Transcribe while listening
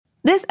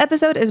This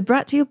episode is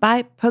brought to you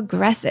by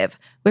Progressive,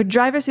 where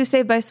drivers who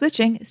save by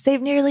switching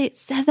save nearly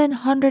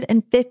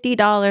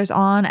 $750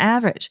 on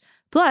average.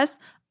 Plus,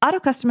 auto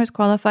customers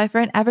qualify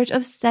for an average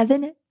of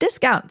 7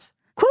 discounts.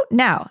 Quote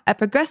now at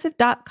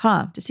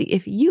Progressive.com to see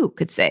if you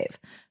could save.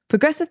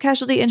 Progressive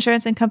Casualty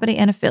Insurance and Company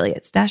and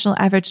Affiliates. National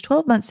average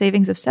 12-month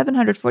savings of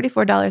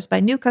 $744 by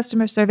new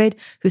customers surveyed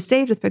who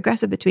saved with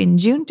Progressive between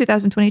June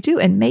 2022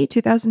 and May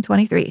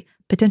 2023.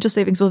 Potential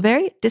savings will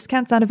vary.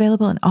 Discounts not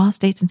available in all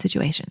states and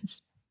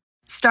situations.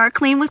 Start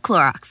clean with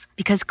Clorox,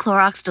 because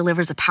Clorox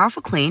delivers a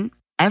powerful clean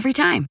every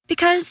time.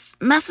 Because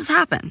messes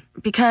happen.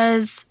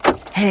 Because...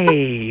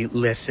 Hey,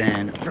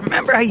 listen.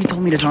 Remember how you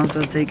told me to toss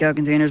those takeout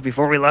containers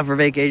before we left for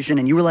vacation?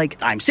 And you were like,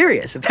 I'm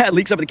serious. If that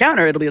leaks over the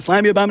counter, it'll be a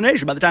slimy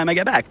abomination by the time I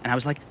get back. And I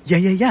was like,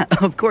 yeah,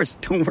 of course.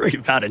 Don't worry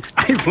about it.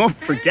 I won't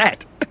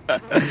forget.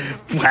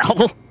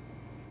 Well...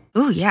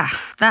 Ooh, yeah,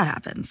 that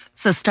happens.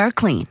 So start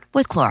clean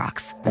with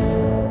Clorox.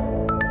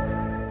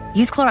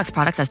 Use Clorox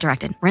products as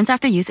directed. Rinse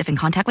after use if in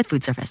contact with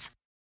food surface.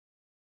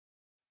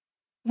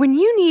 When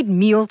you need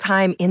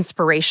mealtime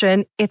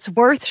inspiration, it's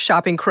worth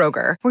shopping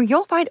Kroger, where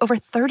you'll find over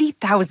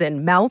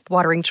 30,000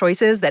 mouth-watering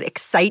choices that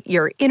excite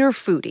your inner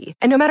foodie.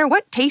 And no matter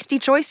what tasty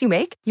choice you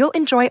make, you'll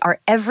enjoy our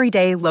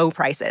everyday low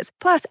prices,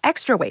 plus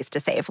extra ways to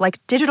save,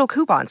 like digital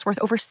coupons worth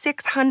over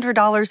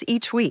 $600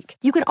 each week.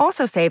 You can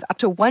also save up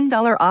to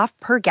 $1 off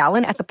per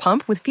gallon at the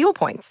pump with fuel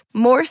points.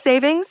 More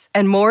savings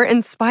and more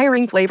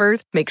inspiring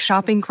flavors make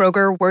shopping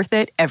Kroger worth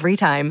it every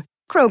time.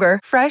 Kroger,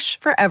 fresh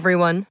for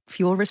everyone.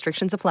 Fuel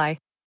restrictions apply.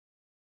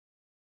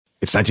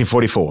 It's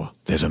 1944.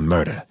 There's a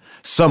murder.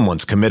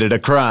 Someone's committed a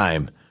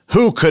crime.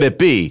 Who could it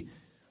be?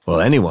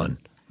 Well, anyone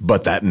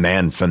but that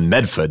man from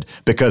Medford,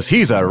 because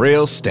he's a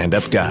real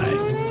stand-up guy.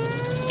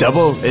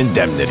 Double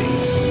Indemnity.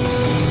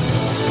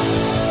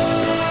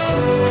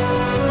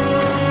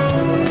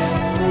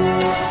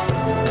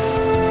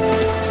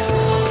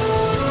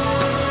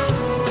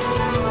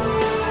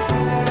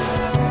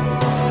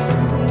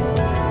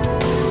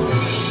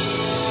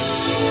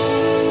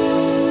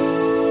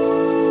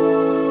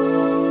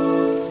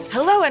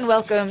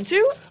 Welcome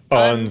to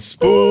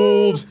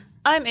Unspooled.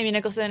 I'm Amy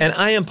Nicholson. And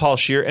I am Paul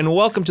Scheer, and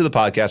welcome to the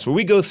podcast where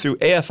we go through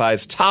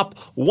AFI's top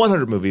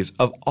 100 movies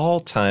of all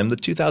time, the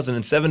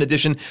 2007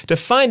 edition, to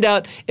find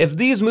out if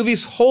these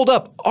movies hold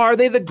up. Are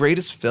they the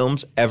greatest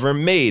films ever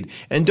made?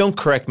 And don't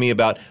correct me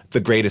about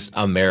the greatest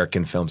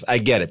American films. I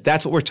get it.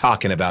 That's what we're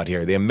talking about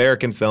here, the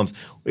American films.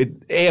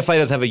 AFI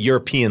doesn't have a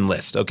European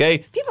list, okay?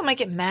 People might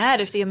get mad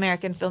if the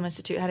American Film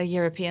Institute had a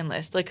European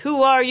list. Like,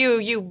 who are you,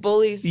 you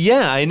bullies?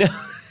 Yeah, I know.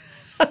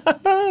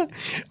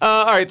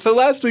 All right, so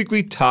last week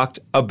we talked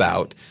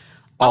about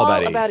All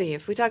About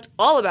Eve. We talked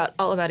all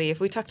about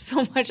Eve. We talked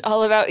so much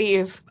all about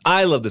Eve.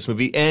 I love this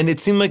movie, and it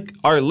seemed like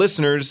our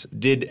listeners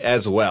did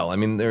as well. I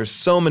mean, there's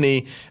so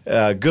many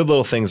good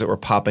little things that were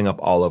popping up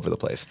all over the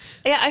place.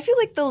 Yeah, I feel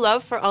like the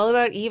love for All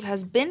About Eve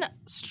has been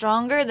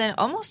stronger than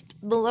almost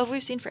the love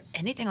we've seen for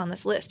anything on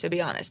this list, to be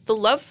honest. The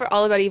love for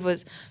All About Eve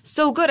was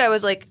so good, I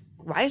was like,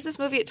 why is this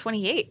movie at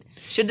 28?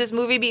 Should this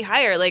movie be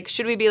higher? Like,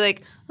 should we be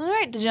like, all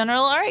right, The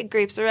General, all right,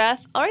 Grapes of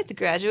Wrath, all right, The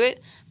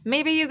Graduate.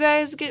 Maybe you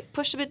guys get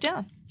pushed a bit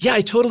down. Yeah,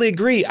 I totally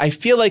agree. I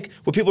feel like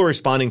what people are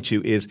responding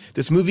to is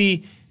this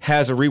movie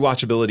has a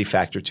rewatchability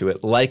factor to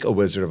it, like A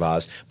Wizard of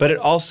Oz, but it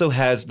also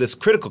has this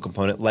critical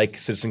component like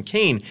Citizen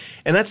Kane.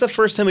 And that's the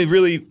first time we've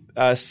really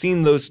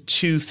seen those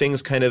two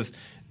things kind of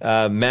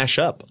mash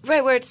up.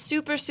 Right, where it's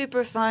super,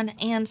 super fun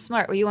and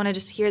smart, where you want to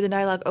just hear the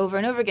dialogue over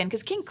and over again.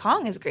 Because King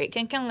Kong is great.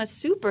 King Kong is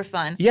super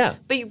fun. Yeah.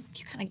 But you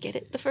kind of get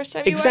it the first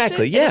time you watch it.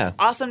 Exactly, yeah. And it's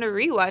awesome to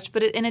rewatch,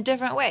 but in a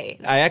different way.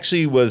 I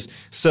actually was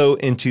so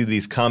into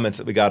these comments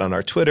that we got on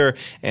our Twitter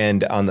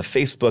and on the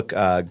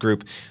Facebook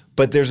group.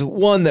 But there's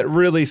one that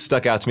really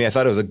stuck out to me. I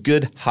thought it was a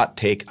good hot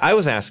take. I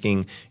was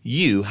asking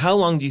you, how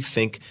long do you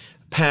think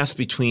passed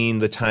between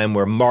the time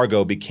where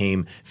Margot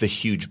became the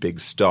huge big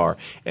star?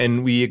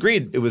 And we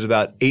agreed it was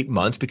about 8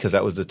 months because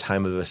that was the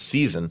time of the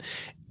season.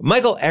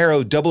 Michael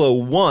Arrow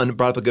 001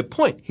 brought up a good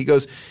point. He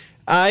goes,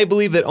 I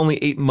believe that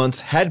only 8 months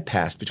had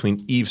passed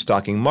between Eve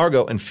stalking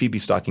Margot and Phoebe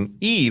stalking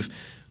Eve.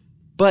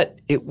 But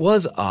it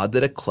was odd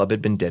that a club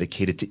had been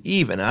dedicated to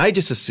Eve. And I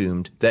just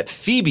assumed that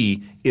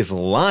Phoebe is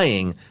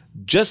lying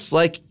just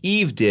like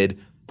Eve did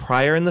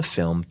prior in the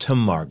film to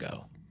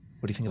Margot.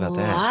 What do you think about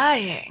that?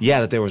 Lying.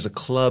 Yeah, that there was a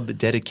club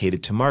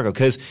dedicated to Margot.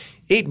 Because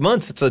 8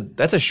 months,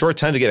 that's a short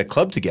time to get a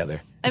club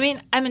together. I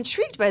mean, I'm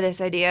intrigued by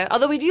this idea.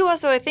 Although we do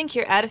also, I think,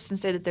 hear Addison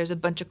say that there's a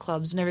bunch of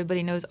clubs and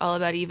everybody knows all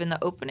about Eve in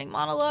the opening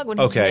monologue when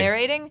he's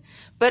narrating.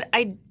 But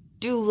I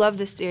do love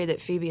this theory that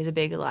Phoebe is a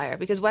big liar.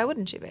 Because why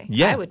wouldn't she be?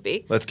 Yeah. I would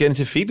be. Let's get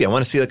into Phoebe. I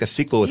want to see like a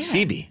sequel with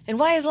Phoebe. And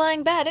why is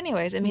lying bad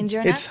anyways? It means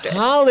you're an actress. It's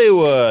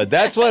Hollywood.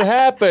 That's what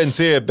happens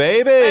here,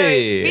 baby.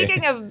 Right,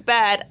 speaking of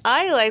bad,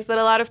 I like that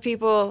a lot of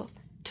people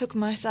took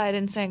my side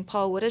in saying,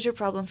 Paul, what is your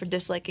problem for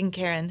disliking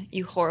Karen,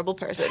 you horrible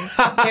person?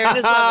 Karen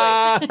is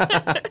lovely.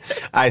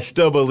 I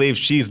still believe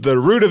she's the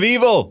root of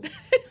evil.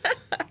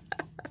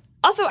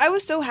 Also, I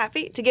was so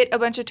happy to get a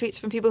bunch of tweets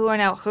from people who are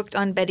now hooked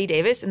on Bette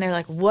Davis, and they're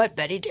like, what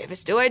Bette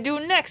Davis do I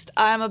do next?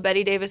 I'm a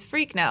Bette Davis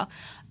freak now.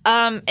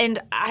 And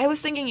I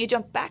was thinking you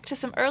jump back to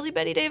some early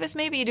Bette Davis,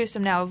 maybe. You do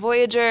some Now a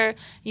Voyager,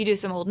 you do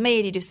some Old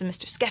Maid, you do some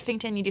Mr.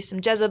 Skeffington, you do some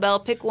Jezebel.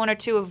 Pick one or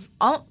two of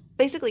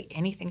basically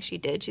anything she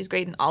did. She's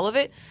great in all of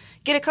it.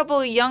 Get a couple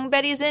of young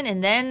Bettys in,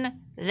 and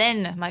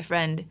then, my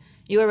friend,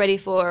 you are ready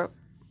for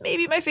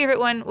maybe my favorite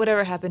one,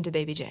 Whatever Happened to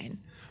Baby Jane.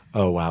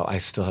 Oh, wow. I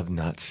still have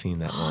not seen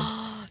that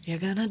one. You're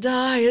gonna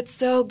die. It's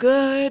so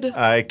good.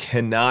 I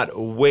cannot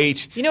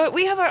wait. You know what?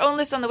 We have our own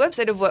list on the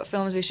website of what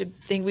films we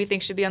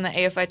think should be on the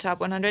AFI Top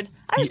 100.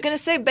 I was going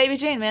to say Baby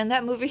Jane, man.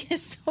 That movie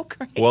is so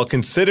great. Well,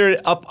 consider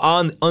it up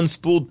on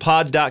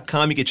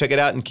unspooledpod.com. You can check it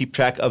out and keep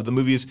track of the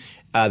movies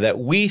that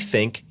we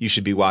think you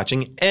should be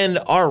watching and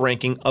our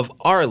ranking of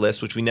our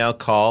list, which we now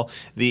call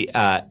the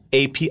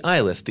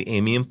API list, the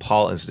Amy and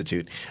Paul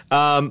Institute.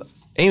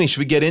 Amy, should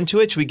we get into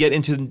it? Should we get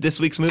into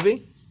this week's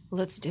movie?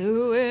 Let's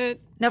do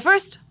it. Now,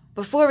 first,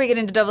 before we get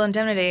into Double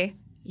Indemnity,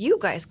 you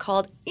guys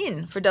called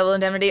in for Double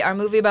Indemnity, our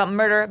movie about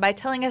murder, by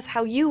telling us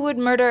how you would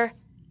murder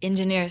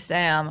Engineer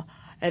Sam.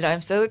 And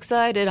I'm so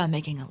excited, I'm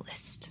making a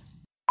list.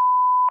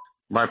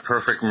 My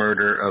perfect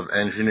murder of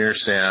Engineer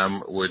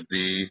Sam would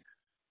be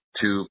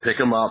to pick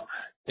him up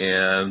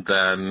and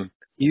then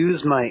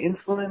use my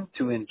insulin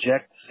to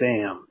inject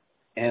Sam,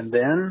 and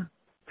then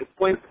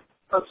plant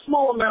a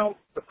small amount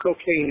of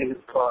cocaine in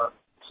his car.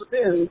 So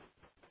then,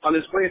 on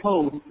his way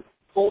home,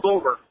 pulled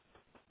over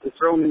and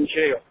thrown in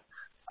jail.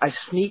 I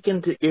sneak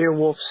into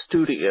Earwolf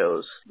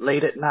Studios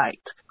late at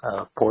night.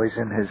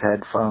 Poison his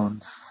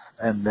headphones,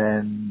 and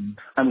then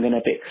I'm going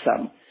to bake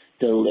some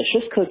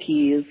delicious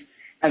cookies,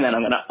 and then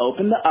I'm going to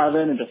open the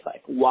oven and just,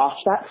 wash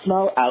that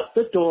smell out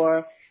the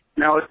door.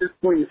 Now, at this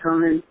point in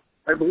time,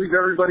 I believe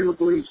everybody would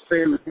believe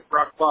Sam is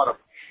rock bottom.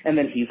 And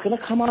then he's going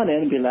to come on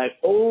in and be like,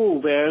 oh,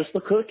 where's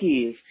the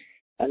cookies?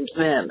 And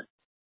then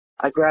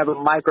I grab a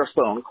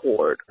microphone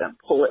cord and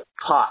pull it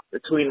taut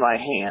between my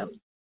hands.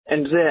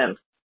 And then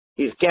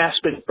he's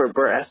gasping for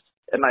breath,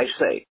 and I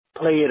say,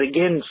 play it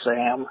again,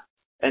 Sam.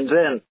 And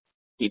then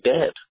he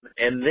dead.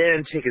 And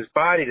then take his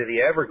body to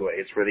the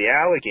Everglades where the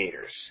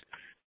alligators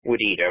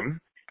would eat him.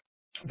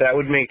 That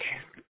would make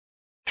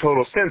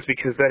total sense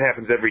because that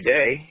happens every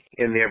day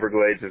in the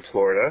Everglades in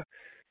Florida.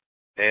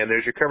 And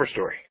there's your cover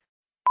story.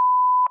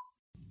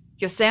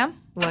 Yo,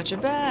 Sam, watch your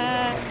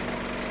back.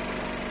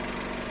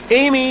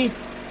 Amy,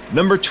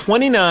 number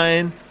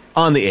 29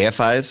 on the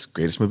AFI's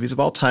Greatest Movies of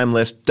All Time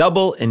list,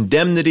 Double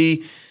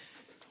Indemnity.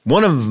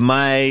 One of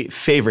my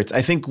favorites.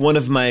 I think one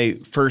of my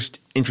first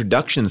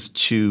introductions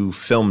to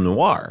film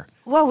noir.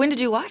 Whoa, when did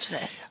you watch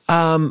this?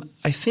 I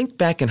think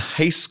back in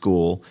high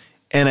school,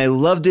 and I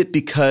loved it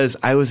because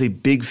I was a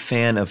big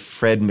fan of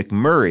Fred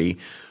McMurray,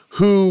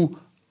 who,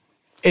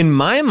 in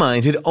my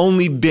mind, had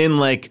only been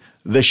like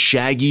the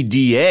Shaggy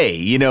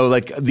DA,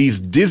 like these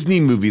Disney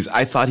movies.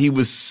 I thought he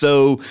was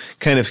so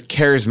kind of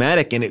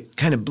charismatic, and it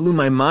kind of blew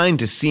my mind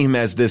to see him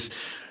as this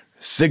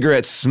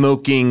cigarette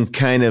smoking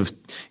kind of,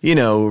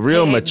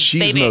 real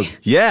machismo. Baby.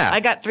 Yeah.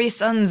 I got 3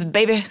 sons,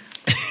 baby.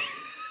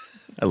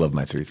 I love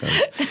my 3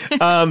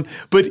 sons.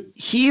 But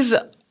he's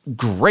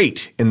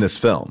great in this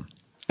film.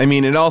 I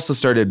mean, it also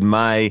started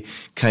my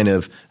kind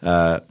of,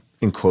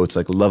 in quotes,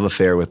 like love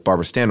affair with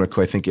Barbara Stanwyck,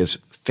 who I think is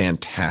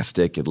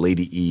fantastic. And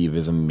Lady Eve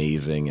is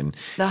amazing. And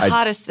the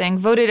hottest thing.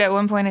 Voted at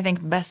one point, I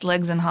think, best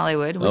legs in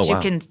Hollywood, which you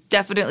can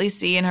definitely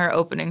see in her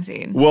opening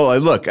scene. Well,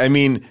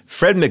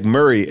 Fred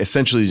McMurray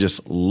essentially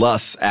just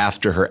lusts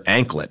after her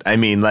anklet.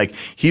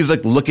 He's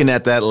looking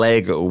at that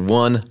leg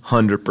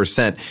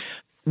 100%.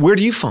 Where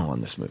do you fall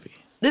on this movie?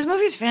 This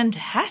movie is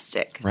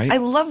fantastic. Right? I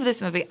love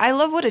this movie. I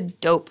love what a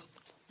dope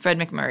Fred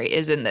McMurray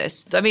is in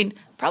this.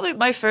 Probably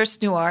my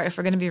first noir, if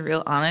we're going to be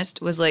real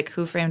honest, was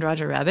Who Framed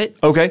Roger Rabbit.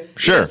 Okay,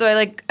 sure. So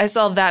I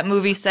saw that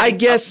movie setting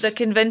up the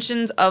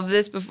conventions of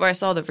this before I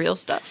saw the real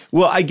stuff.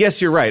 Well, I guess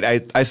you're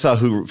right. I saw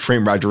Who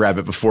Framed Roger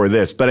Rabbit before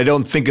this, but I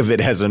don't think of it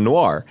as a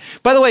noir.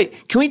 By the way,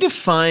 can we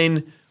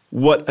define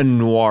what a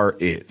noir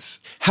is?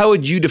 How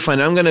would you define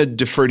it? I'm going to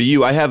defer to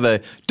you. I have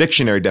a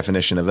dictionary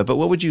definition of it, but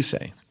what would you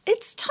say?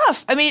 It's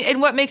tough.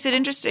 And what makes it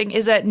interesting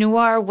is that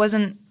noir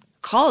wasn't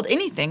called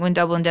anything when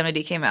Double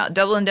Indemnity came out.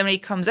 Double Indemnity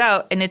comes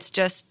out and it's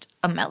just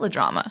a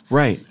melodrama.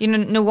 Right.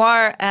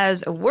 Noir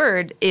as a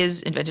word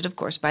is invented, of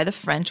course, by the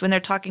French when they're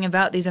talking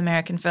about these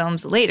American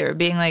films later,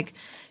 being like,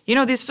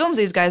 these films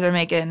these guys are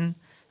making,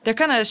 they're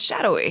kind of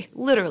shadowy,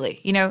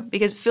 literally,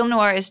 because film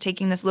noir is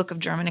taking this look of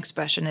German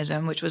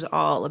expressionism, which was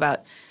all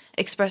about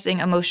expressing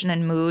emotion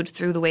and mood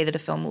through the way that a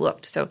film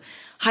looked. So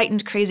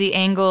heightened crazy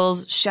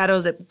angles,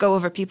 shadows that go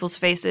over people's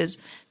faces,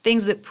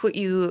 things that put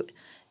you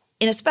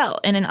in a spell,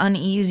 in an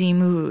uneasy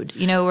mood,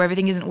 where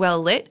everything isn't well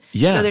lit.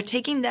 Yeah. So they're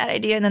taking that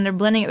idea and then they're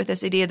blending it with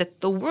this idea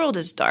that the world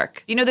is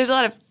dark. There's a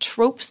lot of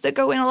tropes that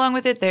go in along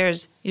with it.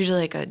 There's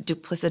usually a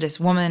duplicitous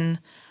woman,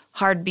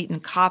 hard-beaten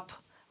cop,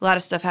 a lot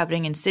of stuff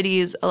happening in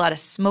cities, a lot of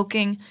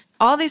smoking.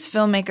 All these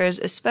filmmakers,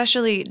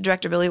 especially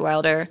director Billy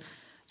Wilder,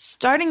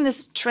 starting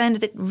this trend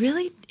that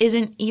really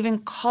isn't even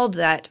called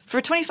that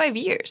for 25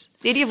 years.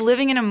 The idea of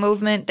living in a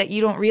movement that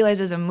you don't realize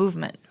is a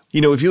movement.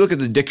 If you look at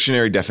the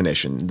dictionary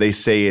definition, they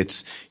say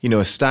it's,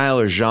 a style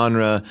or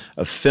genre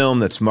of film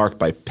that's marked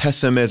by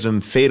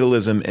pessimism,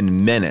 fatalism,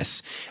 and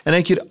menace. And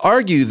I could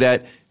argue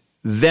that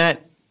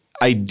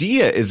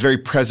idea is very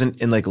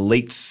present in like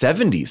late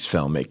 70s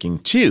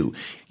filmmaking too.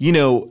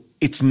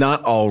 It's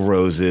not all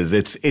roses.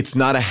 It's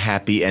not a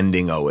happy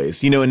ending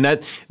always.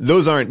 And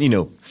those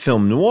aren't,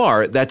 film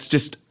noir. That's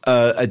just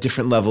a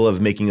different level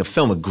of making a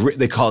film.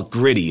 They call it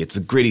gritty. It's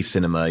a gritty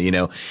cinema,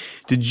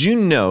 Did you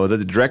know that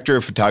the director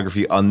of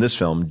photography on this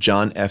film,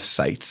 John F.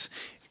 Seitz,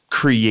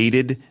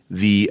 created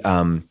the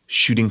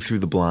shooting through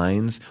the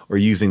blinds or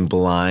using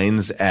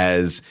blinds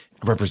as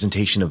a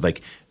representation of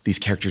like these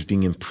characters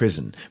being in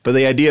prison? But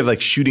the idea of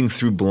like shooting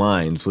through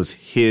blinds was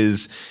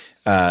his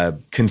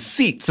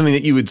conceit, something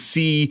that you would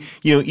see,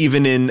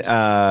 even in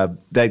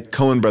that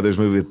Coen Brothers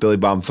movie with Billy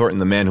Bob Thornton,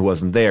 The Man Who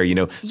Wasn't There,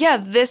 Yeah,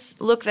 this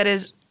look that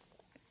is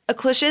a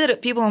cliche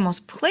that people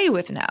almost play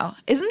with now.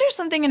 Isn't there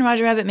something in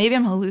Roger Rabbit, maybe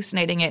I'm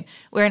hallucinating it,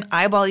 where an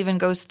eyeball even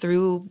goes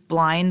through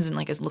blinds and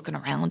like is looking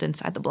around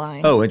inside the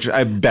blinds? Oh,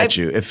 I bet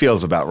you. It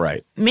feels about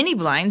right. Mini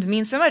blinds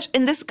mean so much.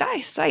 And this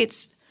guy,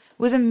 Seitz,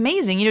 was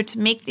amazing, to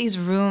make these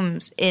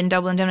rooms in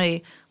Double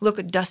Indemnity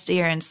look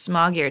dustier and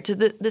smoggier. To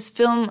this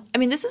film,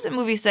 this is a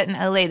movie set in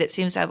LA that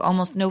seems to have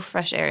almost no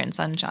fresh air and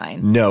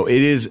sunshine. No,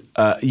 it is,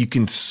 you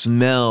can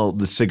smell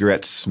the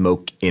cigarette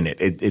smoke in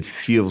it. It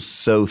feels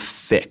so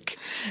thick.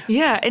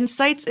 Yeah, and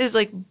Seitz is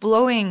like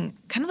blowing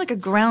kind of like a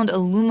ground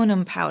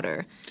aluminum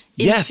powder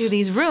into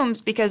these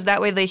rooms because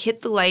that way they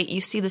hit the light, you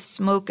see the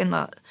smoke and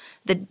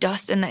the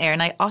dust in the air.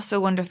 And I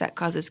also wonder if that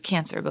causes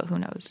cancer, but who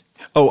knows?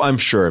 Oh, I'm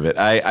sure of it.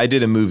 I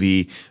did a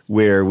movie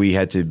where we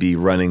had to be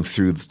running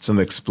through some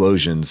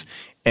explosions,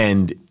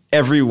 and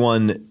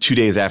everyone 2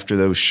 days after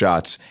those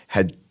shots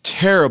had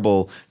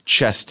terrible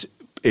chest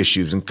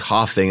issues and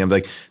coughing. I'm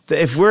like,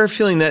 if we're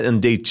feeling that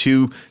on day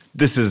 2,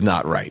 this is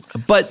not right.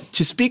 But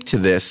to speak to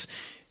this,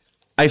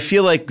 I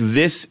feel like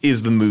this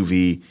is the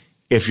movie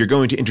if you're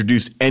going to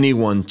introduce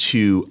anyone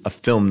to a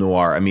film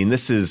noir.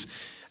 This is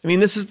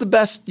the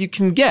best you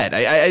can get.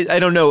 I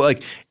don't know.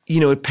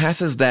 It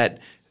passes that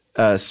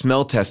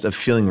smell test of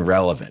feeling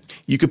relevant.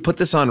 You could put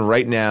this on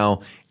right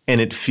now and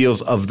it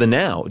feels of the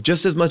now,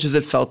 just as much as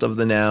it felt of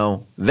the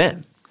now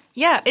then.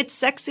 Yeah, it's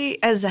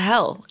sexy as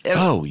hell.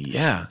 Oh,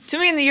 yeah. To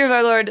me, in the year of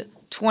our Lord,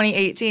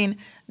 2018,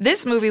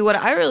 this movie, what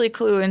I really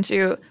clue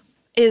into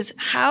is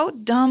how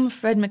dumb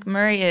Fred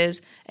MacMurray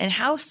is and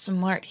how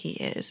smart he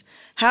is.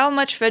 How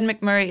much Fred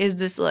MacMurray is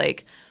this,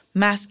 like,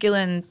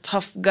 masculine,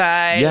 tough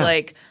guy,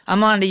 like,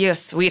 I'm on to you,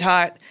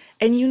 sweetheart.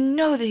 And you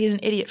know that he's an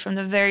idiot from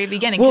the very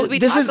beginning. Because we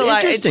talk a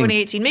lot in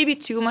 2018, maybe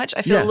too much.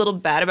 I feel a little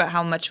bad about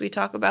how much we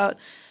talk about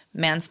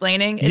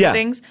mansplaining and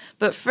things.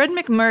 But Fred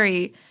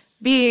MacMurray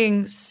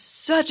being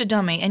such a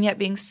dummy and yet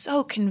being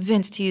so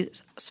convinced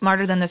he's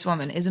smarter than this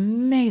woman is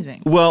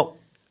amazing. Well,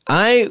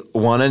 I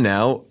want to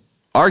now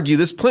argue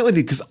this point with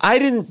you because I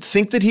didn't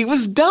think that he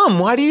was dumb.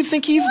 Why do you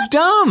think he's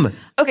dumb?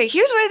 Okay,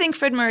 here's where I think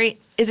Fred Murray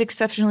is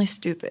exceptionally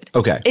stupid.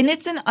 Okay. And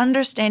it's an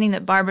understanding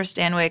that Barbara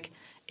Stanwyck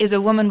is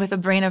a woman with a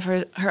brain of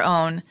her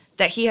own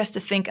that he has to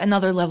think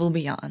another level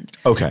beyond.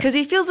 Okay. Because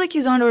he feels like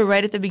he's onto her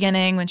right at the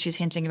beginning when she's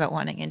hinting about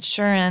wanting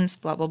insurance,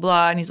 blah, blah,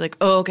 blah. And he's like,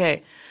 oh,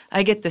 okay,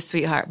 I get this,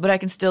 sweetheart, but I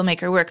can still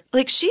make her work.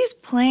 Like, she's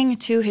playing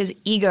to his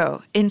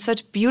ego in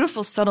such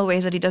beautiful, subtle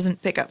ways that he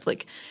doesn't pick up.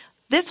 Like,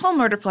 this whole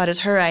murder plot is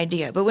her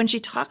idea, but when she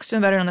talks to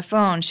him about it on the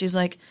phone, she's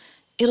like,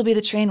 it'll be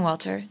the train,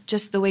 Walter,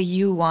 just the way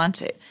you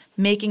want it,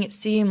 making it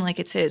seem like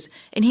it's his.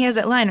 And he has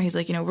that line where he's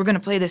like, you know, we're going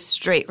to play this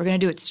straight. We're going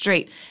to do it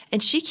straight.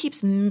 And she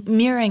keeps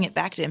mirroring it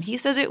back to him. He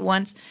says it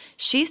once.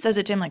 She says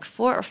it to him like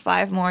 4 or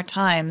 5 more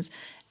times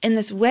in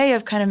this way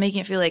of kind of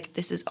making it feel like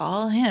this is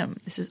all him.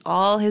 This is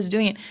all his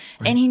doing it.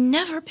 Right. And he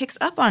never picks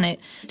up on it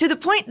to the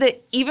point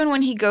that even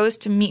when he goes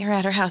to meet her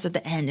at her house at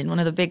the end in one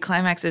of the big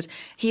climaxes,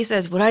 he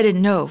says, what I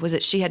didn't know was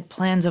that she had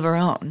plans of her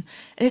own.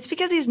 And it's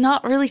because he's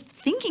not really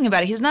thinking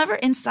about it. He's never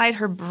inside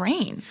her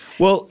brain.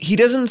 Well, he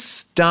doesn't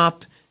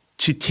stop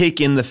to take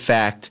in the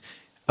fact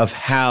of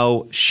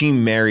how she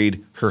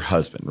married her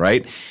husband,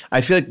 right?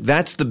 I feel like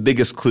that's the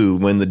biggest clue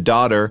when the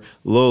daughter,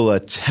 Lola,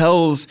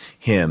 tells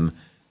him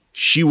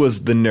she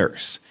was the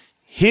nurse.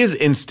 His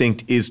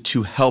instinct is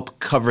to help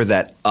cover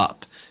that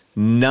up,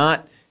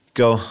 not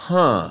go,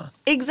 huh.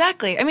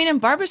 Exactly. I mean, and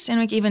Barbara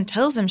Stanwyck even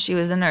tells him she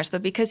was the nurse,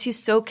 but because he's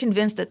so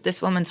convinced that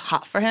this woman's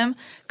hot for him,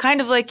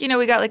 kind of like, you know,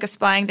 we got like a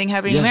spying thing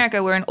happening in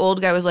America where an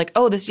old guy was like,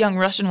 oh, this young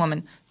Russian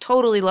woman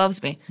totally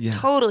loves me,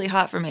 totally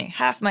hot for me,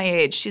 half my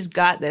age, she's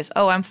got this,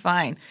 oh, I'm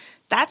fine.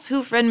 That's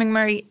who Fred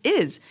MacMurray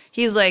is.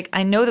 He's like,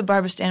 I know that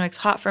Barbara Stanwyck's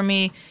hot for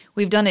me.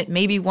 We've done it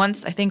maybe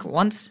once, I think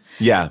once.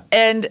 Yeah.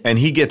 And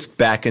he gets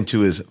back into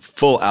his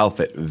full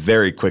outfit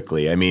very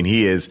quickly. I mean,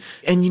 he is.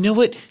 And you know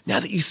what? Now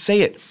that you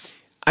say it,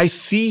 I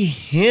see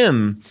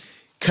him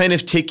kind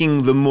of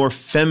taking the more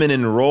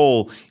feminine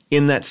role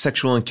in that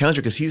sexual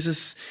encounter because he's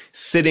just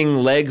sitting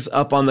legs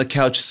up on the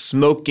couch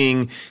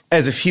smoking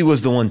as if he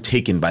was the one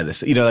taken by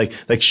this.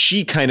 Like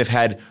she kind of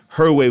had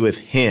her way with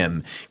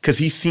him because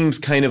he seems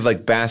kind of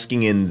like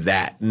basking in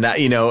that,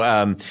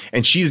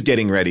 and she's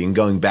getting ready and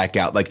going back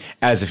out like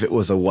as if it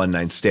was a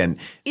one-night stand.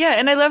 Yeah,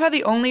 and I love how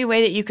the only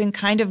way that you can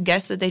kind of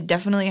guess that they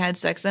definitely had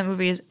sex in that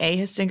movie is A,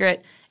 his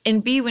cigarette,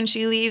 and B, when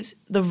she leaves,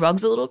 the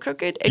rug's a little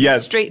crooked and he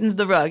straightens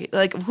the rug.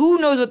 Like, who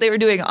knows what they were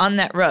doing on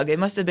that rug? It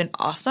must have been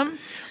awesome.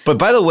 But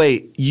by the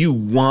way, you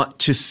want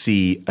to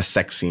see a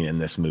sex scene in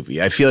this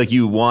movie. I feel like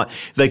you want,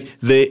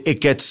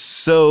 it gets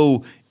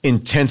so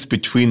intense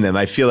between them.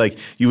 I feel like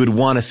you would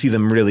want to see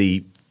them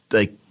really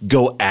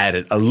go at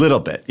it a little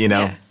bit,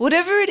 Yeah.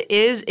 Whatever it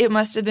is, it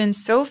must have been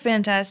so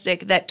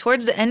fantastic that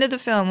towards the end of the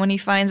film, when he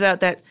finds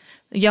out that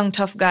the young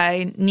tough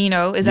guy,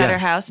 Nino, is at her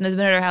house and has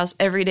been at her house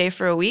every day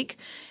for a week,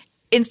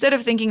 instead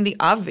of thinking the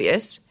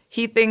obvious,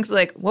 he thinks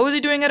like, what was he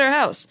doing at her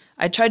house?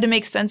 I tried to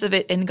make sense of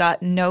it and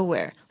got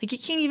nowhere. Like, you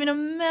can't even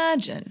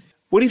imagine.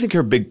 What do you think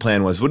her big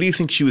plan was? What do you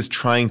think she was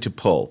trying to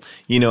pull?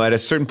 At a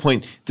certain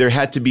point, there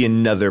had to be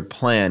another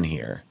plan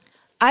here.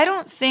 I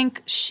don't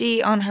think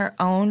she on her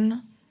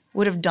own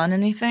would have done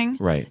anything.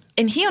 Right.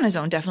 And he on his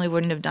own definitely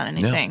wouldn't have done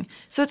anything. No.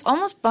 So it's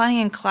almost Bonnie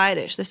and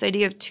Clyde-ish, this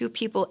idea of two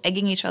people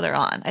egging each other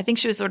on. I think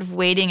she was sort of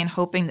waiting and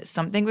hoping that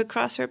something would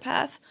cross her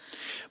path.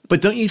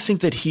 But don't you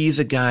think that he's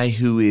a guy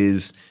who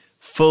is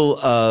full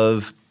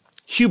of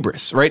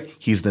hubris, right?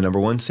 He's the number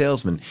one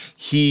salesman.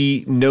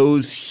 He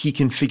knows he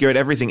can figure out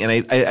everything.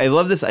 And I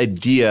love this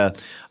idea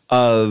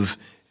of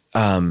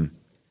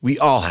we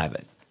all have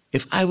it.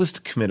 If I was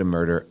to commit a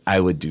murder, I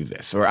would do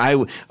this. Or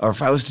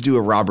if I was to do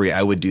a robbery,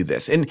 I would do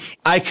this. And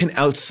I can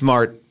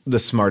outsmart the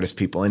smartest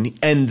people.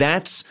 And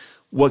that's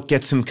what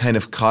gets him kind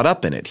of caught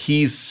up in it.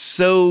 He's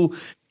so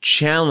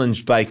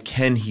challenged by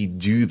can he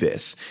do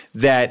this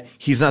that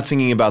he's not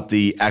thinking about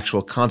the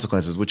actual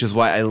consequences, which is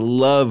why I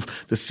love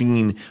the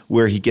scene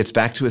where he gets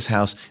back to his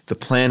house. The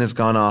plan has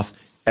gone off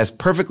as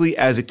perfectly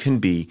as it can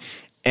be.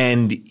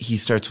 And he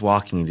starts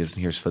walking. He doesn't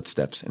hear his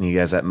footsteps. And he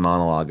has that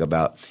monologue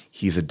about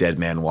he's a dead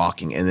man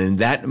walking. And in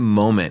that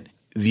moment,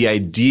 the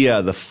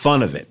idea, the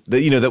fun of it,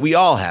 that we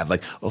all have,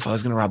 like, oh, if I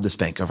was going to rob this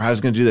bank, or if I was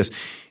going to do this,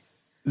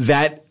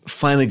 that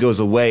finally goes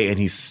away. And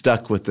he's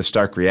stuck with the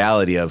stark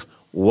reality of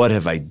what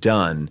have I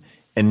done?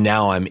 And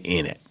now I'm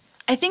in it.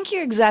 I think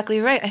you're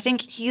exactly right. I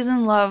think he's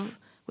in love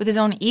with his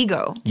own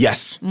ego.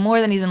 Yes. More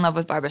than he's in love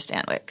with Barbara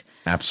Stanwyck.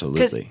 Absolutely.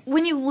 Because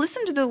when you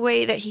listen to the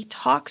way that he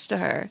talks to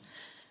her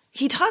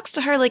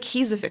like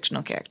he's a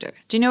fictional character.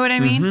 Do you know what I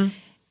mean? Mm-hmm.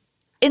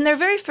 In their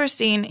very first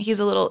scene, he's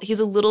a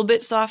little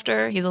bit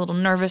softer. He's a little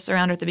nervous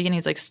around her at the beginning.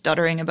 He's like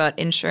stuttering about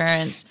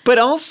insurance. But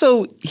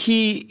also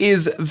he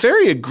is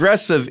very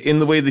aggressive in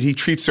the way that he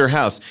treats her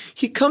house.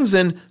 He comes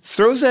in,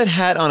 throws that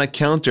hat on a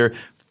counter,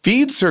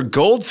 feeds her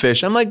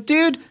goldfish. I'm like,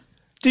 dude,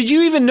 did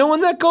you even know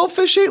when that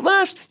goldfish ate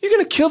last? You're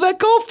going to kill that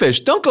goldfish.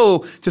 Don't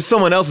go to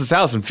someone else's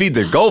house and feed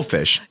their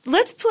goldfish.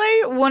 Let's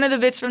play one of the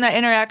bits from that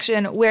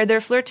interaction where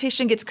their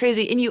flirtation gets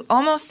crazy, and you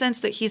almost sense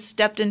that he's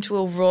stepped into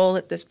a role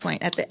at this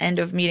point, at the end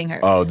of meeting her.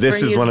 Oh,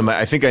 this is one of my,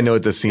 I think I know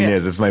what this scene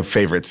is. It's my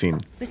favorite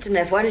scene. Mr.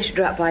 Neff, why don't you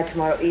drop by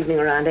tomorrow evening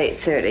around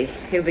 8:30?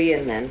 He'll be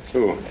in then.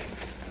 Who?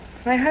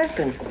 My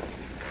husband.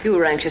 You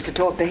were anxious to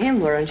talk to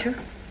him, weren't you?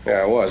 Yeah,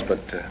 I was,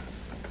 but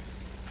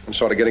I'm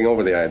sort of getting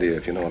over the idea,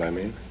 if you know what I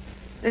mean.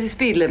 There's a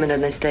speed limit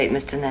in this state,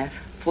 Mr. Neff.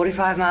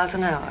 45 miles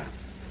an hour.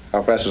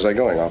 How fast was I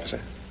going, officer?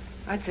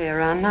 I'd say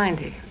around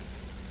 90.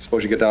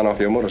 Suppose you get down off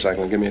your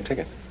motorcycle and give me a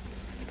ticket.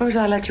 Suppose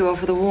I let you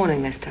off with a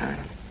warning this time.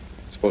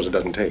 Suppose it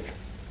doesn't take.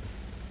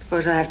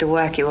 Suppose I have to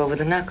whack you over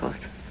the knuckles.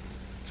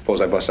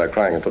 Suppose I bust out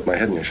crying and put my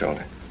head on your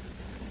shoulder.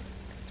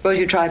 Suppose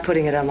you try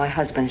putting it on my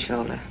husband's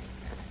shoulder.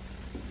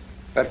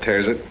 That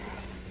tears it.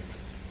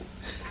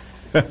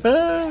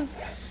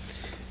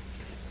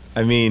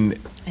 I mean...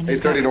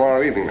 8:30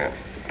 tomorrow evening, then.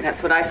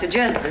 That's what I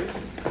suggested.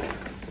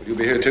 Will you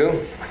be here,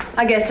 too?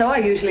 I guess so. I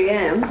usually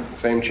am.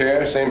 Same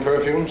chair, same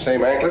perfume,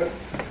 same anklet?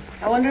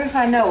 I wonder if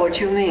I know what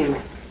you mean.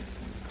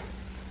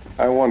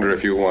 I wonder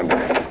if you wonder.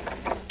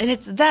 And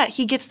it's that.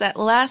 He gets that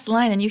last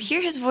line, and you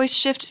hear his voice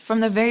shift from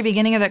the very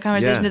beginning of that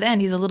conversation to the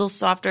end. He's a little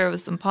softer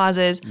with some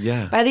pauses.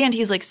 Yeah. By the end,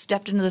 he's like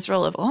stepped into this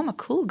role of, oh, I'm a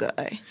cool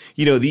guy.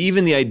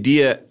 Even the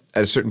idea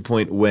at a certain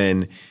point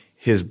when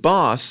his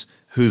boss,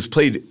 who's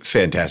played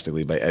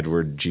fantastically by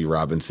Edward G.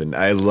 Robinson,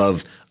 I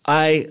love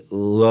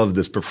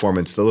this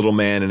performance. The little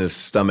man in his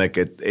stomach,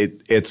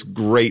 it's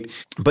great.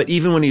 But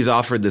even when he's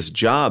offered this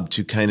job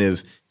to kind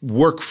of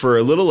work for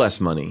a little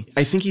less money,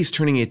 I think he's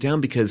turning it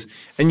down because,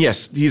 and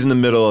yes, he's in the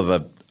middle of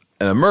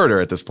a murder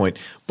at this point,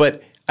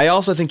 but I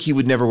also think he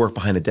would never work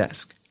behind a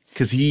desk.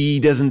 Because he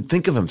doesn't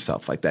think of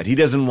himself like that. He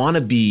doesn't want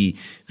to be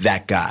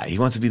that guy. He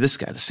wants to be this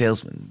guy, the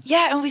salesman.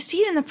 Yeah, and we see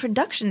it in the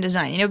production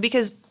design,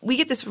 because we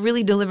get this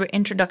really deliberate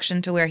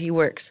introduction to where he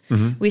works.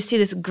 Mhm. We see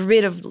this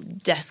grid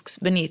of desks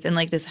beneath and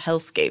like this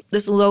hellscape,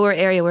 this lower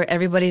area where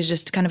everybody's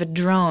just kind of a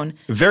drone.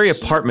 Very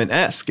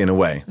apartment-esque in a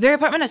way. Very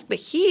apartment-esque, but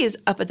he is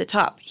up at the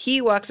top.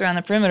 He walks around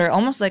the perimeter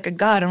almost like a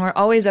god, and we're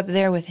always up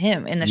there with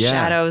him in the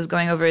shadows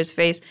going over his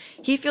face.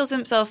 He feels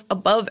himself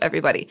above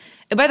everybody.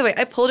 And by the way,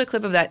 I pulled a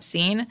clip of that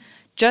scene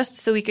just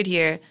so we could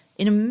hear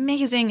an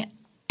amazing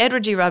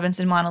Edward G.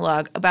 Robinson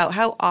monologue about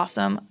how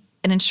awesome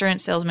an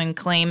insurance salesman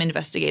claim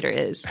investigator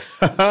is.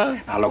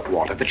 Now, look,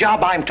 Walter, the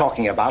job I'm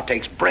talking about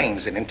takes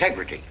brains and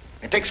integrity.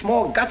 It takes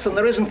more guts than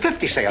there is in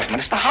 50 salesmen.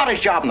 It's the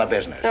hottest job in the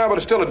business. Yeah, but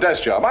it's still a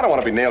desk job. I don't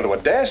want to be nailed to a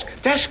desk.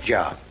 Desk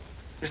job?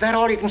 Is that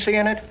all you can see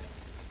in it?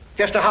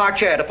 Just a hard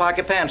chair to park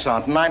your pants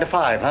on from 9 to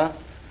 5, huh?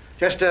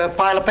 Just a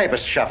pile of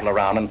papers to shuffle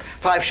around and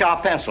 5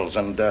 sharp pencils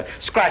and a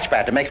scratch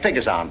pad to make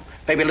figures on.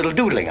 Maybe a little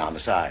doodling on the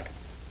side.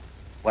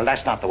 Well,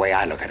 that's not the way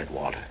I look at it,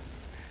 Walter.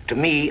 To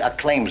me, a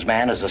claims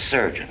man is a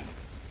surgeon.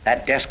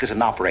 That desk is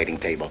an operating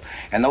table.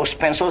 And those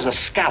pencils are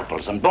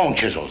scalpels and bone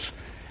chisels.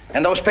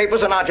 And those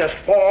papers are not just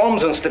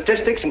forms and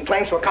statistics and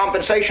claims for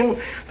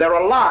compensation. They're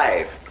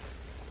alive.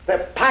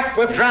 They're packed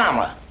with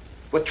drama,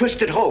 with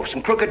twisted hopes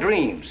and crooked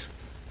dreams.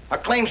 A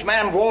claims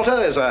man,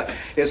 Walter, is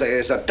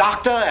a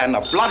doctor and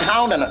a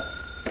bloodhound and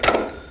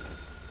a...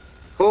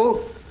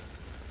 Who?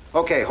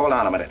 Okay, hold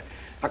on a minute.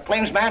 A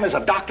claims man is a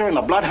doctor and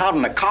a bloodhound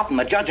and a cop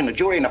and a judge and a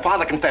jury and a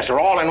father confessor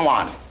all in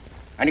one.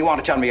 And you want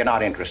to tell me you're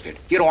not interested.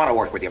 You don't want to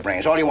work with your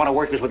brains. All you want to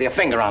work is with your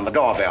finger on the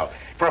doorbell.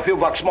 For a few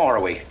bucks more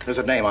a week. There's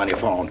a name on your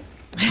phone.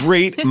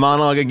 Great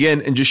monologue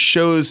again, and just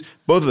shows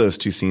both of those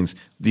two scenes,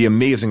 the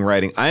amazing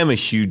writing. I am a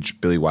huge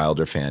Billy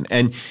Wilder fan.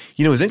 And,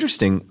 it's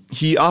interesting.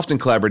 He often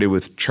collaborated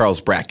with Charles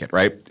Brackett,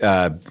 right?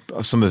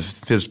 Some of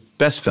his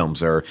best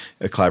films are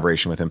a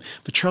collaboration with him.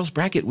 But Charles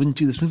Brackett wouldn't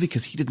do this movie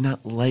because he did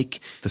not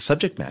like the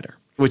subject matter.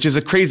 Which is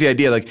a crazy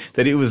idea, like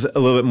that it was a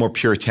little bit more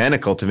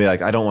puritanical to me.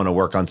 Like, I don't want to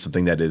work on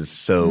something that is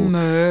so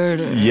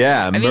murder.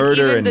 Yeah,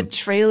 murder. Even the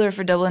trailer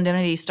for Double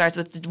Indemnity starts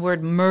with the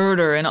word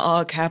murder in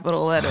all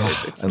capital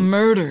letters. It's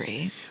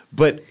murdery.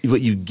 But what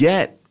you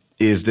get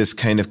is this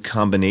kind of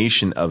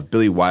combination of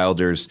Billy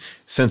Wilder's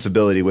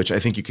sensibility, which I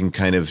think you can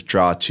kind of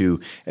draw to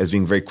as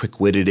being very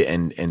quick-witted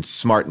and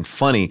smart and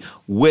funny,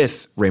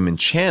 with Raymond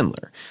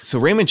Chandler. So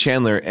Raymond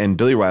Chandler and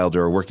Billy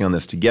Wilder are working on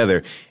this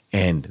together,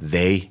 and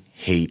they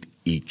hate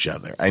each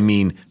other. I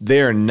mean,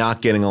 they're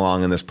not getting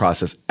along in this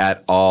process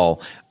at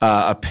all.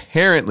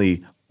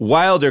 Apparently,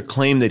 Wilder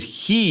claimed that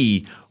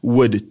he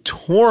would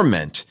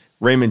torment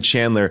Raymond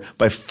Chandler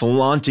by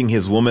flaunting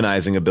his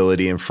womanizing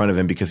ability in front of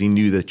him because he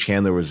knew that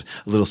Chandler was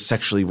a little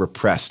sexually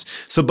repressed.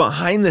 So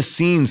behind the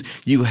scenes,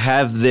 you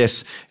have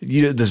this,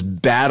 this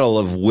battle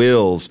of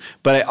wills.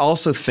 But I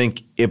also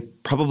think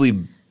it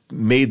probably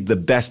made the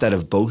best out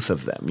of both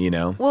of them,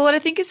 Well, what I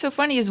think is so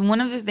funny is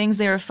one of the things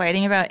they were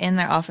fighting about in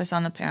their office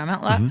on the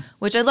Paramount lot,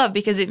 which I love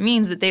because it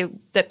means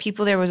that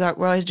people there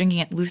were always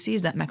drinking at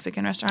Lucy's, that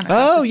Mexican restaurant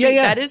across the street.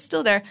 Yeah. That is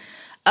still there.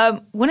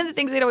 One of the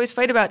things they'd always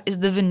fight about is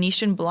the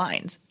Venetian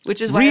blinds,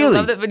 which is why I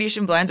love that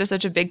Venetian blinds are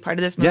such a big part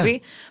of this movie. Yeah.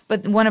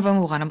 But one of them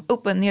would want them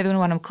open, the other one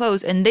would want them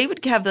closed, and they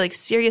would have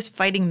serious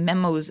fighting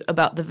memos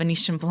about the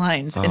Venetian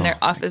blinds in their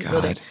office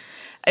building.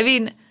 I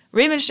mean,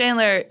 Raymond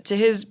Chandler, to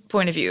his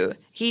point of view,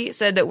 he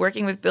said that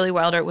working with Billy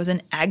Wilder was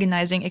an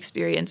agonizing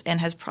experience and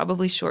has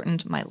probably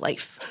shortened my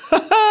life.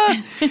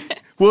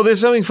 Well,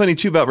 there's something funny,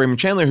 too, about Raymond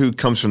Chandler, who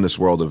comes from this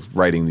world of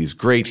writing these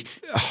great,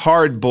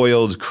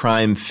 hard-boiled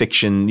crime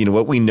fiction.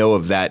 What we know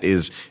of that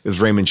is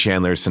Raymond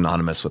Chandler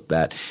synonymous with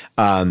that.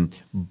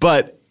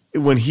 But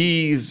when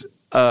he's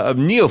a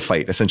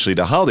neophyte, essentially,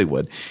 to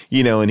Hollywood,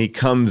 and he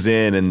comes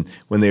in, and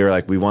when they were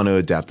like, we want to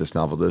adapt this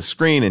novel to the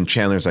screen, and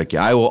Chandler's like,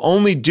 yeah, I will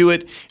only do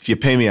it if you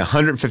pay me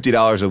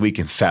 $150 a week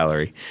in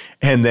salary.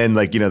 And then,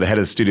 the head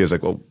of the studio is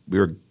like, well, we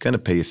were going to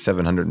pay you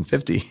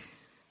 $750.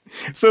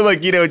 So,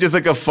 just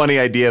a funny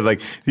idea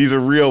of he's a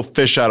real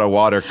fish out of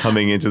water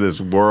coming into this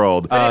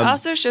world. But it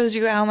also shows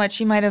you how much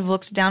he might have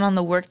looked down on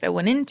the work that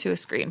went into a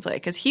screenplay,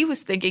 because he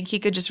was thinking he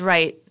could just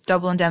write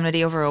Double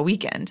Indemnity over a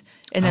weekend.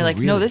 And they're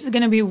no, this is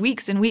going to be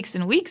weeks and weeks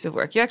and weeks of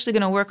work. You're actually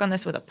going to work on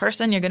this with a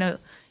person. You're going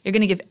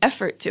to give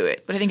effort to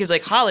it. But I think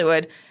it's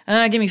Hollywood.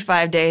 Give me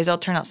 5 days. I'll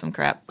turn out some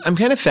crap. I'm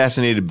kind of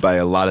fascinated by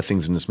a lot of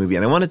things in this movie.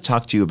 And I want to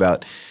talk to you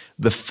about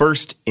the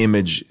first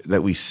image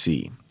that we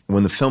see.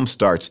 When the film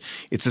starts,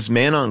 it's this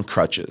man on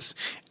crutches.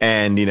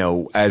 And,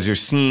 as you're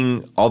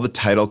seeing all the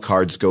title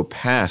cards go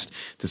past,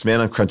 this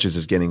man on crutches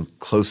is getting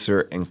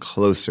closer and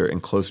closer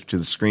and closer to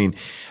the screen.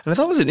 And I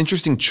thought it was an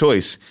interesting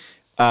choice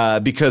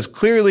because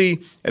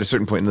clearly at a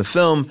certain point in the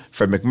film,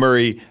 Fred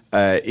McMurray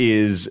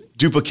is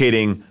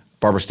duplicating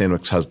Barbara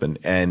Stanwyck's husband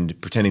and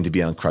pretending to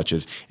be on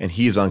crutches. And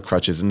he's on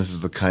crutches. And this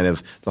is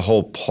the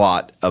whole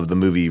plot of the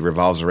movie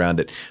revolves around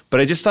it. But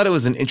I just thought it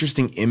was an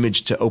interesting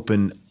image to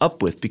open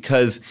up with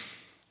because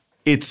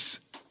it's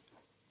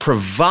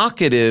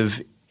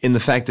provocative in the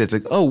fact that it's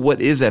like, oh,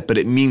 what is that? But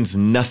it means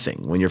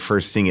nothing when you're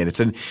first seeing it.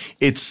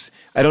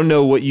 I don't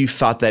know what you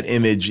thought that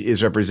image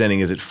is representing.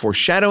 Is it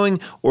foreshadowing,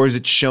 or is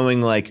it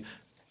showing like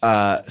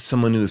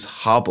someone who's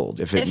hobbled?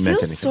 If it meant feels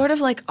anything, sort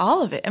of like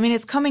all of it. I mean,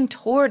 it's coming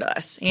toward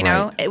us, you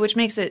know, which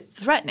makes it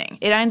threatening.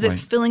 It ends up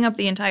filling up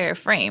the entire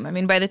frame. I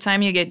mean, by the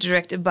time you get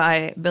directed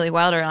by Billy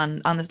Wilder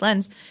on this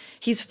lens,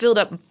 he's filled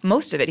up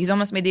most of it. He's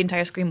almost made the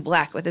entire screen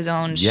black with his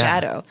own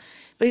shadow.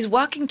 But he's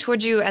walking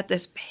towards you at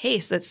this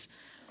pace that's.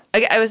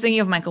 I was thinking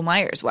of Michael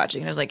Myers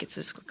watching. It was like it's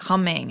just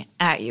coming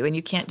at you, and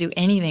you can't do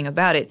anything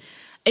about it.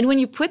 And when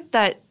you put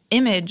that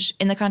image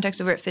in the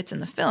context of where it fits in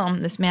the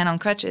film, this man on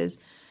crutches,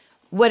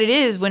 what it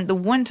is, when the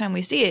one time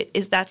we see it,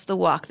 is that's the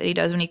walk that he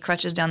does when he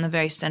crutches down the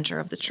very center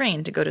of the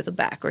train to go to the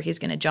back, where he's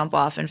going to jump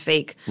off and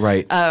fake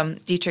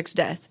Dietrich's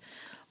death.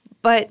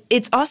 But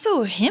it's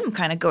also him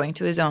kind of going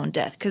to his own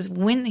death, because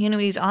when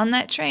he's on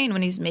that train,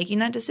 when he's making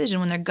that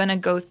decision, when they're going to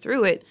go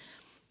through it,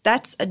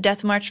 that's a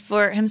death march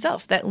for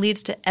himself. That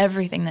leads to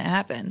everything that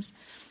happens.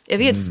 If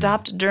he had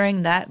stopped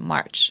during that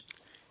march,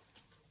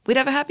 we'd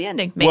have a happy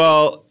ending. Maybe.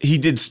 Well, he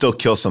did still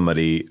kill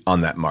somebody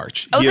on that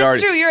march. Oh,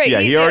 that's true. You're right. Yeah,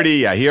 he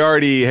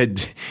already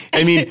had.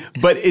 I mean,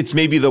 but it's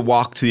maybe the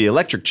walk to the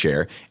electric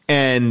chair,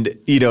 and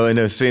in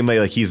the same way,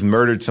 like he's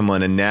murdered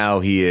someone, and now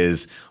he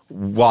is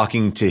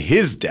walking to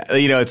his death.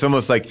 It's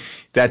almost like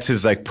that's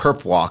his like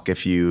perp walk.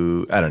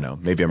 I don't know.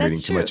 Maybe I'm reading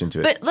too much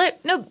into it. But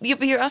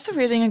you're also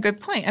raising a good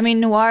point. I mean,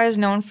 noir is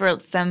known for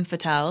femme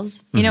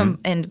fatales,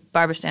 and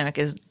Barbara Stanwyck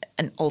is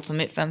an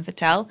ultimate femme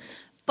fatale.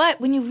 But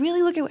when you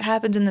really look at what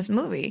happens in this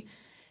movie,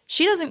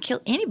 she doesn't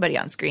kill anybody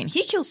on screen.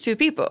 He kills 2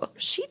 people.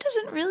 She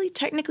doesn't really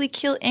technically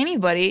kill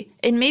anybody.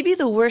 And maybe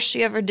the worst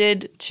she ever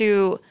did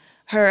to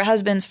her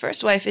husband's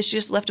first wife is she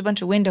just left a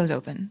bunch of windows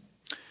open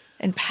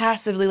and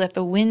passively let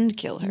the wind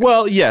kill her.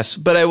 Well, yes,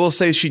 but I will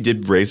say she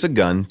did raise a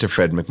gun to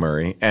Fred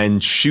McMurray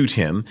and shoot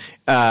him.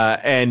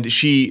 And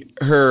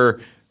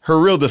her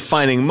real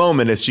defining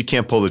moment is she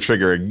can't pull the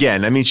trigger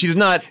again. I mean, she's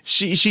not.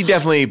 She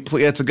definitely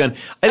gets a gun.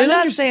 I'm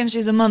not saying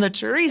she's a Mother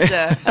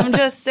Teresa. I'm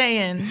just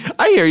saying.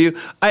 I hear you.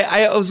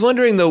 I was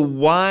wondering though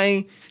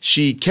why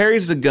she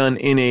carries the gun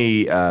in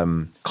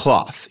a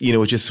cloth,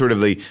 which is sort of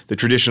the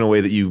traditional way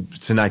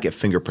that to not get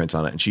fingerprints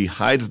on it. And she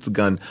hides the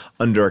gun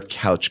under a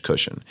couch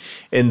cushion.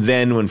 And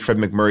then when Fred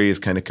McMurray is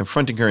kind of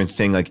confronting her and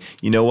saying like,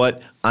 you know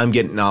what? I'm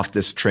getting off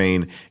this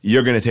train.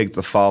 You're going to take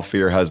the fall for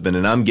your husband,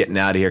 and I'm getting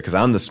out of here because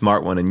I'm the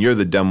smart one and you're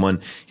the dumb one.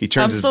 He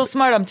turns. I'm so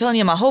smart. I'm telling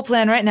you my whole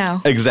plan right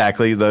now.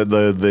 Exactly,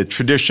 the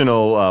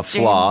traditional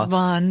flaw. James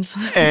Bond.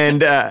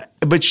 And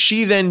but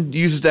she then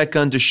uses that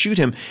gun to shoot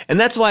him, and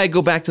that's why I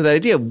go back to that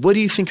idea. What do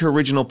you think her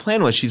original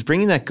plan was? She's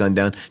bringing that gun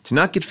down to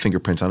not get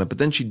fingerprints on it, but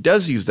then she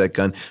does use that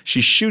gun.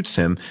 She shoots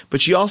him,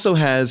 but she also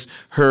has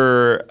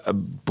her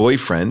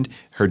boyfriend,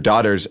 her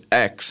daughter's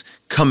ex,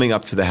 coming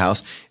up to the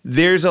house.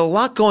 There's a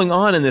lot going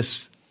on in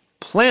this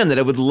plan that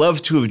I would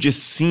love to have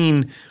just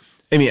seen.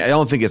 I mean, I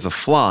don't think it's a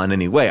flaw in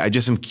any way. I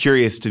just am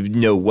curious to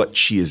know what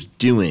she is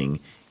doing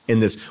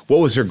in this. What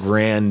was her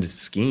grand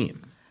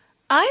scheme?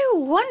 I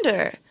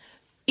wonder.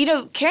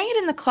 Carrying it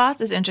in the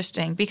cloth is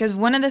interesting because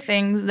one of the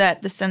things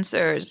that the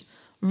censors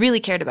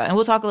really cared about, and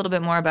we'll talk a little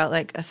bit more about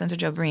like a censor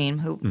Joe Bream,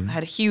 who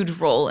had a huge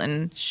role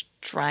in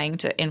trying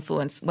to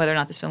influence whether or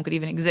not this film could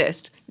even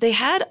exist. They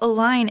had a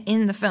line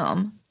in the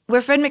film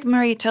where Fred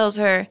McMurray tells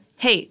her,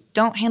 hey,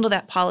 don't handle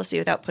that policy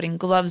without putting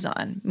gloves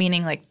on,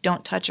 meaning like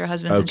don't touch your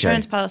husband's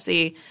insurance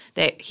policy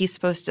that he's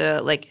supposed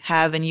to like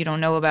have and you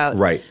don't know about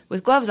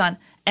with gloves on.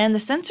 And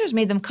the censors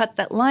made them cut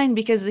that line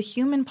because the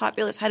human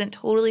populace hadn't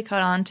totally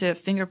caught on to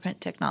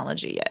fingerprint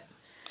technology yet.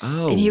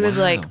 Oh, and he was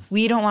like,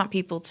 we don't want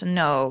people to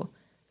know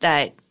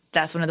that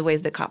that's one of the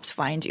ways that cops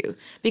find you.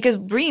 Because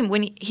Bream,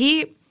 when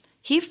he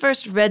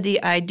first read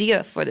the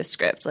idea for the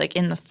script, like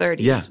in the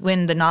 30s,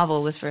 when the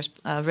novel was first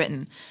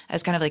written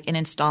as kind of like in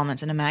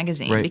installments in a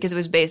magazine, because it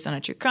was based on a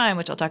true crime,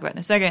 which I'll talk about in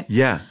a second.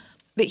 Yeah.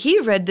 But he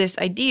read this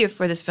idea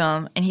for this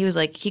film, and he was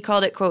like, he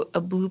called it, quote,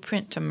 a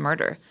blueprint to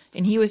murder.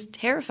 And he was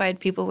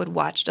terrified people would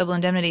watch Double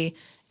Indemnity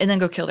and then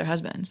go kill their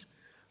husbands.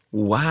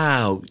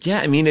 Wow. Yeah,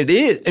 I mean, it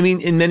is. I mean,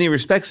 in many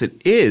respects,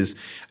 it is.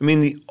 I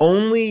mean, the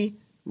only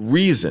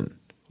reason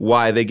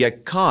why they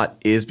get caught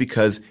is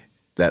because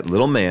that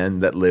little man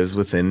that lives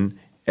within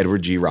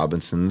Edward G.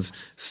 Robinson's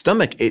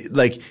stomach.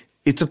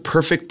 It's a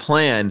perfect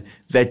plan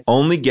that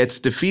only gets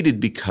defeated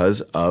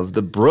because of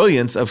the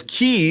brilliance of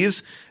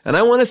Keyes. And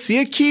I want to see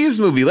a Keyes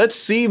movie. Let's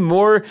see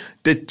more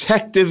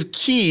Detective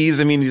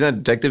Keyes. I mean, he's not a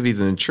detective,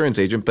 he's an insurance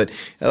agent, but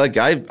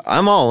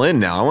I'm all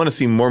in now. I want to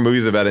see more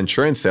movies about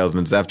insurance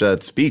salesmen after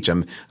that speech.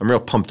 I'm real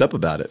pumped up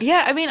about it.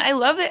 Yeah, I mean, I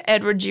love that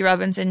Edward G.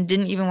 Robinson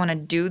didn't even want to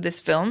do this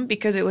film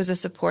because it was a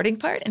supporting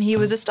part and he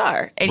was a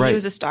star. And he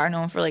was a star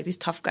known for like these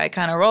tough guy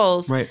kind of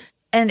roles. Right.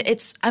 And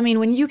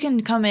when you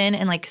can come in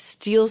and like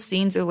steal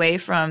scenes away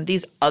from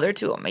these other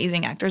 2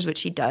 amazing actors,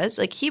 which he does,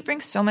 like he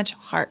brings so much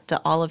heart to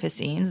all of his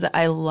scenes that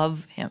I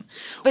love him.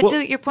 But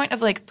to your point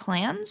of like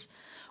plans,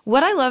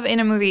 what I love in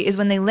a movie is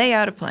when they lay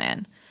out a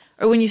plan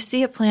or when you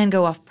see a plan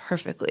go off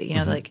perfectly,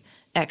 like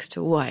X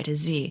to Y to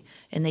Z,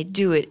 and they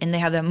do it, and they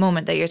have that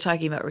moment that you're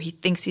talking about where he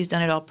thinks he's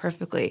done it all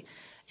perfectly.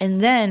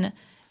 And then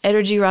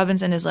Edward G.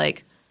 Robinson is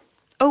like,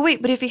 oh,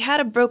 wait, but if he had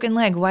a broken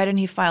leg, why didn't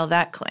he file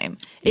that claim?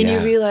 And you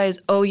realize,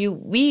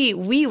 we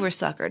were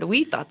suckered.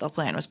 We thought the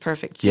plan was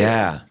perfect, too.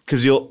 Yeah,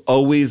 because you'll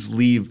always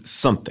leave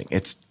something.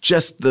 It's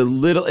just the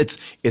little, it's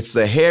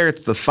the hair,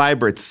 it's the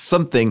fiber, it's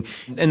something.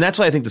 And that's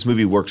why I think this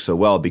movie works so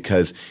well,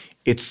 because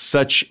it's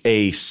such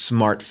a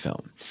smart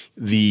film.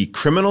 The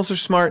criminals are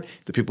smart.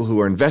 The people who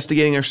are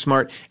investigating are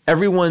smart.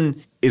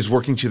 Everyone is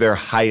working to their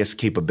highest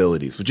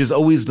capabilities, which is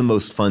always the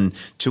most fun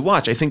to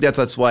watch. I think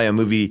that's why a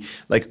movie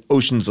like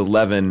Ocean's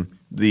 11,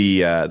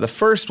 the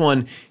first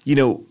one,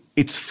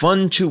 it's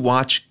fun to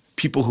watch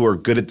people who are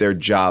good at their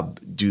job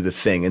do the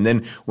thing. And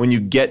then when you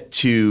get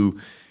to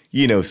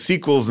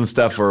sequels and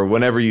stuff, or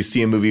whenever you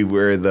see a movie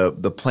where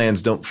the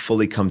plans don't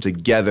fully come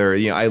together,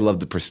 I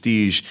love The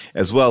Prestige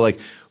as well. Like,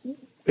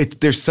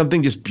 there's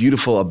something just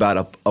beautiful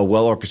about a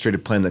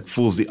well-orchestrated plan that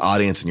fools the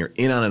audience, and you're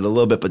in on it a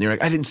little bit, but you're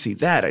like, I didn't see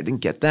that. I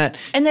didn't get that.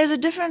 And there's a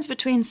difference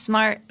between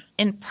smart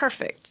and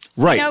perfect.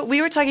 Right.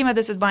 We were talking about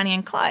this with Bonnie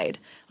and Clyde.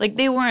 Like,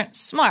 they weren't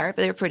smart,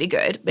 but they were pretty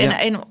good.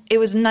 And it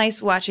was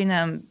nice watching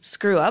them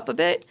screw up a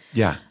bit.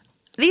 Yeah.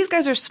 These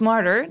guys are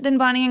smarter than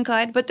Bonnie and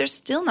Clyde, but they're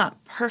still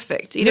not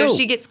perfect.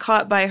 She gets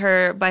caught by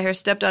her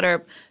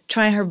stepdaughter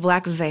trying her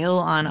black veil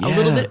on a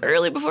little bit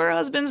early before her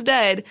husband's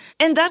dead.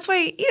 And that's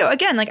why,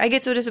 again, like, I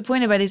get so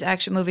disappointed by these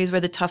action movies where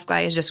the tough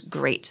guy is just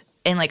great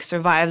and like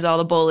survives all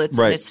the bullets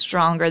and is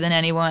stronger than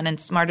anyone and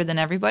smarter than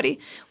everybody.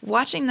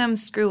 Watching them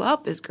screw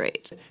up is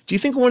great. Do you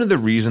think one of the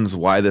reasons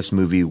why this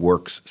movie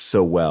works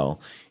so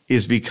well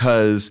is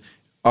because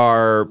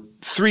our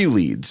three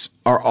leads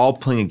are all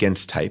playing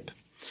against type?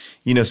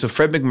 So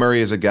Fred McMurray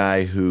is a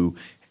guy who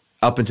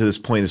up until this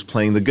point is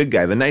playing the good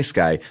guy, the nice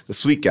guy, the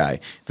sweet guy,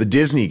 the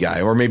Disney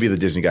guy, or maybe the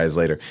Disney guy is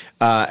later.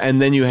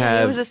 And then you have...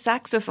 He was a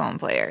saxophone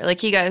player.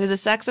 Like, he was a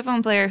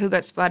saxophone player who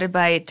got spotted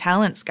by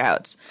talent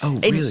scouts. Oh,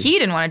 really? And he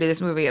didn't want to do this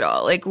movie at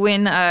all. Like,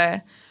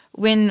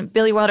 when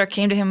Billy Wilder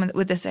came to him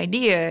with this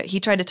idea, he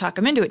tried to talk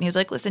him into it. And he was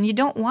like, listen, you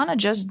don't want to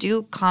just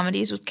do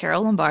comedies with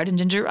Carole Lombard and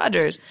Ginger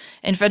Rogers.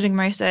 And Fred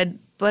McMurray said,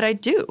 but I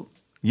do.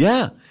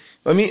 Yeah.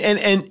 I mean,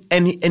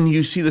 and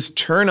you see this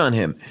turn on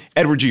him.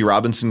 Edward G.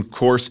 Robinson, of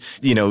course,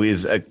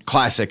 is a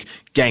classic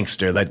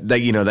gangster, that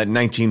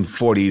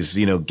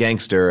 1940s,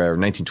 gangster, or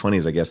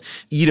 1920s, I guess.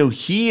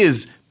 He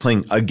is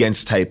playing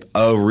against type,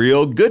 a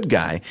real good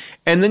guy.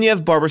 And then you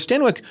have Barbara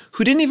Stanwyck,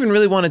 who didn't even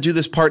really want to do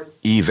this part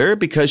either,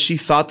 because she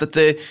thought that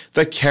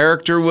the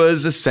character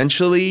was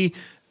essentially,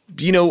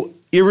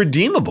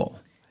 irredeemable.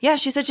 Yeah,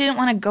 she said she didn't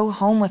want to go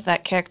home with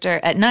that character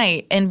at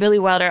night. And Billy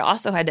Wilder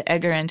also had to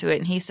egg her into it.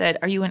 And he said,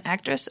 are you an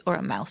actress or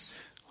a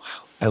mouse?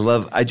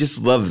 I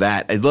just love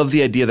that. I love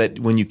the idea that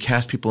when you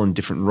cast people in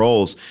different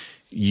roles,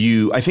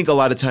 I think a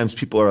lot of times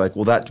people are like,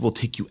 well, that will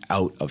take you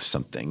out of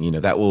something.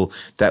 That will,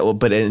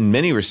 but in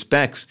many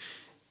respects,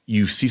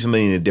 you see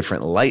somebody in a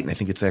different light. And I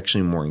think it's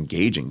actually more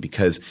engaging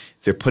because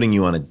they're putting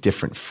you on a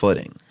different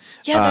footing.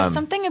 Yeah, there's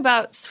something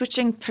about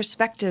switching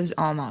perspectives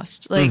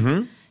almost. Like,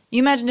 you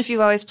imagine if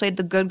you've always played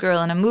the good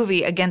girl in a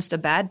movie against a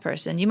bad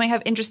person. You might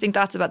have interesting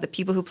thoughts about the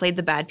people who played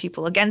the bad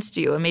people against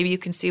you, and maybe you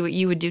can see what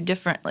you would do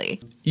differently.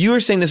 You were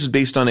saying this is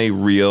based on a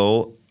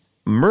real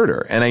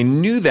murder, and I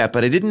knew that,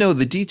 but I didn't know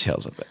the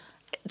details of it.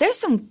 There's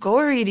some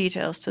gory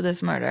details to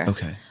this murder.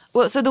 Okay.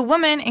 Well, so the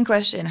woman in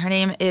question, her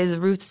name is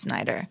Ruth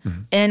Snyder.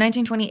 And in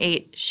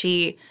 1928,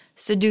 she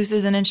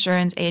seduces an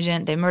insurance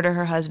agent. They murder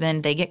her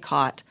husband. They get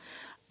caught.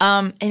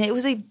 And it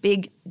was a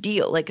big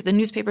deal. Like, the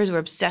newspapers were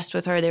obsessed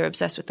with her. They were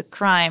obsessed with the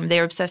crime. They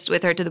were obsessed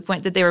with her to the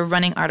point that they were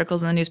running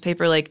articles in the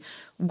newspaper like,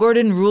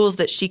 Gordon rules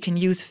that she can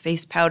use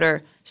face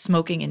powder,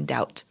 smoking in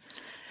doubt.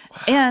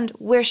 Wow. And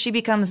where she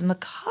becomes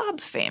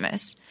macabre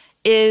famous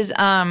is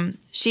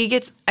she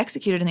gets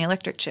executed in the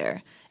electric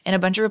chair. And a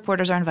bunch of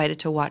reporters are invited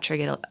to watch her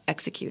get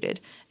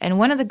executed. And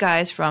one of the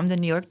guys from the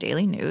New York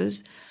Daily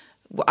News,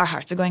 our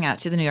hearts are going out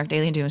to the New York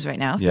Daily News right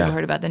now. If you've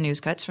heard about the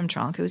news cuts from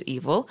Tronk, who was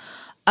evil.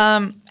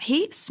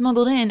 He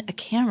smuggled in a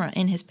camera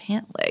in his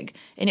pant leg,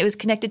 and it was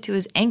connected to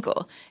his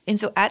ankle. And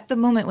so at the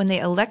moment when they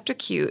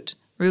electrocute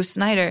Ruth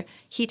Snyder,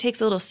 he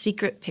takes a little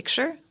secret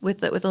picture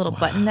with a little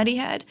button that he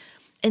had.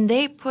 And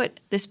they put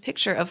this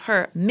picture of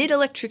her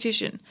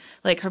mid-electrocution,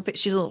 like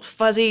she's a little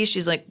fuzzy,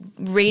 she's like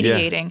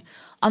radiating,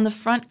 on the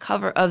front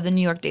cover of the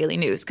New York Daily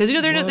News. Because,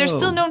 they're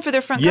still known for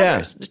their front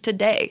covers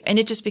today. And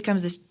it just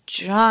becomes this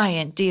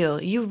giant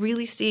deal. You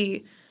really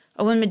see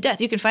a woman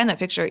mid-death. You can find that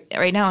picture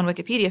right now on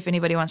Wikipedia if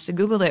anybody wants to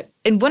Google it.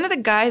 And one of the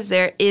guys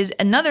there is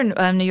another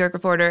New York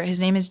reporter. His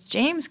name is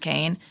James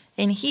Kane,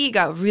 and he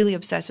got really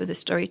obsessed with this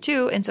story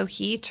too. And so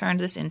he turned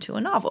this into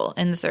a novel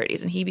in the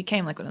 30s, and he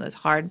became like one of those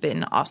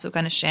hard-bitten, also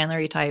kind of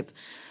Chandler-y type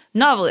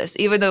novelists,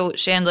 even though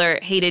Chandler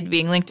hated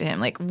being linked to him.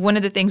 Like, one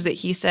of the things that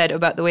he said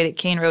about the way that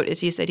Kane wrote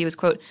is he said he was,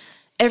 quote,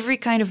 every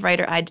kind of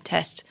writer I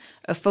detest.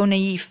 A faux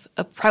naif,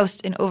 a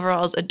Proust in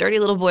overalls, a dirty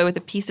little boy with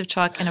a piece of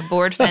chalk and a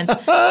board fence,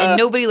 and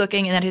nobody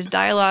looking, and that his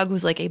dialogue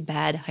was like a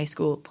bad high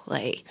school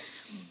play.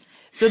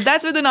 So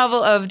that's where the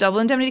novel of Double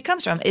Indemnity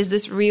comes from, is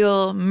this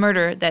real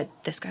murder that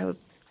this guy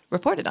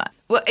reported on.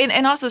 Well,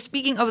 and also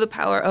speaking of the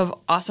power of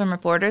awesome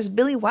reporters,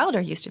 Billy Wilder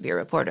used to be a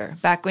reporter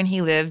back when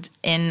he lived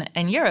in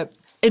Europe.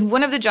 And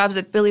one of the jobs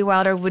that Billy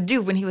Wilder would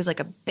do when he was like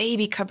a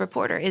baby cub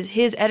reporter is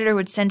his editor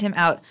would send him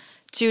out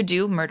to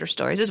do murder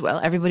stories as well.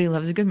 Everybody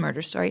loves a good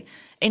murder story.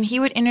 And he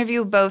would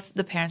interview both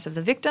the parents of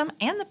the victim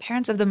and the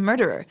parents of the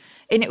murderer.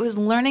 And it was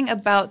learning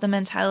about the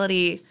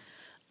mentality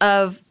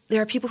of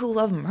there are people who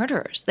love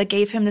murderers that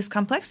gave him this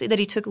complexity that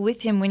he took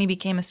with him when he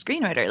became a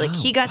screenwriter. Like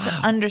he got to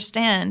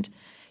understand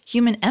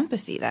human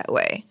empathy that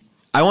way.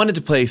 I wanted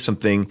to play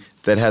something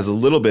that has a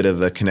little bit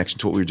of a connection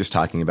to what we were just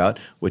talking about,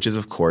 which is,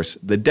 of course,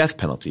 the death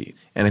penalty.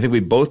 And I think we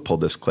both pulled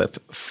this clip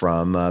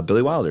from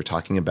Billy Wilder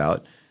talking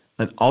about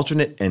an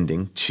alternate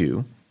ending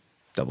to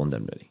Double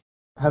Indemnity.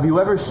 Have you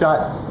ever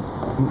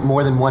shot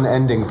more than one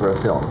ending for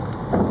a film?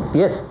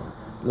 Yes.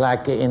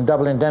 Like in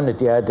Double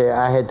Indemnity,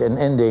 I had an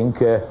ending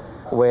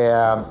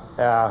where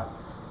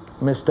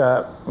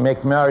Mr.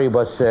 McMurray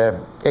was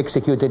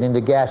executed in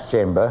the gas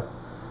chamber.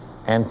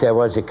 And there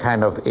was a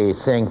kind of a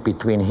thing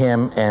between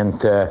him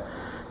and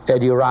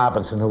Eddie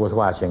Robinson, who was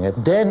watching it.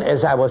 Then,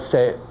 as I was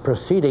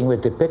proceeding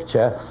with the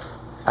picture,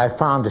 I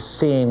found a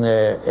scene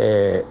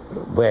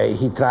where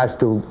he tries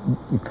to,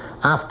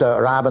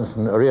 after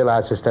Robinson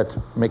realizes that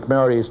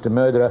McMurray is the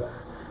murderer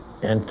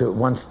and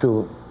wants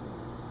to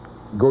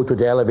go to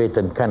the elevator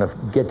and kind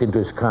of get into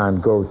his car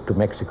and go to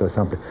Mexico or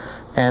something.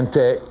 And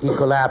he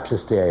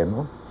collapses there, you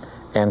know,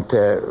 and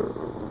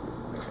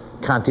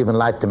can't even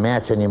light the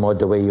match anymore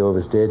the way he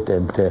always did.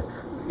 And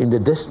in the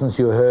distance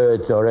you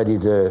heard already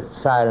the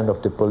siren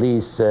of the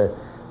police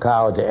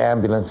car, the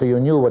ambulance, so you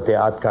knew what the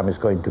outcome is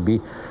going to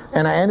be.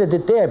 And I ended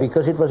it there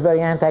because it was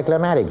very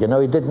anticlimactic. You know,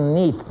 he didn't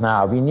need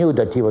now. We knew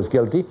that he was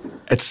guilty.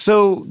 It's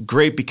so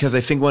great because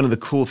I think one of the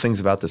cool things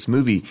about this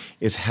movie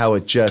is how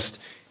it just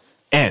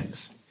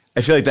ends. I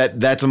feel like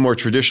that's a more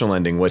traditional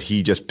ending, what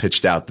he just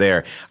pitched out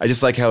there. I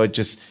just like how it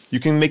just, you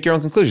can make your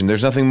own conclusion.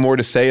 There's nothing more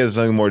to say, there's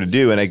nothing more to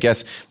do. And I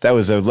guess that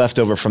was a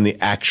leftover from the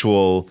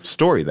actual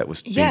story that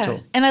was being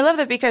told. And I love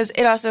that because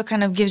it also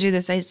kind of gives you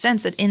this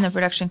sense that in the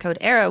production code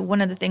era,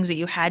 one of the things that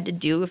you had to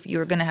do if you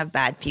were going to have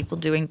bad people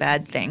doing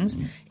bad things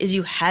is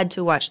you had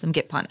to watch them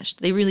get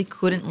punished. They really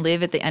couldn't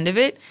live at the end of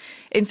it.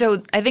 And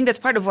so I think that's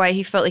part of why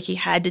he felt like he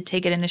had to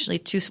take it initially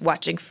to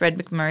watching Fred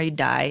McMurray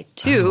die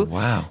too. Oh,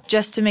 wow.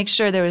 Just to make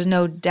sure there was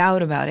no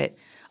doubt about it.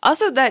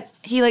 Also that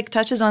he like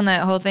touches on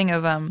that whole thing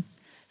of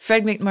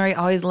Fred McMurray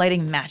always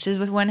lighting matches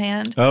with one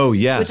hand. Oh,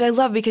 yeah. Which I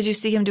love because you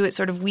see him do it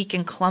sort of weak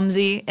and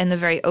clumsy in the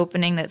very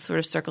opening that sort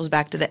of circles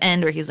back to the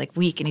end where he's like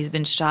weak and he's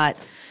been shot.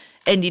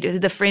 And you do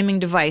the framing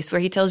device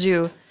where he tells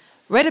you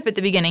right up at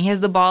the beginning, he has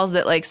the balls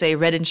that, like, say,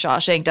 Red in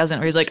Shawshank doesn't,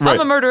 where he's like, I'm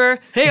a murderer.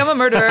 Hey, I'm a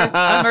murderer.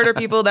 I murder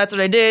people. That's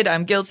what I did.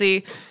 I'm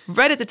guilty.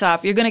 Right at the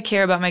top, you're going to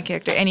care about my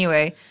character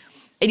anyway.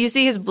 And you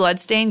see his blood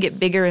stain get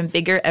bigger and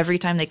bigger every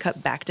time they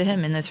cut back to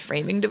him in this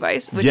framing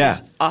device, which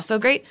is also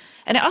great.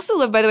 And I also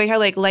love, by the way, how,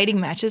 like, lighting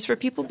matches for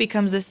people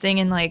becomes this thing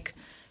in, like,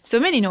 so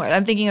many noirs.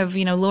 I'm thinking of,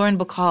 Lauren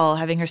Bacall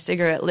having her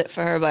cigarette lit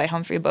for her by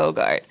Humphrey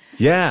Bogart.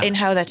 Yeah. And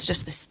how that's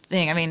just this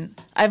thing. I mean,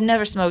 I've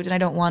never smoked and I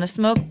don't want to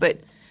smoke, but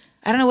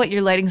I don't know what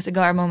your lighting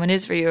cigar moment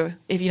is for you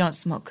if you don't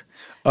smoke.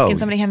 Oh. Can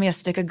somebody hand me a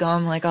stick of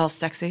gum, like all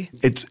sexy?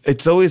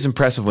 It's always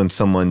impressive when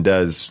someone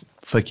does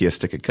flick you a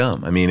stick of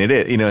gum. I mean, it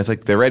is, it's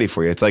like they're ready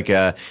for you. It's like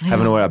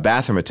having a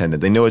bathroom attendant.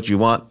 They know what you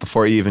want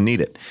before you even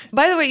need it.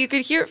 By the way, you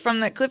could hear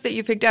from that clip that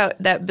you picked out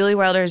that Billy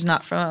Wilder is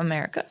not from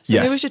America. So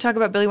maybe we should talk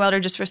about Billy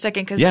Wilder just for a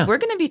second because we're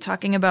going to be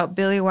talking about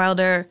Billy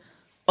Wilder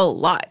a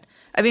lot.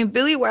 I mean,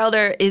 Billy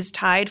Wilder is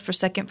tied for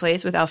second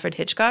place with Alfred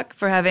Hitchcock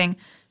for having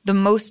the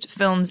most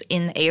films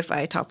in the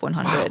AFI Top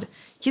 100. Wow.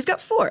 He's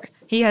got 4.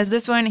 He has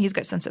this one, he's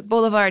got Sunset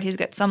Boulevard, he's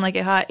got Some Like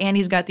It Hot, and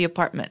he's got The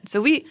Apartment.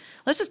 So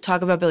let's just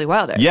talk about Billy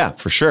Wilder. Yeah,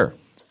 for sure.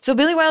 So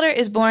Billy Wilder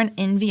is born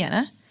in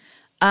Vienna.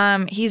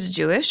 He's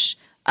Jewish.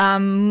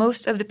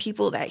 Most of the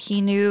people that he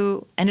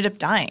knew ended up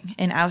dying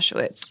in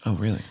Auschwitz. Oh,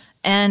 really?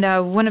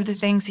 And one of the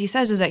things he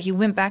says is that he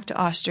went back to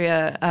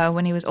Austria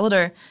when he was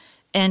older,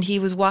 and he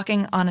was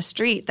walking on a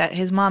street that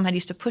his mom had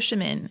used to push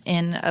him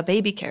in a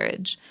baby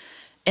carriage.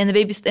 And the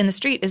baby in the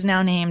street is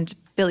now named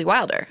Billy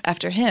Wilder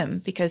after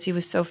him because he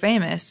was so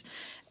famous.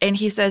 And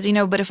he says,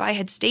 but if I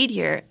had stayed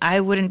here, I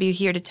wouldn't be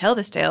here to tell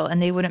this tale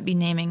and they wouldn't be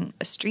naming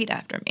a street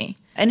after me.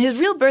 And his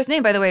real birth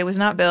name, by the way, was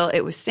not Bill,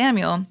 it was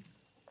Samuel.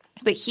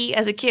 But he,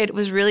 as a kid,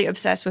 was really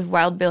obsessed with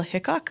Wild Bill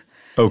Hickok.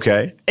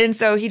 Okay. And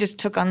so he just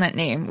took on that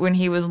name when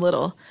he was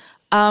little.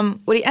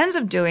 What he ends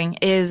up doing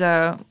is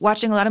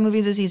watching a lot of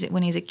movies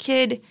when he's a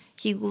kid.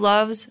 He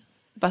loves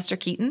Buster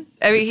Keaton.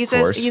 I mean, he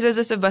says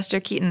this of Buster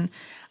Keaton.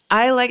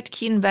 I liked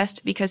Keaton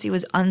best because he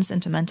was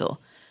unsentimental.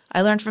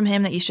 I learned from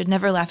him that you should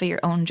never laugh at your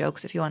own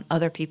jokes if you want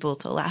other people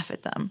to laugh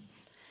at them.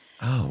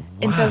 Oh, wow.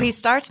 And so he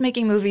starts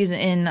making movies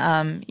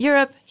in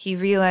Europe. He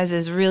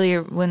realizes really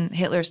when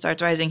Hitler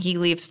starts rising, he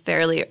leaves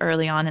fairly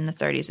early on in the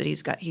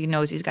 30s that he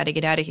knows he's got to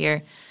get out of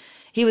here.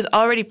 He was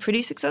already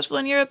pretty successful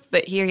in Europe,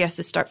 but here he has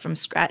to start from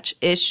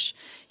scratch-ish.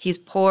 He's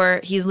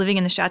poor. He's living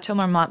in the Chateau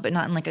Marmont, but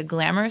not in like a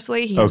glamorous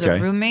way. He has a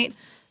roommate.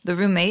 The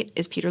roommate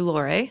is Peter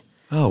Lorre.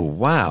 Oh,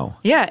 wow.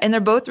 Yeah, and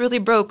they're both really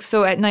broke.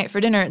 So at night for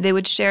dinner, they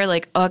would share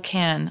like a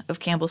can of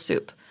Campbell's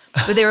soup.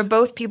 But they were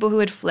both people who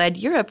had fled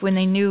Europe when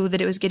they knew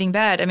that it was getting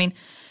bad. I mean,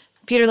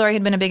 Peter Lorre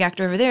had been a big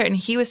actor over there, and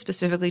he was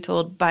specifically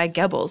told by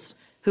Goebbels,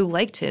 who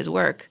liked his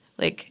work,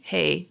 like,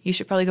 hey, you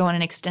should probably go on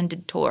an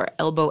extended tour,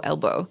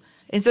 elbow.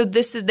 And so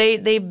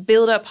they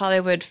build up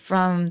Hollywood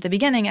from the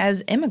beginning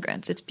as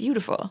immigrants. It's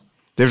beautiful.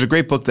 There's a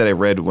great book that I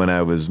read when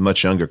I was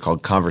much younger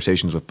called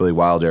Conversations with Billy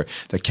Wilder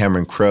that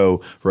Cameron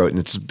Crowe wrote, and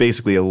it's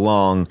basically a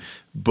long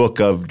book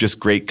of just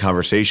great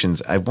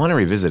conversations. I want to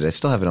revisit it. I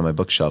still have it on my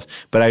bookshelf,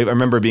 but I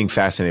remember being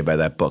fascinated by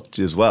that book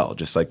as well,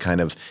 just like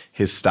kind of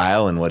his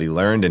style and what he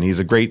learned, and he's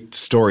a great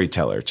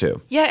storyteller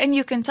too. Yeah, and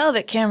you can tell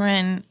that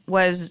Cameron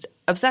was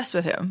obsessed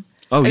with him.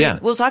 Oh, I yeah.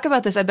 mean, we'll talk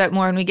about this, I bet,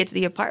 more when we get to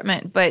The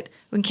Apartment, but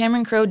when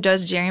Cameron Crowe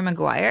does Jerry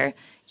Maguire,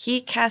 he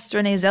casts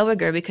Renee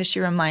Zellweger because she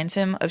reminds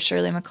him of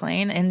Shirley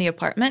MacLaine in The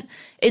Apartment,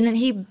 and then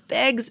he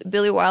begs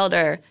Billy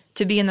Wilder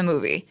to be in the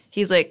movie.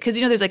 He's like, because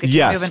there's like a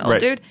cameo of an old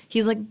dude.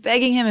 He's like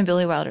begging him, and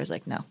Billy Wilder's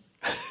like, no.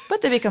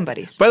 But they become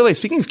buddies. By the way,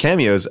 speaking of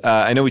cameos,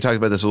 I know we talked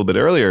about this a little bit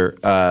earlier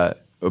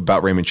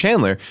about Raymond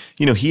Chandler.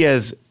 You know, he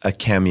has a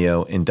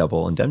cameo in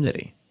Double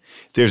Indemnity.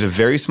 There's a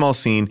very small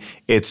scene.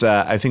 It's,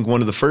 I think,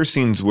 one of the first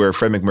scenes where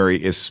Fred MacMurray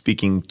is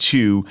speaking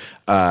to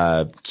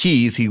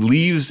Keyes. He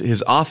leaves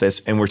his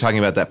office, and we're talking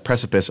about that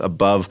precipice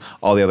above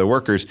all the other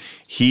workers.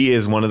 He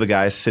is one of the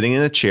guys sitting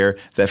in a chair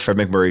that Fred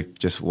MacMurray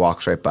just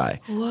walks right by.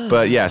 Whoa.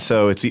 But yeah,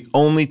 so it's the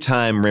only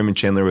time Raymond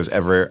Chandler was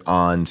ever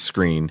on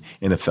screen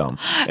in a film.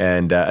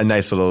 And a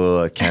nice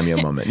little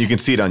cameo moment. You can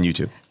see it on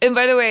YouTube. And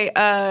by the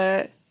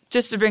way,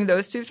 just to bring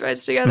those two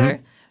threads together,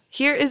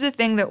 here is a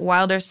thing that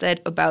Wilder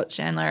said about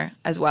Chandler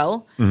as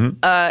well.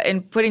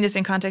 And putting this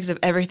in context of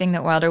everything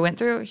that Wilder went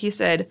through, he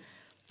said,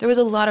 there was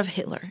a lot of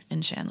Hitler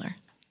in Chandler.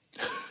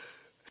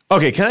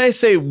 Okay, can I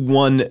say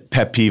one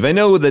pet peeve? I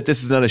know that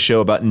this is not a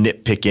show about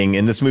nitpicking,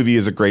 and this movie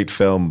is a great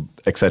film,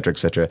 et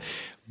cetera,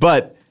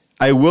 but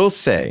I will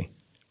say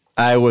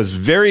I was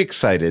very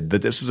excited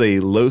that this was a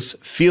Los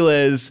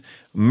Feliz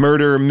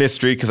murder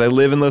mystery because I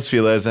live in Los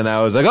Feliz, and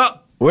I was like, oh,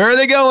 where are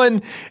they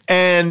going?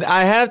 And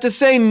I have to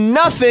say,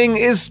 nothing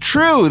is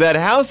true. That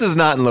house is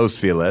not in Los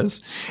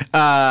Feliz.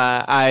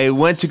 I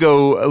went to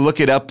go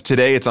look it up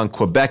today. It's on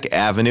Quebec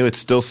Avenue. It's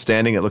still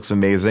standing. It looks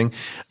amazing.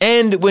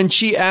 And when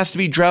she asked to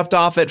be dropped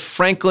off at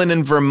Franklin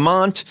in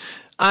Vermont,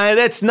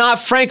 that's not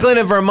Franklin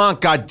in Vermont,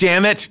 God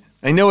damn it.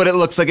 I know what it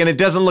looks like, and it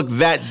doesn't look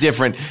that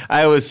different.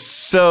 I was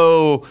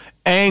so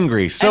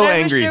angry, and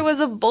I wish there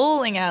was a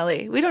bowling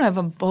alley. We don't have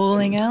a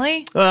bowling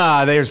alley.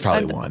 There's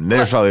probably one.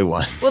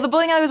 Well, the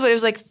bowling alley was what? It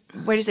was like,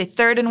 where do you say,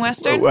 3rd and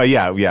Western?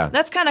 Yeah.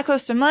 That's kind of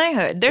close to my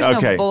hood.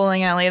 There's no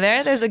bowling alley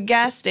there. There's a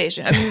gas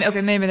station. I mean,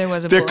 okay, maybe there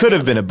was a there bowling could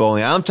have alley. been a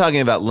bowling alley. I'm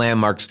talking about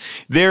landmarks.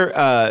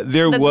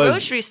 The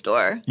grocery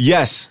store.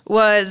 Yes.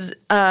 Was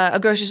a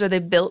grocery store they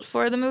built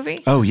for the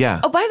movie. Oh, yeah.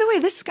 Oh, by the way,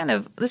 this kind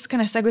of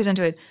segues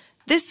into it.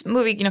 This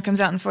movie, comes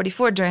out in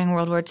 1944 during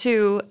World War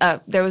II.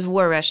 There was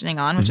war rationing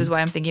on, which is why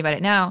I'm thinking about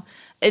it now.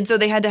 And so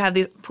they had to have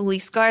these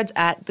police guards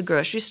at the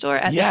grocery store,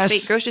 at this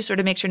fake grocery store,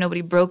 to make sure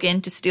nobody broke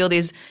in to steal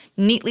these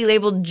neatly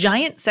labeled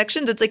giant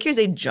sections. It's like, here's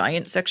a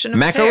giant section of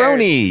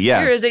macaroni. pears.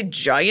 Yeah. Here is a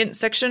giant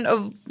section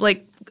of,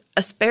 like,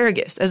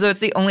 asparagus, as though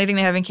it's the only thing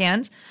they have in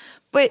cans.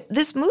 But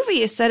this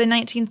movie is set in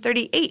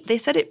 1938. They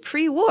set it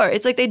pre-war.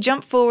 It's like they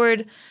jump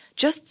forward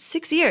just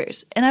 6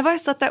 years. And I've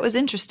always thought that was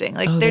interesting.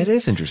 Like, that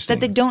is interesting.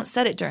 That they don't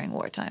set it during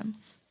wartime.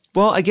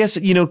 Well, I guess,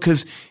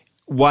 because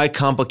why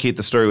complicate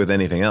the story with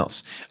anything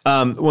else?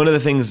 One of the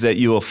things that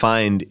you will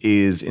find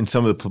is in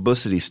some of the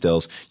publicity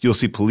stills, you'll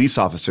see police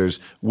officers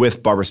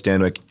with Barbara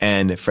Stanwyck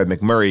and Fred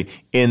MacMurray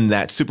in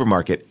that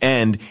supermarket.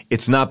 And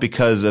it's not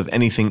because of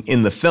anything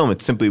in the film.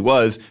 It simply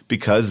was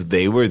because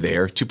they were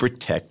there to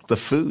protect the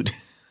food.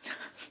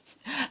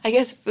 I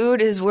guess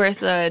food is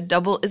worth a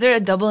double. Is there a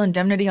double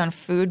indemnity on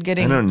food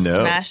getting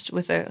smashed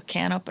with a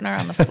can opener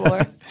on the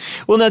floor?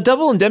 Well, now,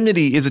 double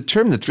indemnity is a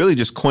term that's really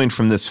just coined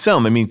from this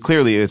film. I mean,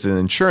 clearly it's an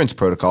insurance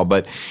protocol,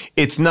 but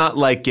it's not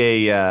like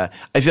I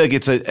feel like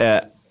it's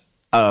a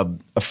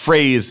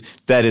phrase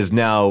that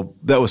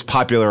was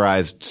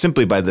popularized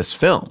simply by this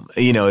film.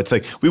 It's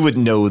like we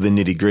wouldn't know the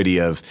nitty gritty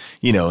of,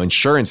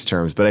 insurance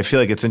terms, but I feel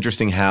like it's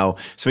interesting how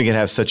something can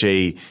have such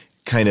a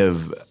kind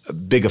of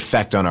big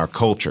effect on our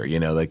culture,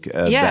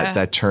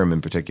 that term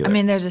in particular. I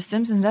mean, there's a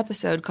Simpsons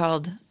episode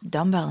called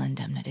Dumbbell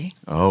Indemnity.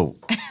 Oh,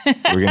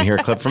 we're going to hear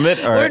a clip from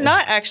it? Or? We're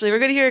not, actually. We're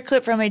going to hear a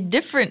clip from a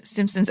different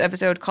Simpsons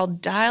episode called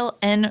Dial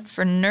N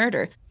for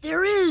Nerder.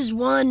 There is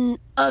one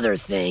other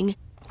thing.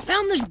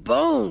 Found this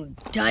bone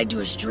tied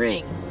to a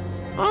string.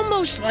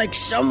 Almost like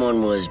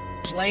someone was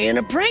playing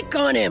a prank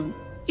on him.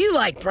 You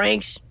like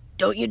pranks,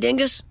 don't you,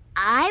 Dingus?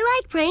 I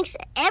like pranks.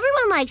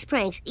 Everyone likes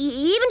pranks,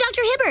 even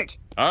Dr. Hibbert.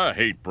 I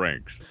hate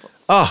pranks.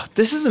 Oh,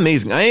 this is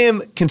amazing. I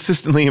am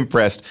consistently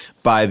impressed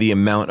by the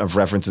amount of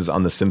references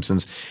on The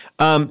Simpsons.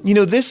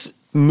 This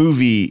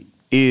movie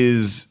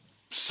is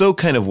so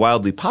kind of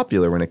wildly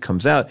popular when it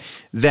comes out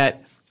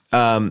that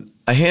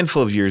a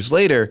handful of years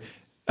later,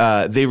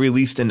 they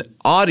released an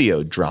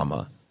audio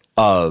drama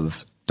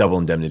of Double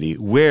Indemnity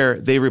where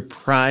they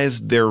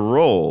reprised their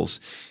roles,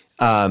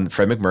 Fred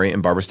MacMurray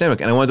and Barbara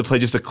Stanwyck. And I wanted to play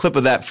just a clip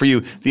of that for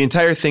you. The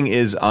entire thing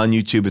is on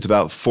YouTube. It's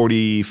about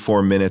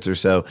 44 minutes or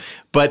so.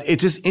 But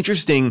it's just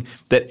interesting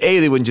that A,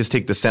 they wouldn't just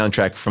take the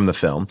soundtrack from the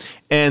film,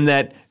 and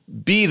that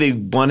B, they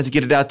wanted to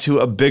get it out to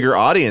a bigger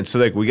audience. So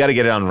like, we got to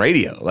get it on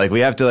radio. Like, we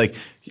have to like,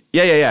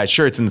 yeah,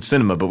 sure, it's in the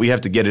cinema, but we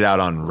have to get it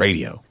out on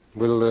radio.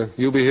 Will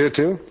you be here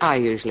too? I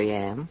usually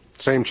am.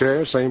 Same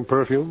chair, same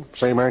perfume,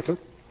 same anklet?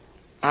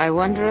 I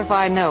wonder if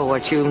I know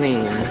what you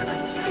mean.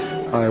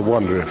 I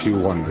wonder if you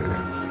wonder.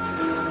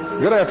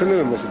 Good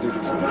afternoon, Mrs.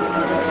 Dickinson.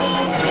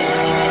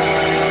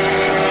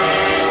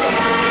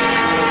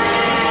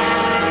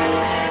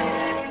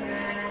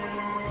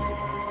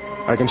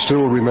 I can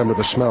still remember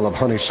the smell of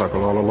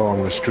honeysuckle all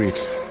along the street.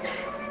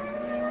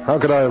 How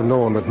could I have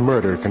known that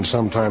murder can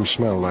sometimes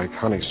smell like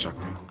honeysuckle?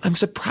 I'm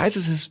surprised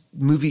that this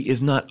movie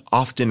is not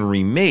often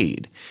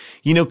remade,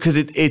 because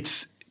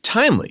it's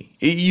timely.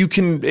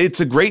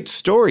 It's a great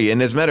story.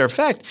 And as a matter of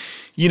fact,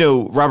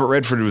 Robert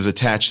Redford was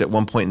attached at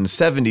one point in the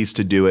 70s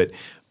to do it,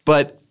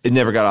 but it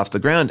never got off the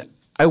ground.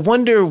 I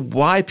wonder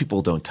why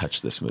people don't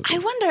touch this movie. I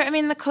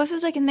wonder. The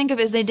closest I can think of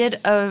is they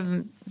did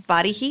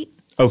Body Heat.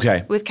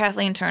 Okay. With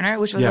Kathleen Turner,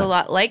 which was a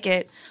lot like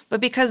it.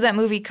 But because that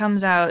movie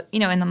comes out,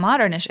 in the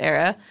modernish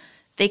era,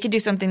 they could do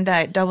something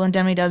that Double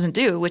Indemnity doesn't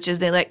do, which is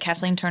they let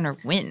Kathleen Turner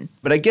win.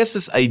 But I guess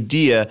this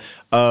idea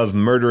of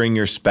murdering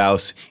your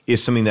spouse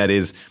is something that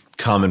is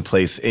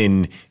commonplace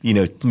in,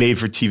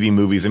 made-for-TV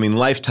movies.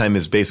 Lifetime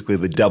is basically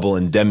the Double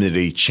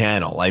Indemnity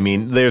channel.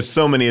 There's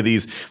so many of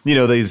these,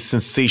 these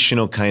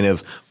sensational kind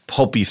of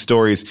pulpy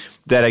stories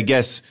that I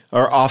guess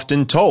are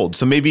often told.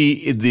 So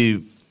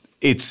maybe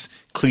it's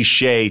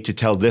cliche to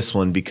tell this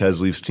one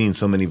because we've seen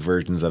so many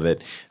versions of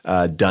it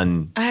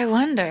done. I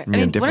wonder.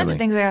 One of the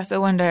things I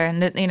also wonder,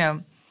 and that,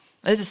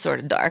 this is sort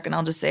of dark, and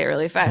I'll just say it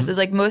really fast, is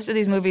like most of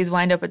these movies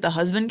wind up with the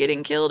husband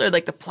getting killed, or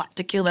like the plot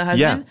to kill the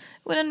husband. Yeah.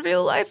 When in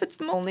real life, it's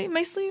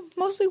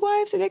mostly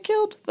wives who get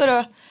killed.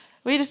 But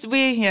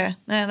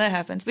that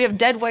happens. We have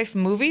dead wife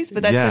movies,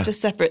 but that's such a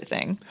separate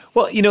thing.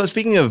 Well,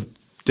 speaking of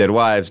dead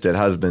wives, dead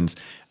husbands,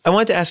 I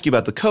wanted to ask you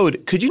about the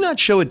code. Could you not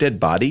show a dead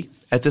body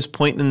at this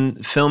point in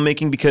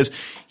filmmaking? Because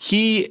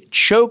he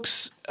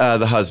chokes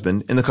the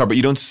husband in the car, but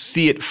you don't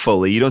see it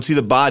fully. You don't see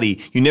the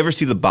body. You never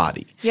see the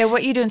body. Yeah,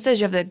 what you do instead is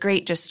you have that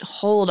great just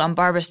hold on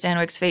Barbara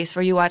Stanwyck's face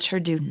where you watch her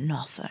do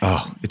nothing.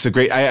 Oh, it's a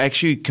great – I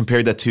actually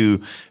compared that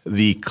to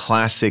the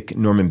classic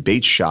Norman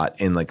Bates shot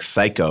in like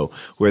Psycho,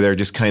 where they're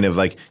just kind of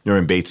like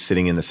Norman Bates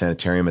sitting in the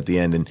sanitarium at the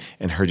end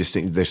and her just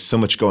saying, there's so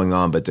much going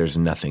on, but there's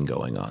nothing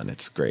going on.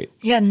 It's great.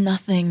 Yeah,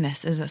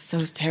 nothingness is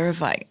so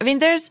terrifying.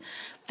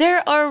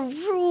 There are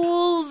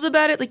rules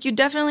about it. Like, you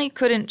definitely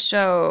couldn't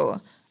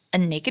show a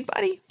naked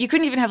body. You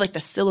couldn't even have like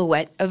the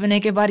silhouette of a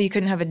naked body. You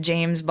couldn't have a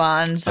James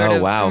Bond sort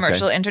of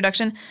commercial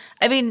introduction.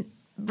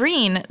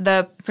 Breen,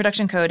 the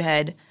production code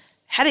head,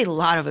 had a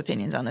lot of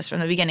opinions on this from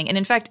the beginning. And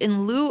in fact,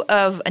 in lieu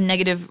of a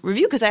negative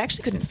review, because I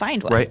actually couldn't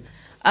find one. Right.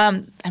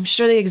 I'm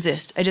sure they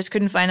exist. I just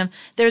couldn't find them.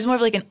 There was more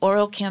of like an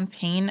oral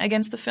campaign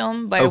against the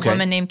film by a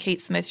woman named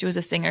Kate Smith. She was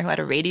a singer who had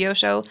a radio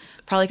show.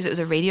 Probably because it was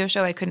a radio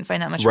show, I couldn't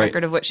find that much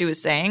record of what she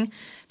was saying.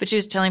 But she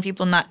was telling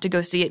people not to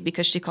go see it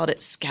because she called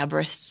it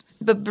scabrous.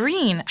 But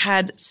Breen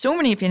had so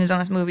many opinions on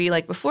this movie.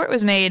 Like, before it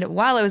was made,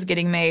 while it was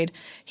getting made,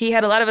 he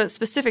had a lot of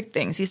specific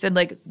things. He said,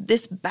 like,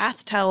 this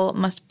bath towel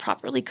must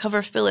properly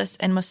cover Phyllis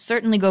and must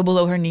certainly go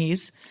below her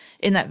knees.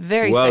 In that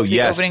very sexy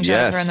opening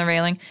shot of her on the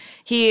railing.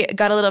 He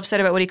got a little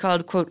upset about what he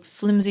called, quote,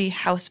 flimsy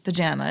house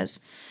pajamas.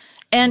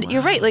 And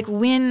you're right, like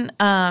when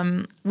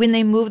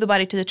they moved the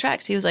body to the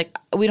tracks, he was like,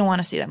 we don't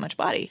want to see that much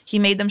body. He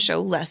made them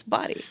show less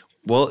body.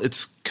 Well,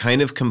 it's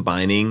kind of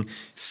combining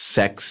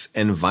sex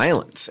and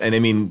violence.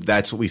 And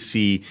that's what we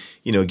see,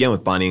 again,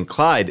 with Bonnie and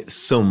Clyde,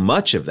 so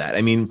much of that.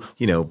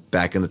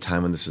 Back in the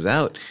time when this was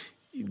out,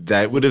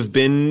 that would have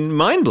been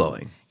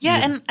mind-blowing. Yeah,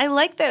 and I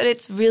like that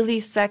it's really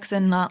sex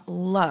and not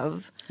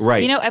love.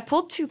 Right. I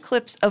pulled 2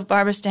 clips of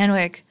Barbara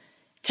Stanwyck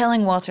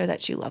telling Walter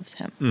that she loves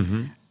him.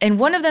 Mm-hmm. And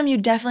one of them you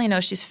definitely know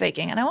she's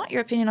faking. And I want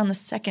your opinion on the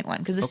second one,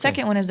 because the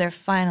second one is their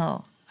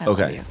final I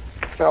love you.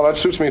 Well, that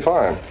suits me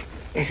fine.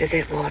 This is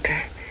it, Walter.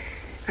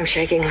 I'm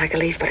shaking like a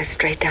leaf, but it's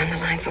straight down the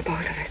line for both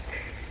of us.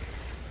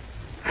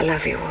 I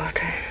love you,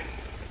 Walter.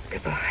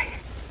 Goodbye.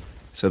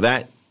 So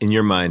that, in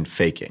your mind,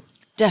 faking.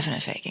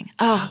 Definite faking.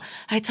 Oh,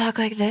 I talk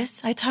like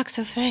this? I talk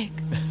so fake.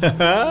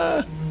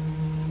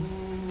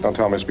 Don't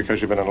tell me it's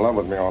because you've been in love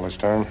with me all this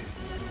time.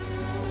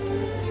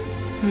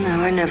 No,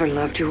 I never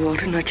loved you,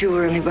 Walter, not you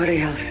or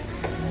anybody else.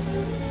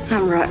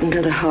 I'm rotten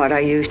to the heart. I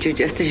used you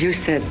just as you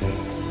said.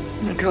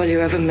 That's all you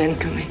ever meant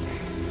to me.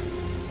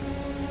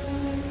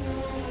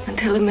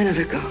 Until a minute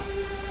ago,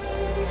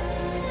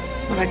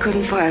 when I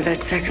couldn't fire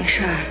that second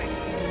shot.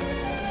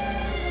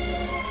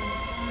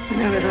 I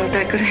never thought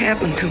that could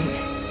happen to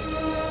me.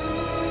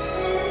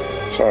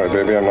 Sorry,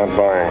 baby, I'm not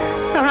buying.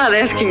 I'm not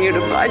asking you to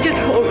buy. Just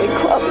hold me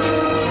close.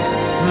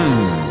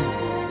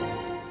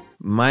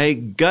 My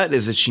gut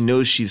is that she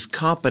knows she's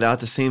caught, but at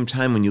the same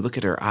time, when you look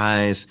at her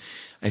eyes,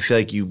 I feel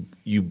like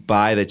you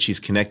buy that she's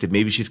connected.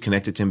 Maybe she's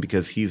connected to him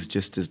because he's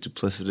just as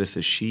duplicitous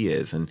as she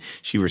is, and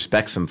she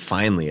respects him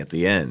finally at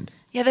the end.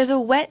 Yeah, there's a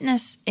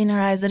wetness in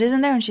her eyes that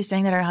isn't there when she's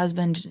saying that her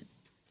husband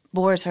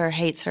bores her,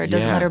 hates her,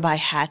 doesn't let her buy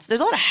hats. There's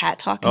a lot of hat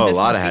talk in this movie. A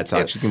lot of hat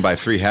talk. She can buy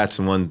 3 hats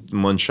in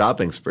one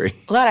shopping spree.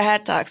 A lot of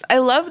hat talks. I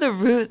love the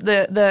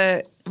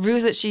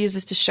ruse that she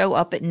uses to show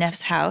up at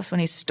Neff's house when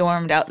he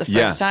stormed out the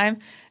first time.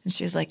 And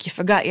she's like, you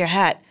forgot your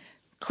hat.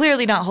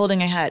 Clearly not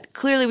holding a hat.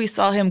 Clearly we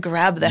saw him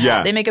grab the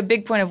hat. They make a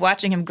big point of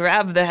watching him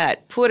grab the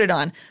hat, put it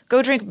on,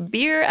 go drink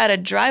beer at a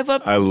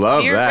drive-up I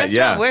love beer that,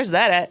 restaurant. Where's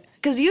that at?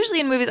 Because usually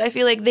in movies I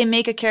feel like they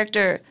make a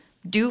character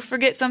do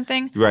forget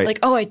something. Right. Like,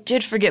 oh, I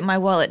did forget my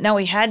wallet. Now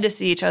we had to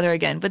see each other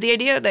again. But the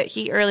idea that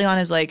he early on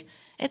is like,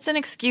 it's an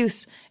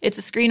excuse. It's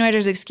a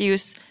screenwriter's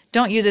excuse.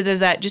 Don't use it as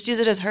that. Just use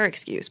it as her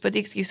excuse. Put the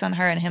excuse on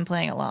her and him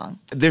playing along.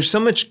 There's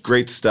so much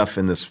great stuff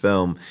in this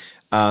film.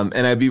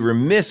 And I'd be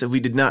remiss if we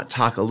did not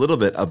talk a little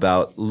bit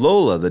about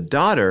Lola, the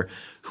daughter,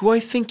 who I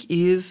think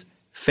is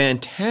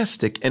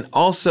fantastic and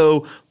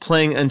also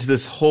playing into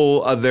this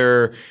whole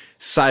other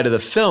side of the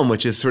film,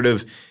 which is sort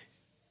of,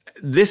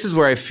 this is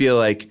where I feel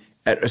like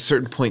at a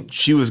certain point,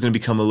 she was going to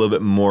become a little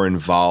bit more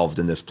involved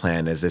in this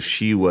plan, as if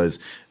she was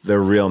the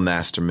real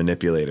master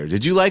manipulator.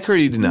 Did you like her or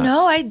you did not?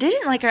 No, I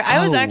didn't like her.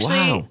 I was actually,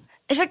 wow.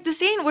 in fact, the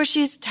scene where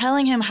she's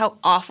telling him how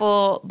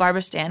awful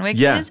Barbara Stanwyck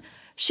is,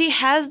 she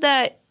has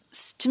that,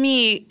 to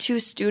me, too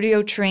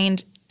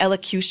studio-trained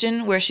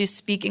elocution where she's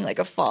speaking like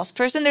a false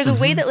person. There's a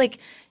way that like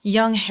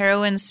young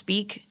heroines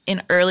speak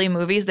in early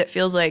movies that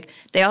feels like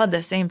they all had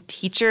the same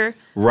teacher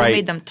who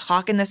made them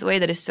talk in this way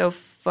that is so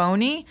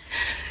phony.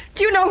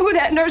 Do you know who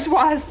that nurse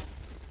was?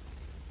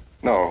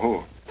 No,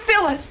 who?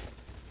 Phyllis.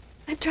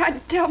 I tried to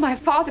tell my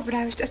father, but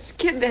I was just a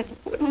kid then.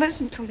 He wouldn't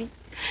listen to me.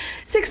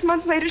 6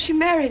 months later, she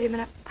married him,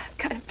 and I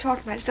kind of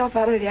talked myself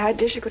out of the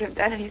idea she could have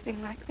done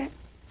anything like that.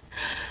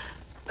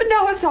 But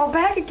now it's all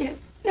back again.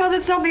 Now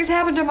that something's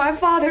happened to my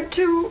father,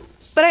 too.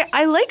 But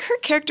I like her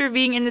character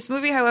being in this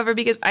movie, however,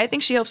 because I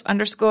think she helps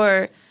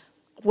underscore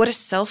what a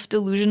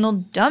self-delusional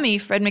dummy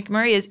Fred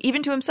McMurray is,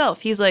 even to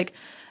himself. He's like,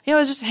 I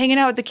was just hanging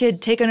out with the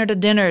kid, taking her to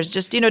dinners,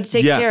 just, to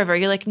take care of her.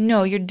 You're like,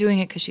 no, you're doing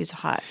it because she's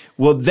hot.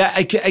 Well, that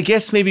I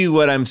guess maybe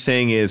what I'm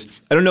saying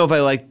is, I don't know if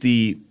I like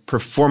the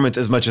performance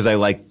as much as I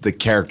like the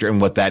character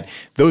and what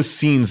those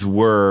scenes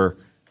were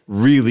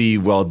really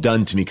well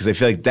done to me, because I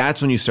feel like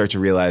that's when you start to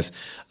realize,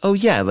 oh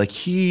yeah, like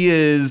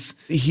he's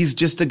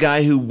just a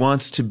guy who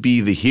wants to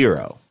be the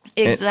hero.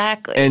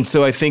 Exactly. And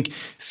so I think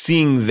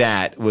seeing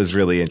that was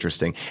really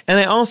interesting. And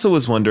I also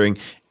was wondering,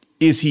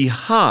 is he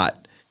hot?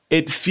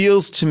 It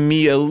feels to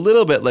me a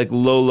little bit like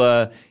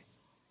Lola,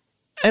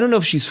 I don't know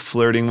if she's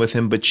flirting with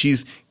him, but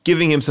she's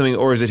giving him something,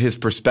 or is it his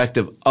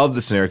perspective of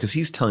the scenario? Because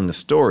he's telling the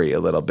story a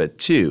little bit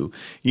too,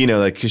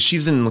 because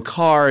she's in the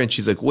car and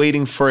she's like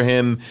waiting for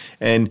him.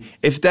 And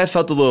if that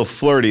felt a little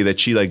flirty that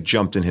she like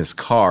jumped in his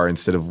car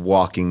instead of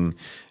walking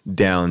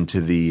down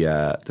to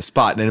the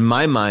spot. And in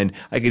my mind,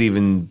 I could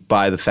even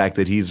buy the fact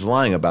that he's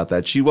lying about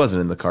that. She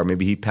wasn't in the car.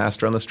 Maybe he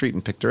passed her on the street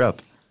and picked her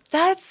up.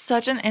 That's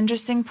such an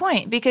interesting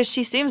point, because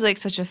she seems like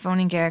such a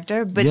phony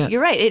character, but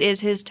you're right, it is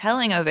his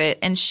telling of it.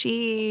 And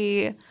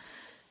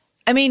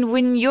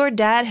when your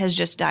dad has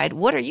just died,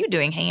 what are you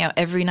doing hanging out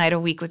every night a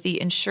week with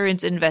the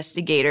insurance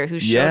investigator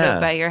who showed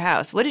up by your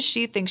house? What does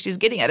she think she's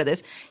getting out of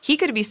this? He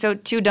could be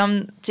too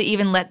dumb to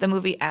even let the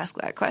movie ask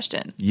that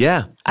question.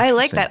 Yeah. I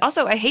like that.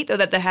 Also, I hate, though,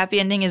 that the happy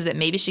ending is that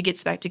maybe she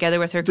gets back together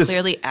with her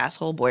clearly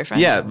asshole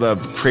boyfriend. Yeah, the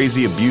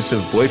crazy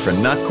abusive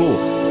boyfriend. Not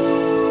cool.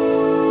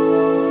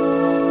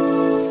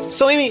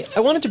 So, Amy, I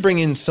wanted to bring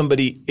in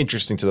somebody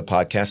interesting to the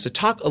podcast to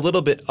talk a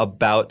little bit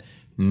about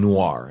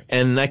noir.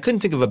 And I couldn't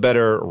think of a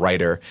better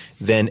writer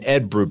than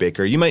Ed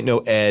Brubaker. You might know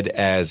Ed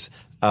as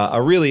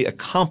a really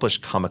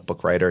accomplished comic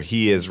book writer.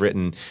 He has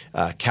written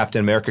Captain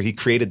America. He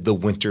created The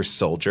Winter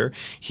Soldier.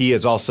 He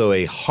is also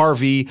a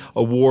Harvey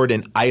Award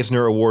and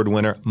Eisner Award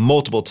winner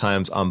multiple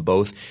times on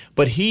both.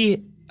 But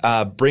he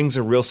brings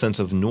a real sense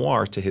of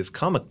noir to his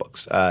comic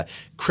books.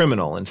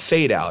 Criminal and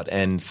Fade Out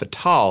and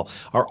Fatale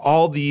are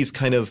all these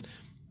kind of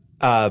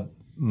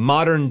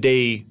modern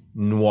day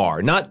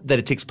noir. Not that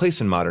it takes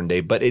place in modern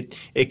day, but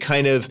it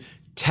kind of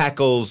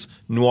tackles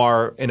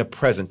noir in a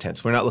present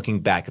tense. We're not looking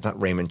back. It's not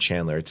Raymond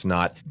Chandler. It's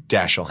not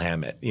Dashiell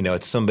Hammett.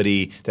 It's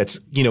somebody that's,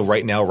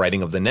 right now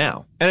writing of the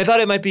now. And I thought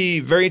it might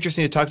be very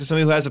interesting to talk to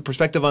somebody who has a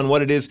perspective on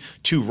what it is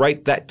to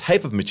write that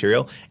type of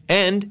material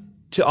and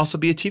to also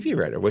be a TV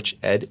writer, which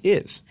Ed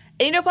is.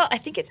 And Paul, I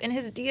think it's in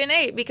his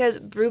DNA, because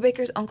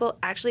Brubaker's uncle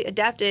actually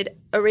adapted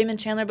a Raymond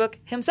Chandler book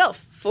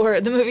himself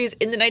for the movies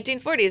in the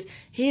 1940s.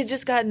 He's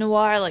just got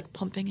noir like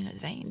pumping in his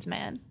veins,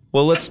 man.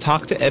 Well, let's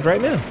talk to Ed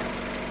right now.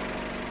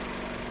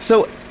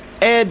 So,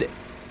 Ed,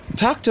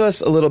 talk to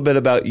us a little bit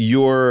about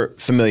your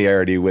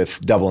familiarity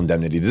with Double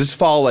Indemnity. Does this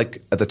fall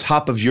like at the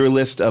top of your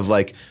list of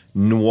like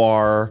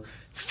noir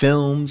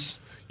films?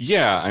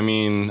 Yeah, I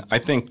mean, I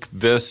think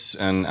this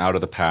and Out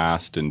of the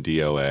Past and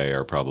DOA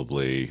are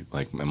probably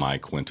like my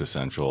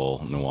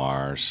quintessential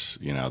noirs.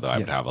 You know, that I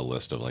would have a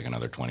list of like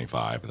another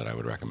 25 that I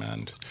would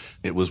recommend.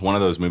 It was one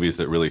of those movies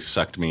that really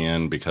sucked me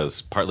in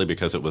partly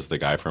because it was the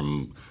guy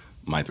from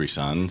My Three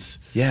Sons.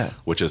 Yeah.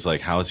 Which is like,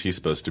 how is he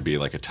supposed to be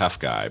like a tough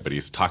guy? But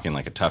he's talking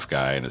like a tough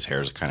guy and his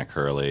hair's kind of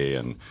curly.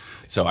 And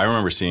so I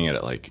remember seeing it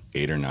at like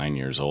 8 or 9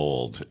 years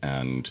old,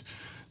 and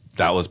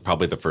that was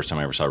probably the first time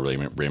I ever saw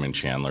Raymond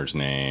Chandler's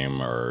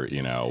name, or,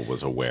 you know,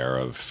 was aware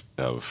of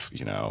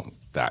you know,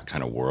 that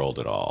kind of world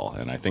at all.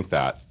 And I think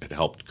that it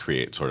helped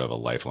create sort of a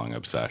lifelong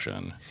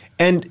obsession.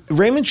 And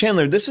Raymond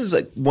Chandler, this is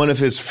like one of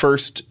his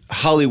first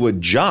Hollywood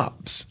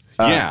jobs.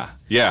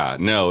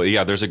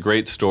 There's a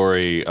great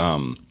story.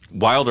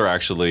 Wilder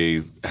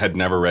actually had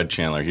never read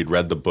Chandler. He'd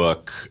read the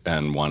book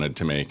and wanted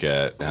to make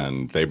it,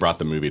 and they brought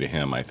the movie to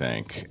him, I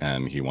think,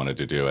 and he wanted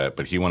to do it.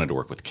 But he wanted to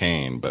work with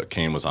Kane, but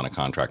Kane was on a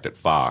contract at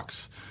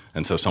Fox.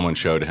 And so someone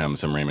showed him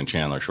some Raymond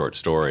Chandler short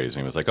stories,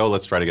 and he was like, oh,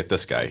 let's try to get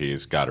this guy.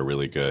 He's got a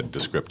really good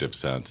descriptive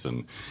sense.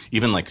 And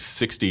even like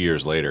 60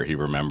 years later, he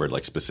remembered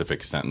like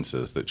specific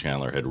sentences that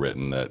Chandler had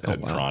written that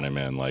had drawn him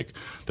in, like,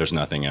 there's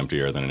nothing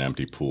emptier than an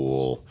empty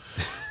pool.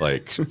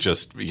 Like,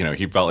 just, you know,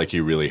 he felt like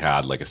he really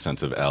had like a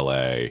sense of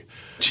L.A.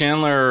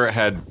 Chandler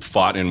had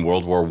fought in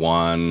World War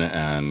I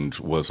and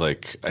was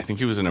like, I think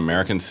he was an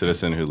American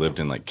citizen who lived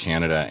in like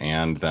Canada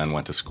and then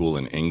went to school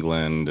in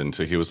England. And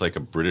so he was like a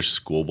British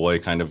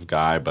schoolboy kind of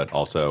guy, but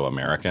also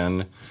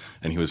American.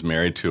 And he was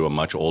married to a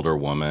much older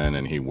woman,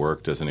 and he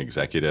worked as an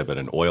executive at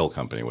an oil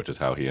company, which is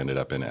how he ended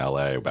up in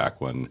L.A.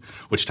 back when,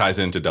 which ties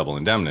into Double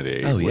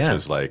Indemnity, which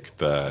is like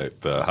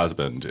the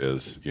husband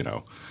is, you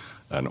know,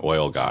 an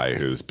oil guy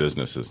whose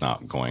business is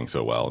not going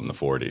so well in the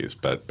 40s.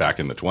 But back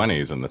in the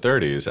 20s and the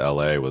 30s,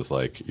 L.A. was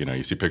like, you know,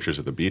 you see pictures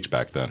of the beach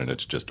back then, and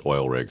it's just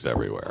oil rigs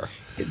everywhere.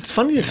 It's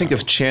funny to think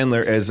of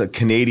Chandler as a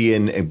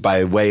Canadian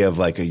by way of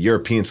like a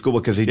European school,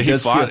 because he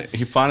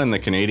fought in the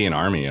Canadian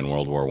Army in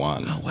World War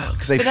I. Oh, wow.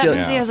 But that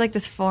means he has like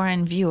this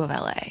foreign view of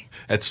L.A.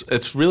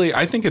 It's really,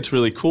 I think it's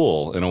really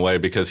cool in a way,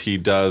 because he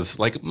does,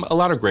 like a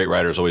lot of great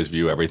writers always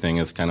view everything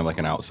as kind of like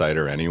an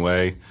outsider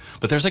anyway.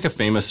 But there's like a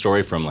famous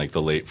story from like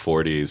the late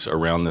 40s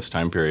around this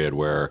time period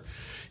where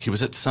he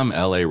was at some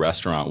LA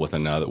restaurant with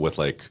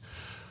like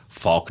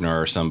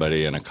Faulkner or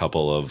somebody and a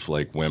couple of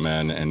like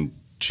women, and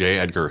J.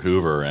 Edgar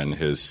Hoover and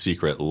his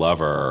secret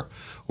lover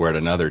were at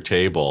another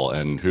table,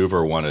 and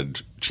Hoover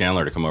wanted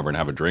Chandler to come over and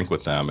have a drink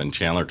with them, and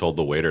Chandler told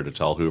the waiter to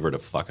tell Hoover to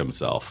fuck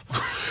himself.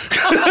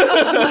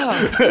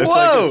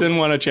 It's in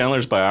one of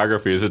Chandler's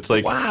biographies. It's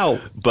like, wow.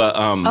 But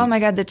oh my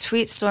God, the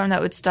tweet storm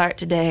that would start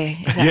today.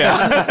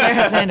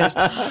 Sarah Sanders.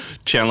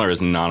 Chandler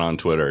is not on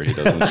Twitter. He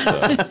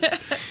doesn't.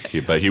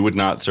 But he would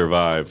not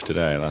survive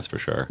today, that's for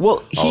sure.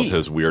 Well, all of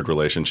his weird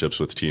relationships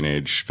with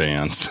teenage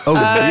fans. Oh,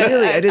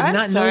 really? I did I'm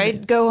not sorry.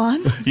 know. Go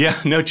on. Yeah,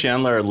 no,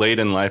 Chandler, late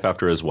in life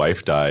after his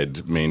wife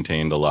died,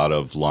 maintained a lot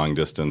of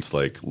long-distance,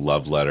 like,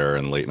 love letter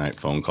and late-night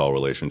phone call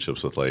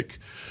relationships with, like,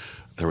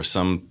 there was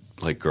some,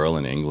 like, girl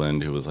in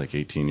England who was, like,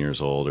 18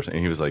 years old, or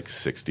something. He was, like,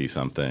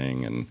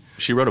 60-something, and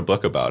she wrote a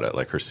book about it,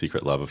 like, her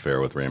secret love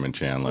affair with Raymond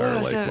Chandler,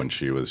 when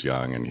she was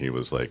young, and he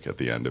was, like, at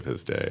the end of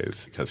his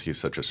days, because he's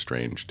such a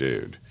strange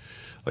dude.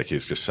 Like,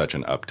 he's just such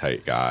an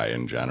uptight guy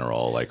in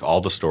general. Like,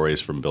 all the stories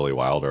from Billy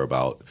Wilder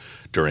about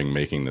during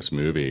making this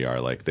movie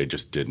are, like, they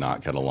just did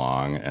not get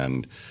along.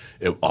 And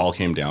it all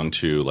came down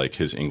to, like,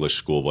 his English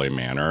schoolboy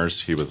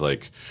manners. He was,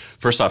 like,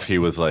 first off, he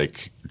was,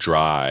 like,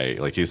 dry.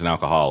 Like, he's an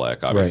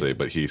alcoholic, obviously,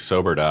 but he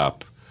sobered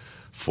up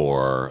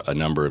for a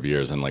number of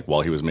years. And, like,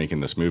 while he was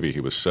making this movie,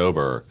 he was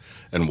sober.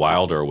 And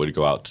Wilder would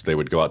go out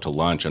to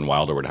lunch, and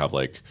Wilder would have,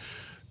 like,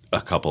 a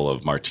couple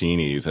of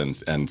martinis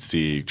and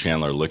see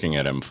Chandler looking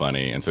at him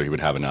funny, and so he would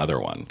have another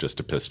one just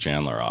to piss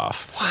Chandler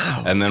off.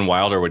 Wow. And then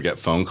Wilder would get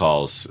phone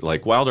calls.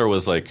 Like, Wilder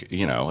was like,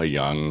 you know, a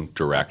young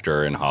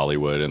director in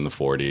Hollywood in the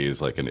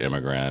 40s, like an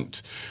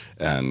immigrant.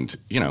 And,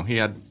 you know, he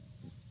had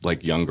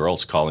like young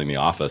girls calling the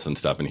office and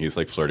stuff, and he's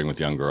like flirting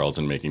with young girls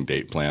and making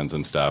date plans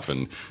and stuff,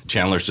 and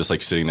Chandler's just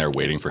like sitting there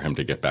waiting for him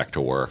to get back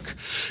to work.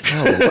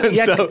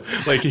 So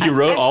like he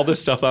wrote all this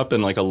stuff up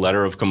in like a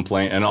letter of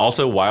complaint. And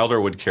also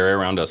Wilder would carry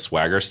around a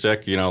swagger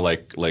stick, you know,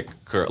 like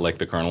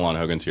the Colonel on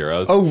Hogan's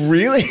Heroes. Oh,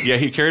 really? Yeah,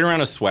 he carried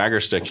around a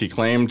swagger stick. He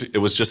claimed it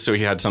was just so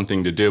he had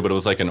something to do, but it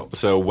was like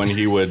so when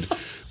he would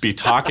be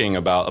talking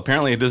about,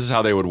 apparently this is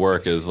how they would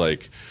work, is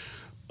like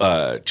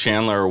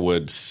Chandler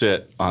would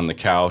sit on the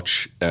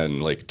couch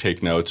and like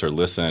take notes or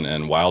listen,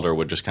 and Wilder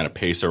would just kind of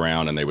pace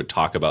around, and they would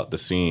talk about the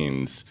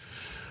scenes.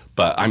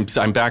 But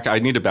I'm back. I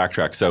need to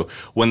backtrack. So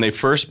when they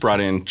first brought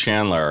in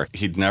Chandler,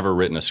 he'd never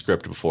written a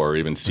script before or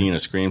even seen a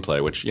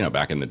screenplay, which, you know,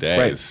 back in the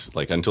days,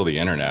 like until the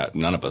internet,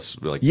 none of us,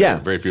 like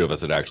very few of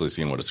us had actually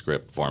seen what a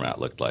script format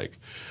looked like.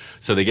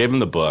 So they gave him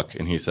the book,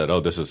 and he said, "Oh,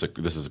 this is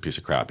a piece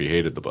of crap." He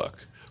hated the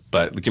book.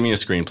 but give me a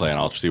screenplay and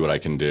I'll see what I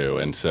can do.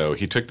 And so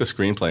he took the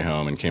screenplay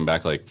home and came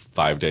back like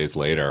 5 days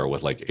later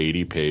with like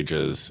 80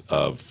 pages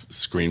of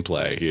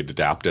screenplay. He had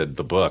adapted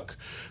the book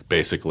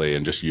basically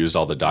and just used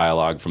all the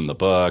dialogue from the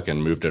book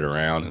and moved it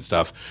around and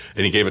stuff.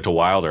 And he gave it to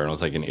Wilder, and it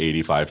was like an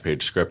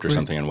 85-page script or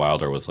something. And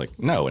Wilder was like,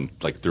 no, and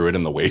like threw it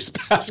in the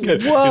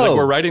wastebasket. He's like,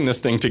 we're writing this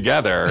thing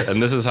together,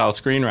 and this is how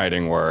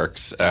screenwriting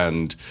works.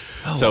 And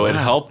it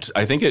helped.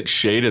 I think it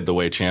shaded the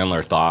way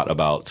Chandler thought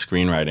about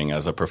screenwriting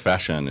as a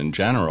profession in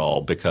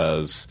general,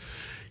 because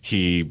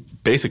he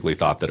basically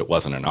thought that it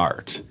wasn't an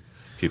art.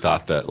 He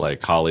thought that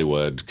like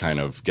Hollywood kind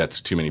of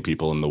gets too many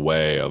people in the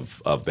way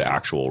of the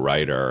actual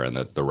writer, and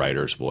that the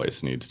writer's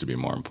voice needs to be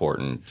more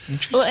important.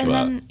 Well, and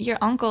then your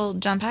uncle,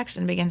 John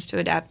Paxton, begins to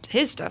adapt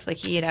his stuff. Like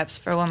he adapts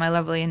Farewell My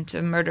Lovely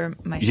into Murder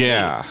My Sweet.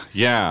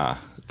 Yeah.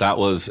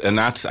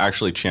 That's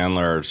actually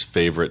Chandler's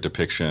favorite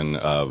depiction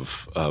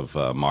of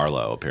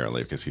Marlowe,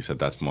 apparently, because he said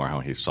that's more how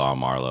he saw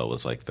Marlowe,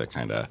 was like the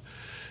kind of,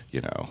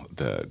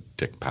 the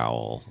Dick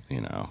Powell,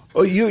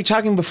 Oh, you were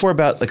talking before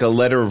about like a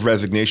letter of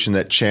resignation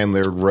that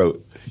Chandler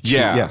wrote.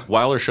 Yeah.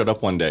 Wilder showed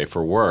up one day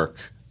for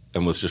work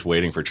and was just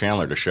waiting for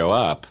Chandler to show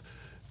up.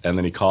 And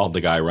then he called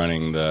the guy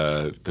running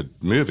the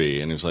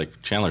movie, and he was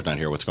like, Chandler's not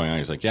here. What's going on?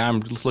 He's like, yeah,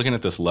 I'm just looking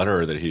at this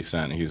letter that he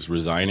sent. He's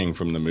resigning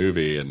from the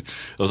movie. And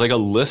it was like a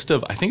list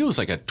of, I think it was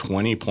like a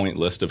 20-point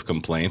list of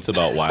complaints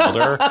about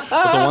Wilder.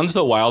 But the ones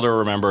that Wilder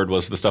remembered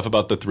was the stuff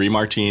about the 3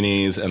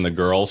 martinis and the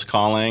girls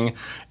calling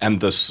and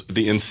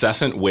the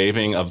incessant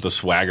waving of the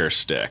swagger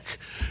stick.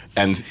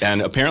 And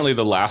apparently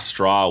the last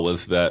straw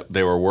was that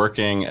they were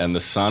working and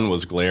the sun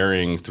was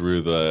glaring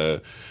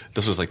through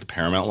this was like the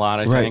Paramount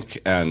lot, I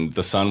think, and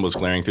the sun was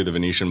glaring through the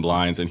Venetian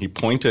blinds, and he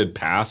pointed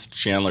past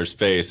Chandler's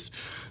face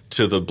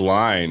to the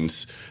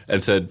blinds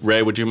and said,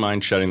 Ray, would you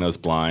mind shutting those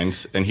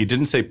blinds? And he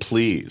didn't say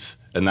please,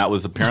 and that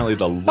was apparently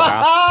the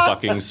last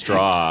fucking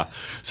straw.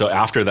 So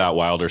after that,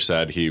 Wilder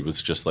said he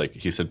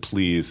said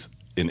please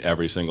in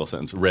every single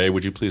sentence. Ray,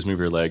 would you please move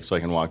your legs so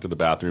I can walk to the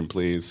bathroom,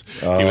 please?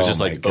 He was just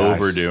like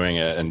overdoing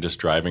it and just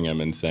driving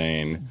him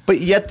insane. But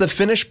yet the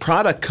finished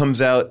product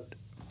comes out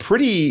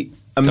pretty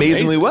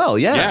amazingly well.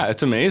 Yeah,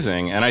 it's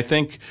amazing. And I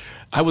think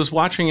I was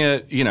watching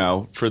it,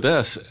 for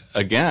this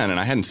again, and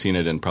I hadn't seen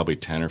it in probably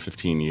 10 or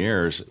 15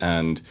 years,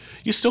 and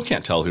you still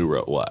can't tell who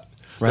wrote what.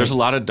 Right. There's a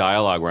lot of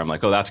dialogue where I'm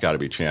like, oh, that's got to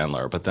be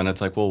Chandler. But then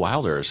it's like, well,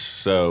 Wilder's,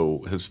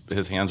 so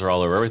his hands are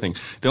all over everything.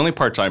 The only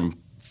parts I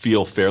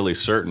feel fairly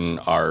certain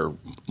are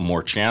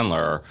more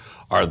Chandler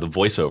are the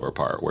voiceover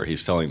part where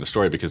he's telling the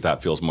story, because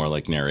that feels more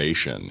like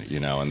narration,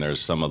 and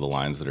there's some of the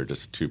lines that are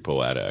just too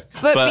poetic.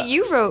 But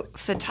you wrote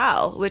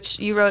Fatale, which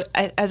you wrote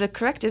as a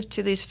corrective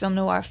to these film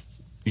noir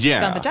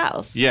film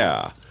fatales.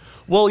 Yeah.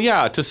 Well,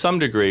 yeah, to some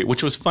degree,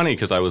 which was funny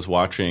because I was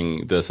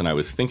watching this and I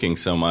was thinking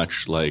so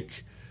much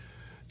like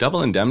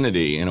Double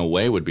Indemnity in a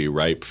way would be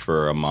ripe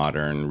for a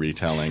modern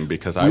retelling,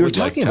 because I would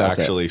like to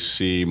actually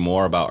see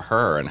more about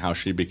her and how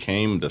she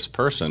became this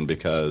person,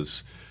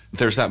 because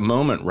there's that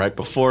moment right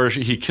before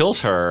he kills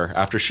her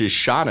after she's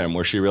shot him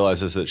where she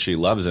realizes that she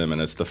loves him,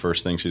 and it's the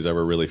first thing she's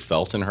ever really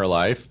felt in her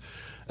life.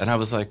 And I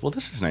was like, well,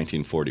 this is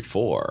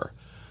 1944.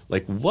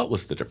 Like, what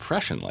was the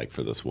Depression like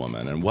for this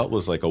woman? And what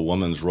was like a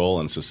woman's role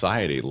in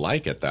society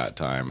like at that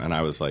time? And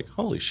I was like,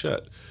 holy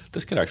shit,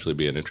 this could actually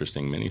be an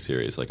interesting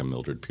miniseries, like a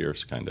Mildred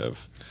Pierce kind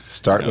of.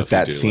 Start with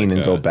that scene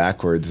and go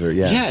backwards, or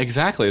Yeah,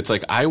 exactly. It's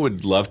like I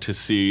would love to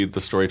see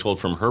the story told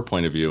from her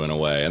point of view in a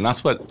way, and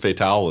that's what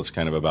Fatale was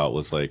kind of about.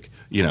 Was like,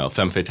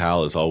 femme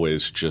fatale is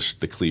always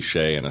just the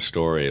cliche in a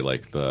story,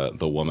 like the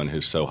woman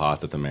who's so hot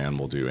that the man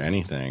will do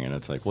anything, and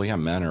it's like, well, yeah,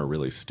 men are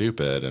really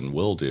stupid and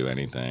will do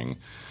anything,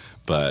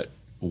 but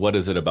what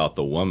is it about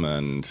the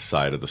woman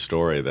side of the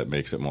story that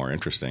makes it more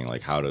interesting?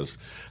 Like, how does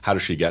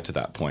she get to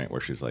that point where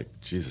she's like,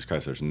 Jesus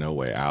Christ, there's no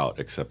way out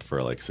except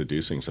for like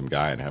seducing some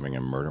guy and having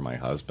him murder my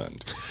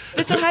husband?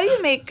 But so how do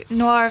you make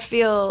noir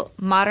feel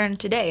modern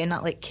today and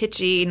not like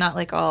kitschy, not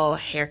like all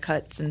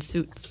haircuts and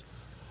suits?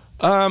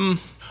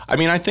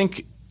 I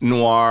think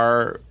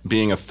noir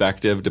being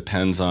effective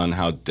depends on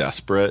how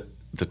desperate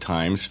the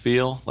times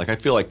feel. Like, I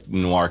feel like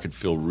noir could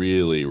feel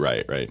really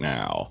right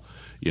now.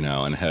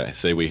 And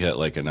say we hit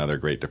like another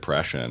Great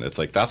Depression. It's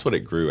like that's what it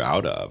grew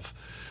out of,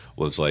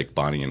 was like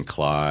Bonnie and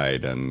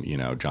Clyde and,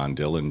 John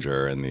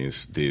Dillinger and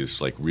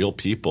these like real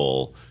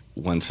people.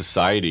 When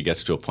society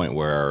gets to a point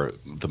where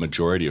the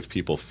majority of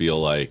people feel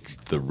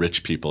like the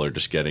rich people are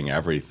just getting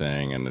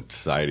everything and that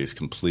society is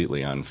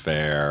completely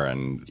unfair,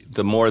 and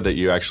the more that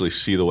you actually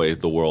see the way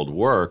the world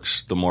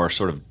works, the more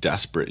sort of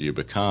desperate you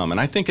become. And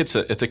I think it's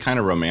a kind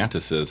of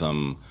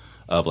romanticism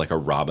of like a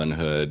Robin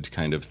Hood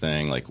kind of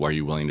thing, like, why are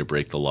you willing to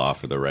break the law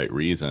for the right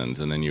reasons?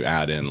 And then you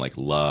add in like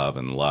love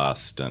and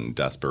lust and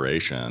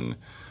desperation.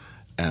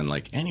 And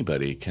like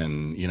anybody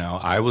can,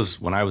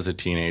 when I was a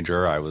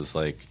teenager, I was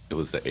like, it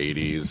was the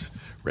 80s.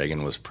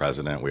 Reagan was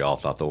president. We all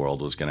thought the world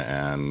was going to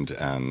end.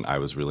 And I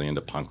was really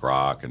into punk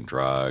rock and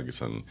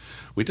drugs. And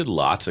we did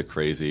lots of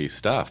crazy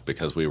stuff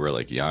because we were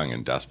like young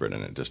and desperate.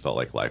 And it just felt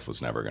like life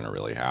was never going to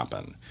really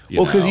happen.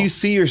 Because you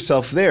see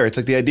yourself there. It's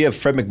like the idea of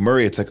Fred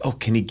McMurray. It's like, oh,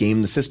 can he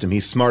game the system?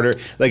 He's smarter.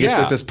 Like it's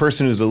like this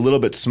person who's a little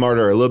bit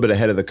smarter, a little bit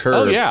ahead of the curve.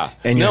 Oh, yeah.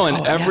 And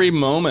every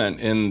moment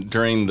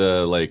during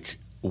the like,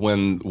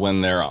 when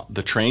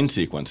the train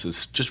sequence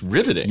is just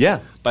riveting. Yeah.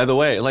 By the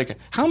way, like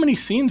how many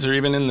scenes are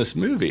even in this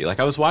movie?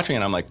 Like I was watching it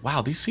and I'm like,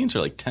 wow, these scenes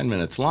are like 10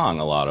 minutes long,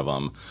 a lot of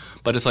them.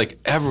 But it's like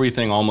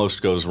everything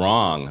almost goes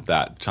wrong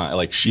that time.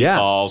 Like she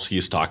calls,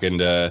 he's talking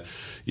to,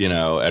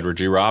 Edward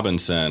G.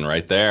 Robinson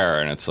right there.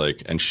 And it's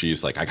like, and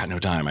she's like, I got no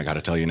time. I got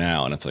to tell you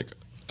now. And it's like,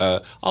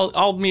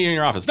 I'll meet you in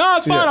your office. No,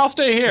 it's fine. I'll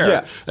stay here.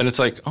 Yeah. And it's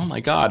like, oh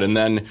my God. And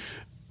then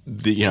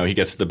he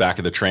gets to the back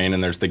of the train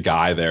and there's the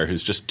guy there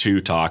who's just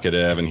too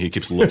talkative and he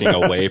keeps looking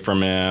away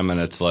from him and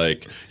it's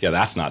like,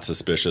 that's not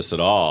suspicious at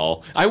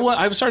all.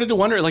 I've started to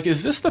wonder, like,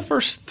 is this the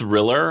first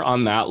thriller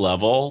on that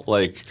level?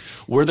 Like,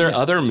 were there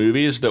other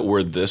movies that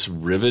were this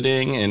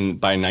riveting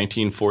by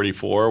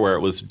 1944 where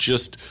it was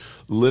just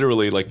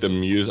literally like the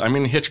music? I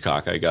mean,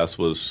 Hitchcock, I guess,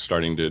 was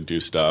starting to do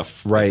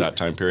stuff at that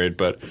time period.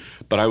 But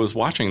I was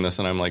watching this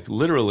and I'm like,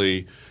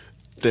 literally,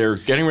 they're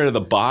getting rid of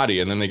the body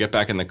and then they get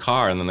back in the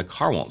car and then the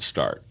car won't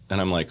start. And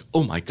I'm like,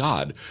 oh my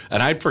God.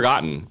 And I'd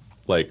forgotten,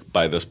 like,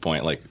 by this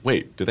point, like,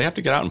 wait, do they have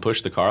to get out and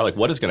push the car? Like,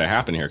 what is going to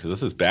happen here? Because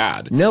this is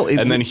bad. No.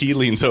 And then he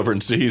leans over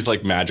and sees,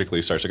 like,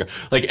 magically starts to go.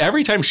 Like,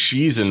 every time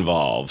she's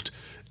involved,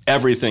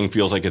 everything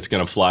feels like it's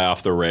going to fly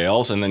off the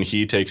rails and then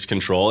he takes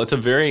control. It's a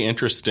very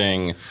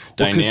interesting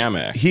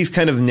dynamic. He's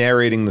kind of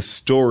narrating the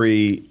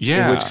story.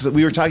 Yeah. Because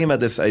we were talking about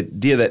this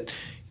idea that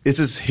this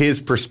is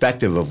his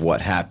perspective of what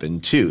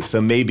happened, too.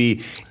 So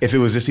maybe if it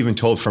was just even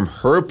told from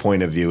her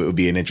point of view, it would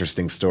be an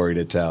interesting story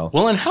to tell.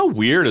 Well, and how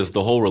weird is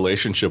the whole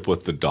relationship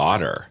with the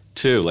daughter,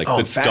 too? Like,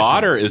 the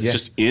daughter is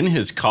just in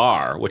his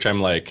car, which I'm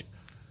like,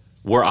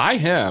 were I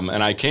him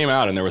and I came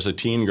out and there was a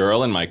teen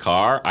girl in my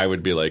car, I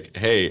would be like,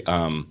 hey,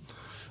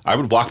 I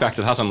would walk back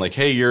to the house. I'm like,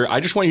 hey, I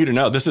just want you to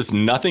know this has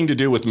nothing to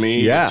do with me.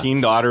 Yeah. Your teen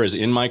daughter is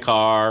in my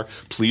car.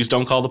 Please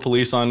don't call the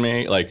police on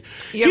me. Like,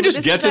 he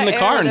just gets in the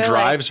car and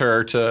drives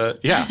her to,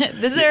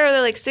 This is where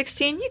they're like,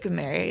 16, you can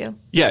marry you.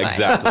 Yeah,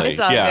 exactly. It's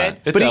all good.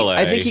 It's but LA.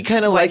 I think he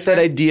kind of liked that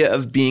idea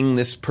of being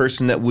this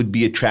person that would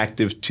be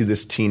attractive to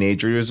this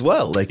teenager as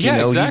well. Like,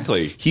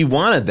 exactly. He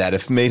wanted that.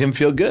 It made him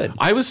feel good.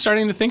 I was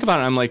starting to think about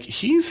it. I'm like,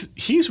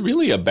 he's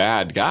really a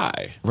bad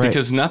guy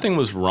because nothing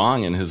was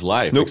wrong in his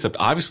life except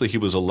obviously he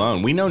was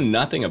alone. We know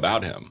nothing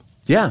about him.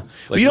 Yeah.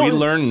 Like, we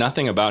learn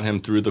nothing about him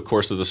through the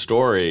course of the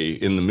story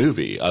in the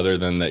movie other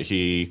than that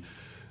he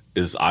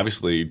is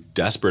obviously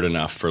desperate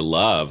enough for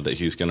love that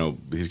he's gonna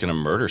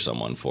murder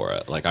someone for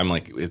it. Like, I'm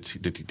like,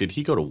 did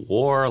he go to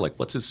war? Like,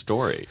 what's his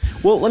story?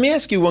 Well, let me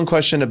ask you one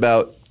question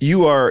about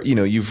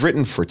you've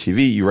written for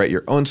TV, you write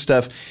your own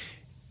stuff.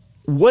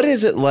 What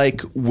is it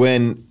like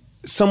when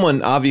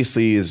someone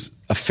obviously is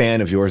a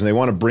fan of yours and they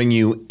want to bring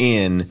you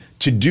in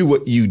to do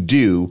what you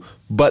do,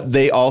 but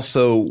they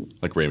also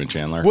like Raymond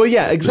Chandler? Well,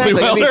 yeah,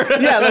 exactly.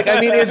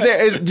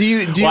 Do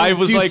you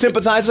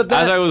sympathize with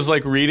that? As I was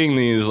like reading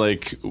these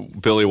like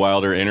Billy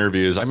Wilder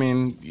interviews, I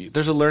mean,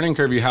 there's a learning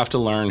curve. You have to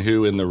learn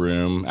who in the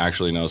room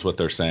actually knows what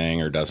they're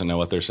saying or doesn't know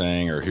what they're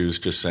saying, or who's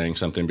just saying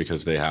something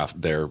because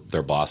their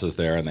boss is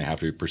there and they have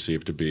to be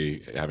perceived to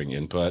be having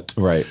input.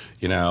 Right.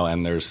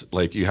 And there's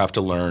like, you have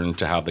to learn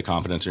to have the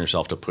confidence in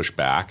yourself to push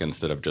back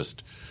instead of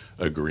just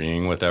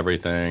agreeing with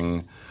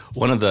everything.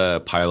 One of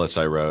the pilots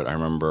I wrote, I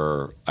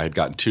remember I had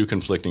gotten two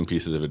conflicting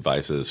pieces of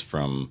advice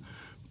from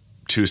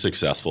two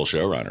successful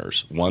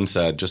showrunners. One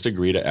said, just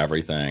agree to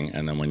everything,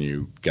 and then when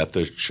you get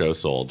the show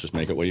sold, just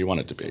make it what you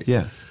want it to be.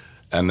 Yeah.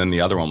 And then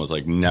the other one was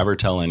like, never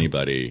tell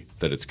anybody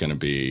that it's going to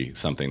be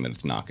something that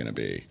it's not going to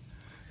be.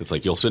 It's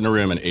like you'll sit in a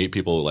room and 8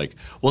 people are like,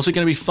 well, is it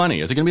going to be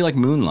funny? Is it going to be like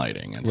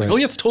Moonlighting? And it's like, oh,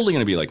 yeah, it's totally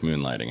going to be like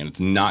Moonlighting. And it's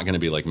not going to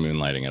be like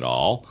Moonlighting at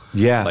all.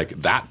 Yeah. Like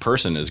that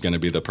person is going to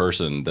be the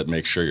person that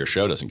makes sure your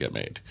show doesn't get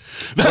made.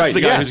 That's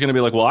the guy who's going to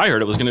be like, well, I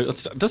heard it was going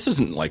to – this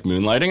isn't like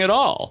Moonlighting at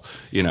all,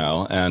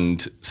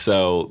 And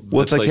so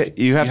it's like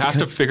you have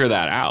to figure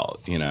that out,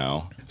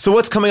 So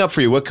what's coming up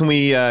for you? What can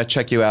we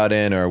check you out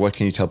in, or what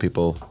can you tell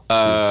people?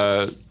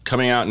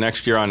 Coming out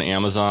next year on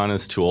Amazon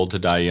is Too Old to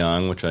Die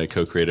Young, which I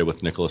co-created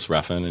with Nicholas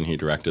Refn, and he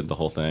directed the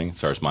whole thing. It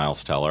stars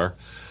Miles Teller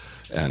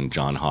and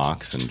John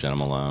Hawkes and Jenna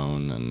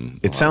Malone and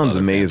it sounds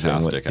amazing.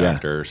 Fantastic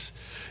actors.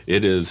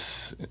 It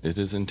is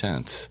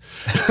intense.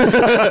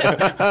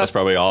 That's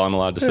probably all I'm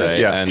allowed to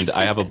say. Yeah. And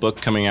I have a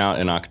book coming out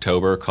in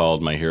October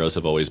called My Heroes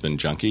Have Always Been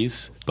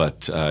Junkies.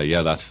 But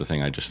that's the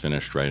thing I just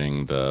finished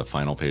writing the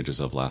final pages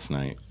of last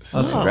night.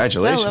 So.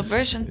 Congratulations.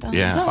 Celebration.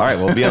 Yeah. All right,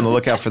 we'll be on the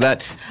lookout for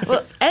that.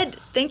 Well, Ed,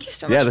 thank you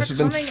so much. Yeah, this has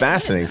been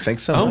fascinating.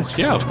 Thanks so much. Oh,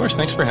 yeah, of course.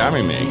 Thanks for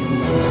having me.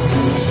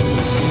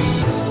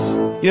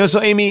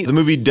 So Amy, the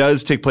movie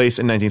does take place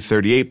in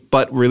 1938,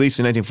 but released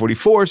in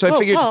 1944. So I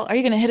figured. Paul, are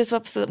you going to hit us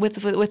up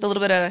with a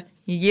little bit of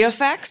year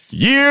facts?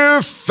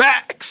 Year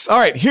facts. All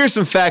right, here's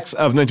some facts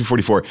of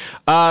 1944.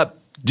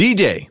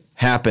 D-Day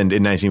happened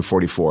in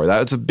 1944. That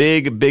was a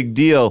big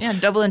deal. Yeah,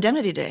 Double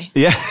Indemnity Day.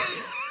 Yeah.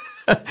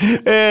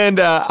 And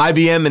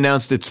IBM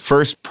announced its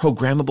first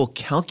programmable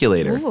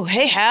calculator. Ooh,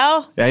 hey,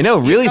 Hal. I know,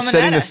 really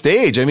setting the us.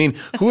 stage. I mean,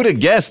 who would have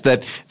guessed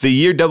that the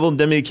year Double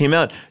Indemnity came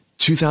out,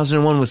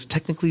 2001 was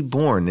technically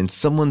born in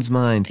someone's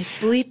mind. It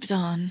bleeped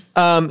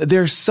on.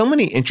 There's so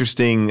many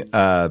interesting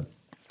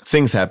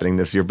things happening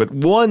this year, but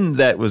one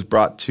that was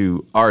brought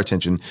to our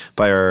attention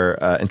by our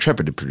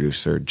intrepid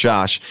producer,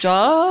 Josh,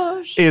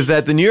 is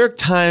that the New York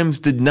Times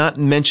did not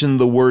mention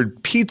the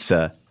word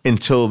pizza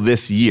until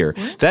this year.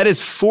 What? That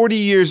is 40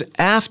 years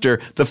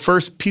after the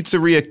first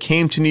pizzeria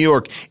came to New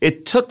York.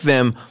 It took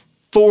them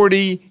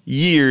 40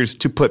 years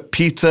to put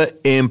pizza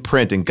in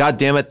print. And God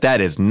damn it,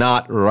 that is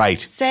not right.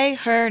 Say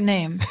her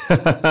name.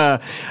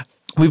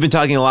 We've been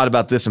talking a lot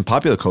about this in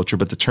popular culture,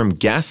 but the term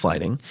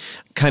gaslighting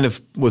kind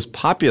of was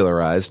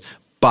popularized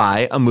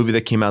by a movie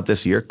that came out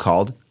this year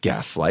called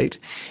Gaslight.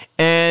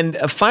 And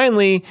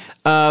finally,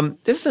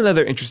 this is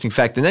another interesting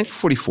fact. In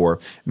 1944,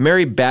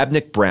 Mary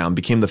Babnick Brown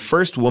became the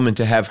first woman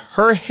to have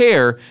her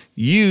hair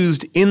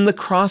used in the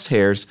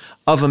crosshairs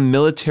of a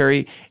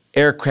military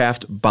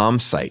aircraft bomb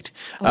site.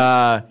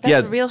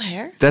 That's real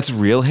hair? That's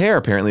real hair,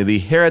 apparently. The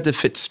hair had to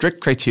fit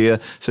strict criteria,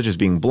 such as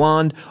being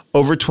blonde,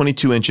 over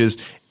 22 inches,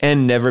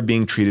 and never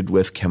being treated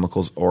with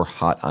chemicals or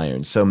hot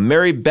irons. So,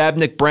 Mary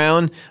Babnick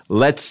Brown,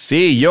 let's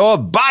see your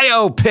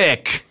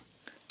biopic.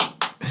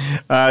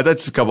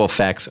 That's a couple of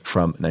facts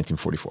from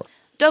 1944.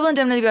 Double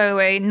Indemnity, by the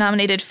way,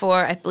 nominated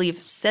for, I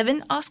believe,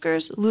 7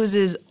 Oscars,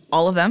 loses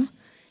all of them.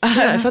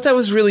 Yeah, I thought that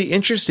was really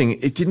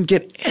interesting. It didn't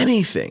get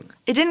anything.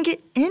 It didn't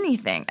get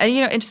anything.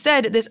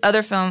 Instead, this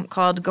other film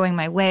called Going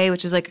My Way,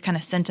 which is like a kind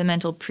of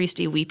sentimental,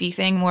 priesty, weepy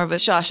thing, more of a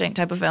Shawshank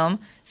type of film,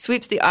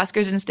 sweeps the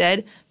Oscars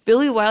instead.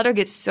 Billy Wilder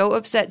gets so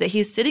upset that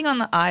he's sitting on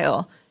the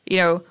aisle,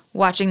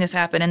 watching this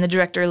happen, and the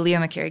director, Leo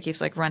McCarey,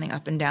 keeps like running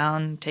up and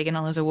down, taking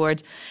all his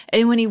awards.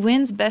 And when he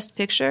wins Best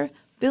Picture,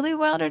 Billy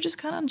Wilder just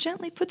kind of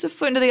gently puts a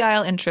foot into the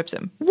aisle and trips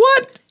him.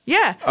 What?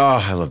 Yeah.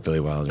 Oh, I love Billy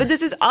Wilder. But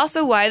this is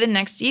also why the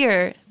next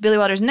year, Billy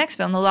Wilder's next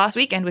film, The Lost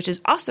Weekend, which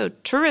is also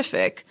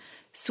terrific,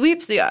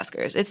 sweeps the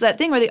Oscars. It's that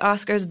thing where the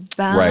Oscars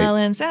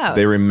balance out.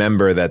 They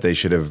remember that they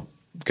should have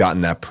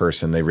gotten that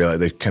person. They realize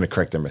they kind of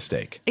correct their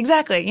mistake.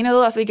 Exactly. The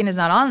Lost Weekend is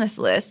not on this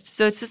list.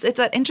 So it's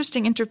that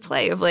interesting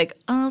interplay of like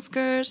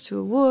Oscars to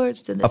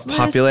awards to this list.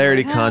 A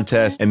popularity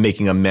contest and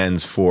making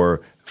amends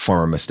for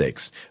former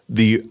mistakes.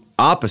 The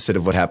opposite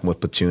of what happened with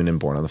Platoon and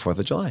Born on the 4th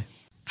of July.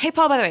 Hey,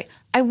 Paul, by the way,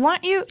 I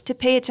want you to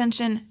pay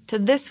attention to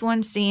this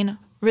one scene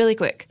really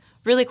quick.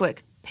 Really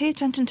quick. Pay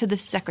attention to the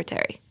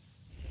secretary.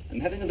 I'm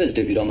having a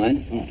visitor, if you don't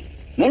mind. Oh.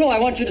 No, I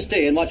want you to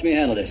stay and watch me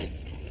handle this.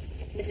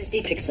 Mrs.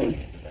 Dietrichson.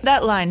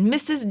 That line,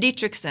 Mrs.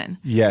 Dietrichson.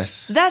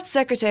 Yes. That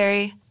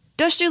secretary,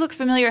 does she look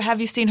familiar? Have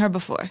you seen her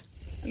before?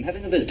 I'm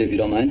having a visitor, if you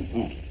don't mind.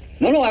 Oh.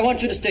 No, I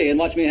want you to stay and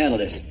watch me handle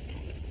this.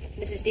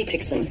 Mrs.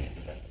 Dietrichson.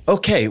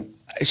 Okay.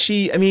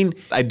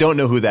 I don't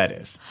know who that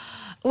is.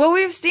 Well,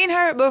 we've seen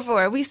her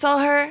before. We saw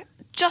her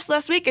just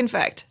last week, in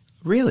fact.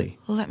 Really?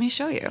 Well, let me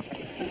show you.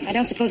 I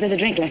don't suppose there's a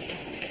drink left.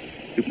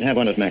 You can have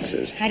one at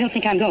Max's. I don't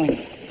think I'm going.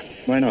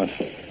 Why not?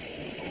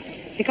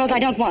 Because I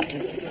don't want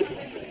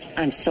to.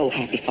 I'm so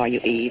happy for you,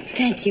 Eve.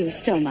 Thank you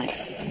so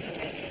much.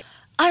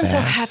 I'm so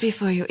happy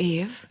for you,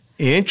 Eve.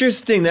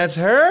 Interesting. That's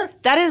her?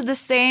 That is the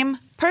same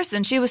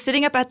person. She was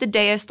sitting up at the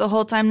dais the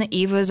whole time that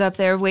Eve was up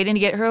there waiting to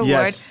get her award.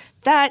 Yes.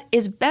 That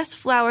is Bess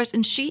Flowers,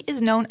 and she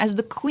is known as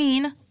the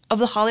queen of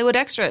the Hollywood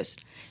extras.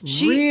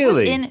 She was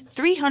in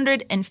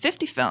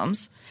 350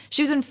 films.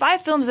 She was in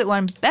 5 films that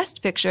won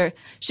Best Picture.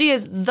 She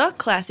is the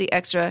classy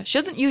extra. She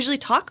doesn't usually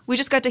talk. We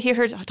just got to hear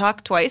her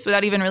talk twice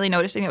without even really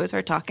noticing it was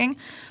her talking.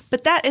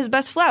 But that is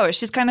Bess Flowers.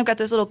 She's kind of got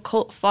this little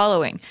cult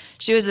following.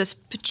 She was this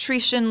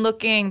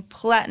patrician-looking,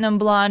 platinum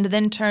blonde,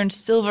 then turned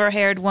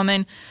silver-haired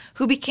woman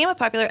who became a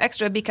popular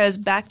extra because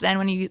back then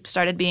when you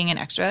started being an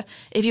extra,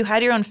 if you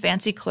had your own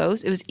fancy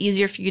clothes, it was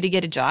easier for you to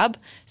get a job.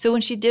 So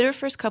when she did her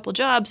first couple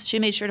jobs, she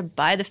made sure to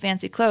buy the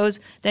fancy clothes.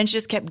 Then she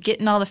just kept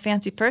getting all the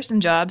fancy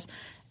person jobs.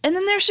 And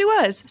then there she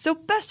was. So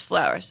Bess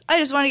Flowers. I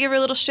just want to give her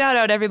a little shout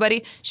out,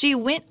 everybody. She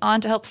went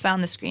on to help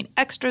found the Screen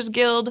Extras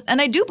Guild.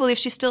 And I do believe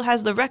she still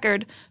has the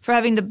record for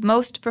having the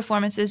most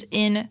performances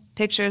in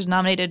pictures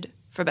nominated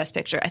for Best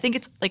Picture. I think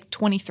it's like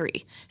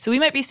 23. So we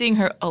might be seeing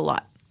her a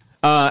lot.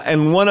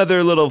 And one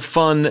other little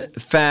fun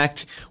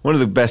fact, one of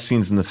the best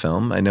scenes in the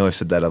film, I know I've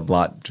said that a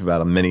lot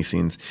about many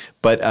scenes,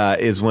 but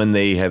is when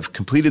they have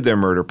completed their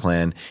murder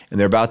plan and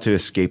they're about to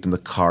escape and the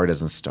car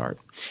doesn't start.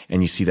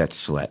 And you see that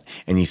sweat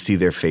and you see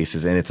their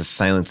faces and it's a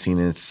silent scene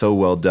and it's so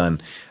well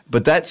done.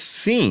 But that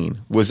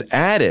scene was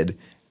added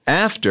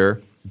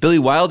after Billy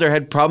Wilder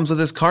had problems with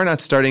his car not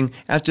starting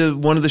after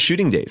one of the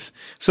shooting days.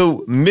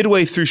 So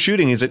midway through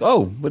shooting, he's like,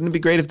 oh, wouldn't it be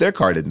great if their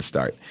car didn't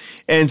start?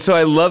 And so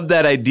I love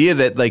that idea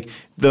that like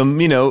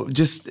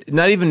just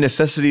not even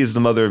necessity is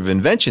the mother of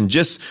invention,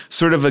 just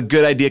sort of a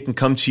good idea can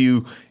come to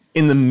you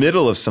in the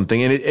middle of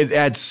something. And it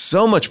adds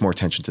so much more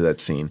tension to that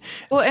scene.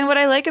 Well, and what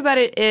I like about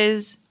it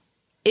is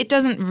it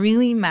doesn't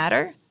really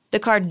matter. The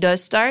car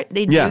does start.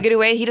 They do get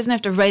away. He doesn't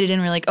have to write it in.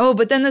 We're like, oh,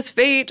 but then this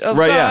fate of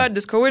God,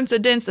 this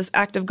coincidence, this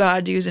act of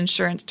God, to use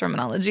insurance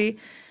terminology,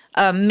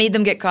 made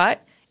them get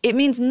caught. It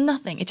means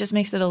nothing. It just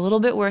makes it a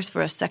little bit worse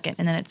for a second,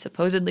 and then it's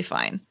supposedly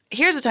fine.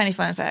 Here's a tiny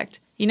fun fact.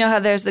 You know how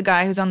there's the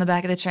guy who's on the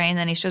back of the train,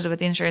 then he shows up at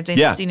the insurance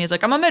agency, and he's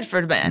like, I'm a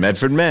Medford man.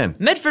 Medford man.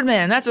 Medford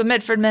man. That's what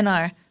Medford men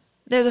are.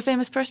 There's a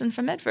famous person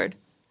from Medford.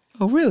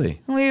 Oh, really?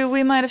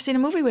 We might have seen a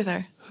movie with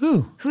her.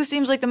 Who? Who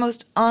seems like the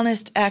most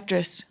honest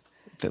actress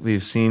that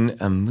we've seen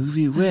a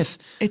movie with?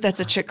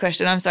 That's a trick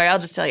question. I'm sorry. I'll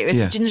just tell you.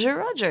 It's Ginger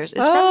Rogers.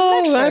 It's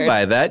from Medford. I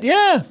buy that.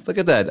 Yeah. Look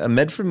at that. A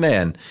Medford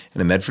man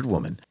and a Medford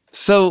woman.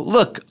 So,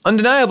 look,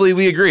 undeniably,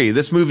 we agree.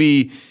 This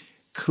movie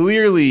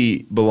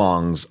clearly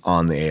belongs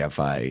on the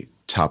AFI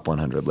Top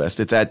 100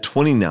 list. It's at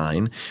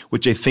 29,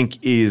 which I think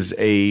is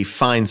a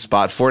fine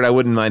spot for it. I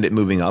wouldn't mind it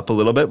moving up a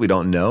little bit. We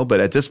don't know.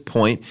 But at this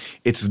point,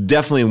 it's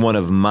definitely one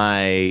of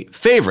my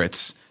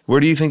favorites.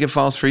 Where do you think it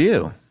falls for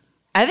you?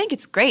 I think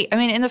it's great. I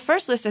mean, in the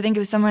first list, I think it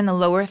was somewhere in the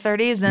lower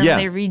 30s. Then when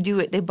they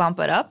redo it, they bump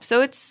it up.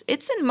 So it's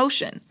in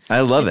motion.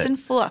 I love It's in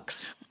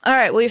flux. All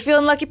right. Well, you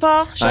feeling lucky,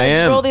 Paul? Shall I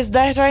am. Roll these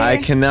dice right here?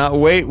 I cannot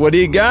wait. What do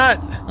you got?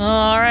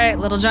 All right.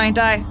 Little giant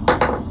die.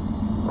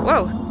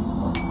 Whoa.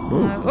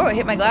 Oh, it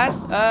hit my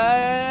glass.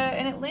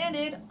 And it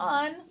landed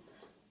on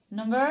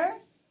number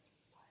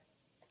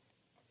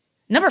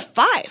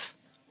 5.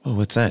 Oh,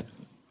 what's that?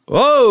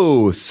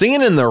 Whoa,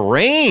 Singing in the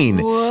Rain.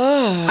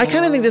 Whoa. I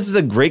kind of think this is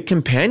a great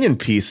companion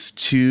piece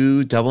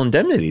to Double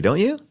Indemnity, don't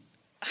you?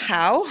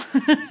 How?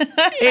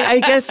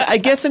 I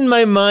guess in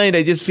my mind,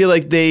 I just feel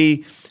like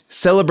they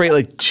celebrate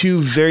like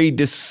two very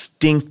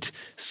distinct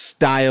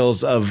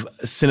styles of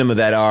cinema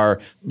that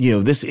are,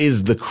 this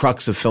is the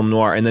crux of film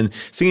noir. And then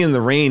Singing in the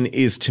Rain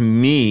is, to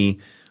me,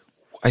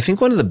 I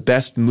think one of the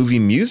best movie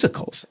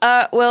musicals.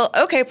 Well,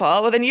 okay,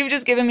 Paul. Well, then you've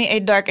just given me a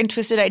dark and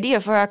twisted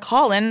idea for our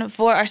call-in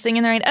for our Singing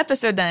in the Rain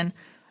episode then.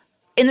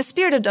 In the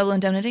spirit of Double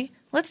Indemnity,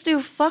 let's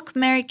do Fuck,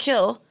 Marry,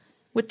 Kill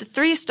with the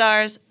 3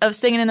 stars of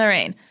Singing in the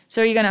Rain.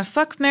 So are you going to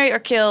fuck, marry, or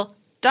kill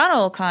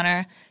Donald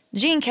O'Connor,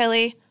 Gene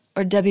Kelly,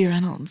 or Debbie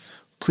Reynolds?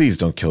 Please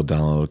don't kill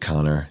Donald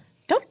O'Connor.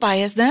 Don't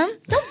bias them.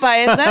 Don't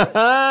bias them.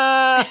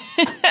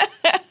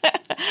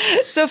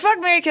 So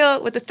fuck, marry,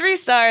 kill with the 3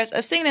 stars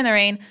of Singing in the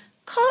Rain.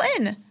 Call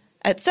in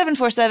at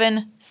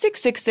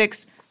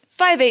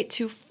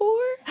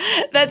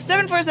 747-666-5824. That's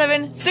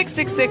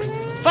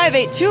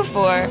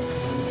 747-666-5824.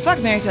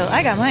 Fuck, marry, kill.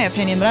 I got my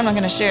opinion, but I'm not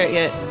going to share it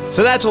yet.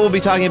 So that's what we'll be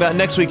talking about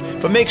next week.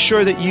 But make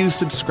sure that you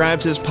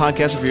subscribe to this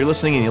podcast if you're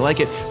listening and you like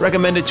it.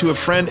 Recommend it to a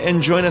friend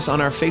and join us on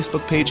our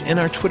Facebook page and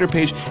our Twitter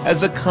page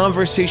as the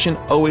conversation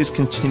always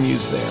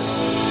continues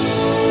there.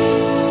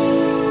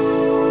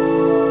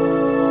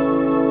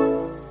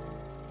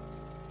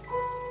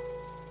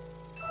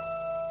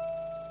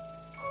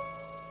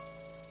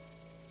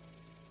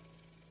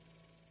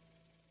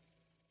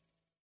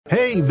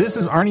 Hey, this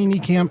is Arnie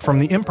Niekamp from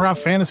the improv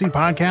fantasy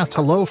podcast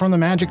Hello from the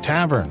Magic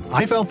Tavern.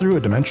 I fell through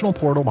a dimensional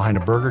portal behind a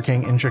Burger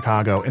King in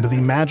Chicago into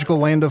the magical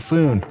land of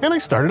Foon, and I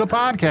started a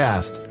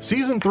podcast.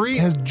 Season 3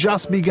 has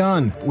just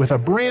begun with a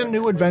brand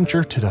new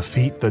adventure to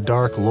defeat the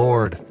Dark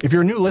Lord. If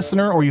you're a new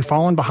listener or you've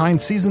fallen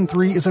behind, Season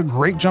 3 is a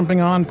great jumping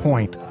on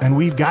point, and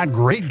we've got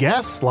great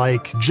guests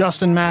like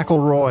Justin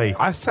McElroy.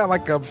 I sound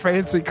like a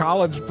fancy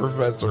college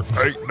professor.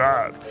 8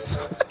 nuts.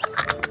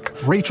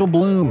 Rachel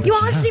Bloom. You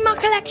want to see my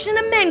collection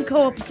of men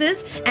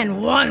corpses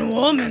and one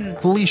woman?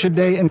 Felicia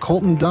Day and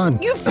Colton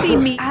Dunn. You've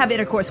seen me have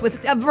intercourse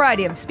with a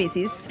variety of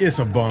species. It's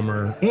a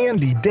bummer.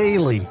 Andy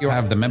Daly. You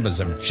have the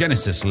members of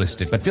Genesis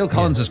listed, but Phil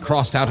Collins is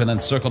crossed out and then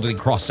circled and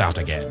crossed out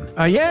again.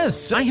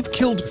 Yes, I have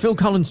killed Phil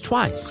Collins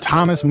twice.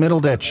 Thomas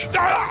Middleditch.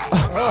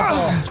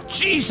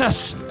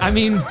 Jesus! I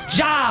mean,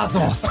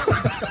 Jesus!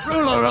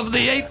 Ruler of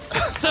the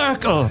 8th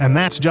circle. And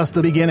that's just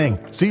the beginning.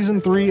 Season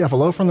 3 of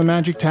Hello from the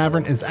Magic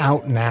Tavern is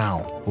out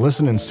now.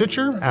 Listen in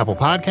Stitcher, Apple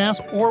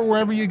Podcasts, or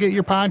wherever you get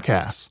your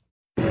podcasts.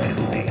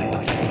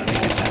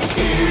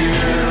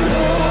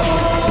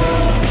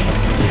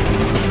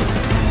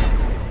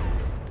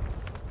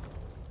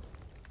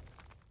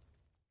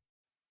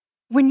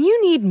 When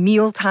you need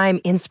mealtime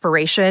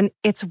inspiration,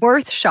 it's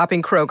worth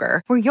shopping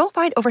Kroger, where you'll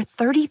find over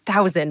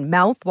 30,000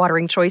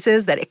 mouth-watering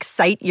choices that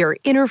excite your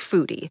inner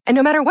foodie. And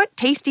no matter what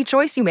tasty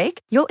choice you make,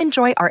 you'll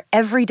enjoy our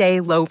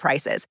everyday low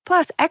prices,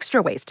 plus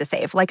extra ways to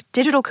save, like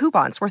digital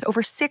coupons worth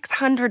over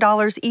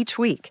 $600 each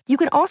week. You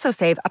can also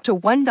save up to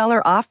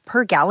 $1 off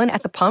per gallon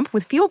at the pump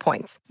with fuel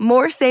points.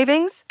 More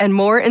savings and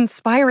more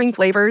inspiring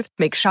flavors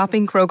make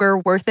shopping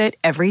Kroger worth it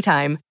every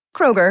time.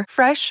 Kroger,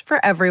 fresh for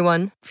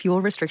everyone.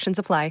 Fuel restrictions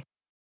apply.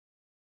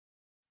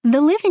 The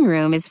living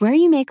room is where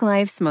you make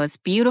life's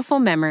most beautiful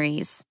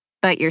memories.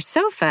 But your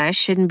sofa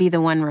shouldn't be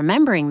the one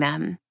remembering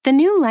them. The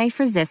new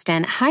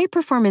life-resistant,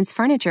 high-performance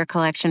furniture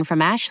collection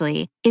from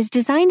Ashley is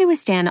designed to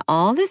withstand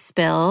all the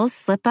spills,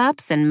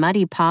 slip-ups, and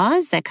muddy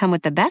paws that come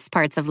with the best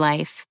parts of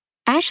life.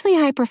 Ashley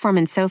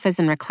high-performance sofas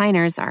and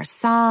recliners are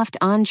soft,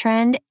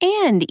 on-trend,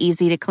 and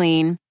easy to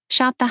clean.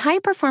 Shop the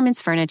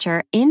high-performance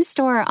furniture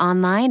in-store or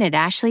online at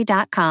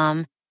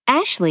ashley.com.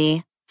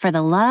 Ashley, for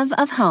the love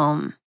of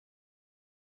home.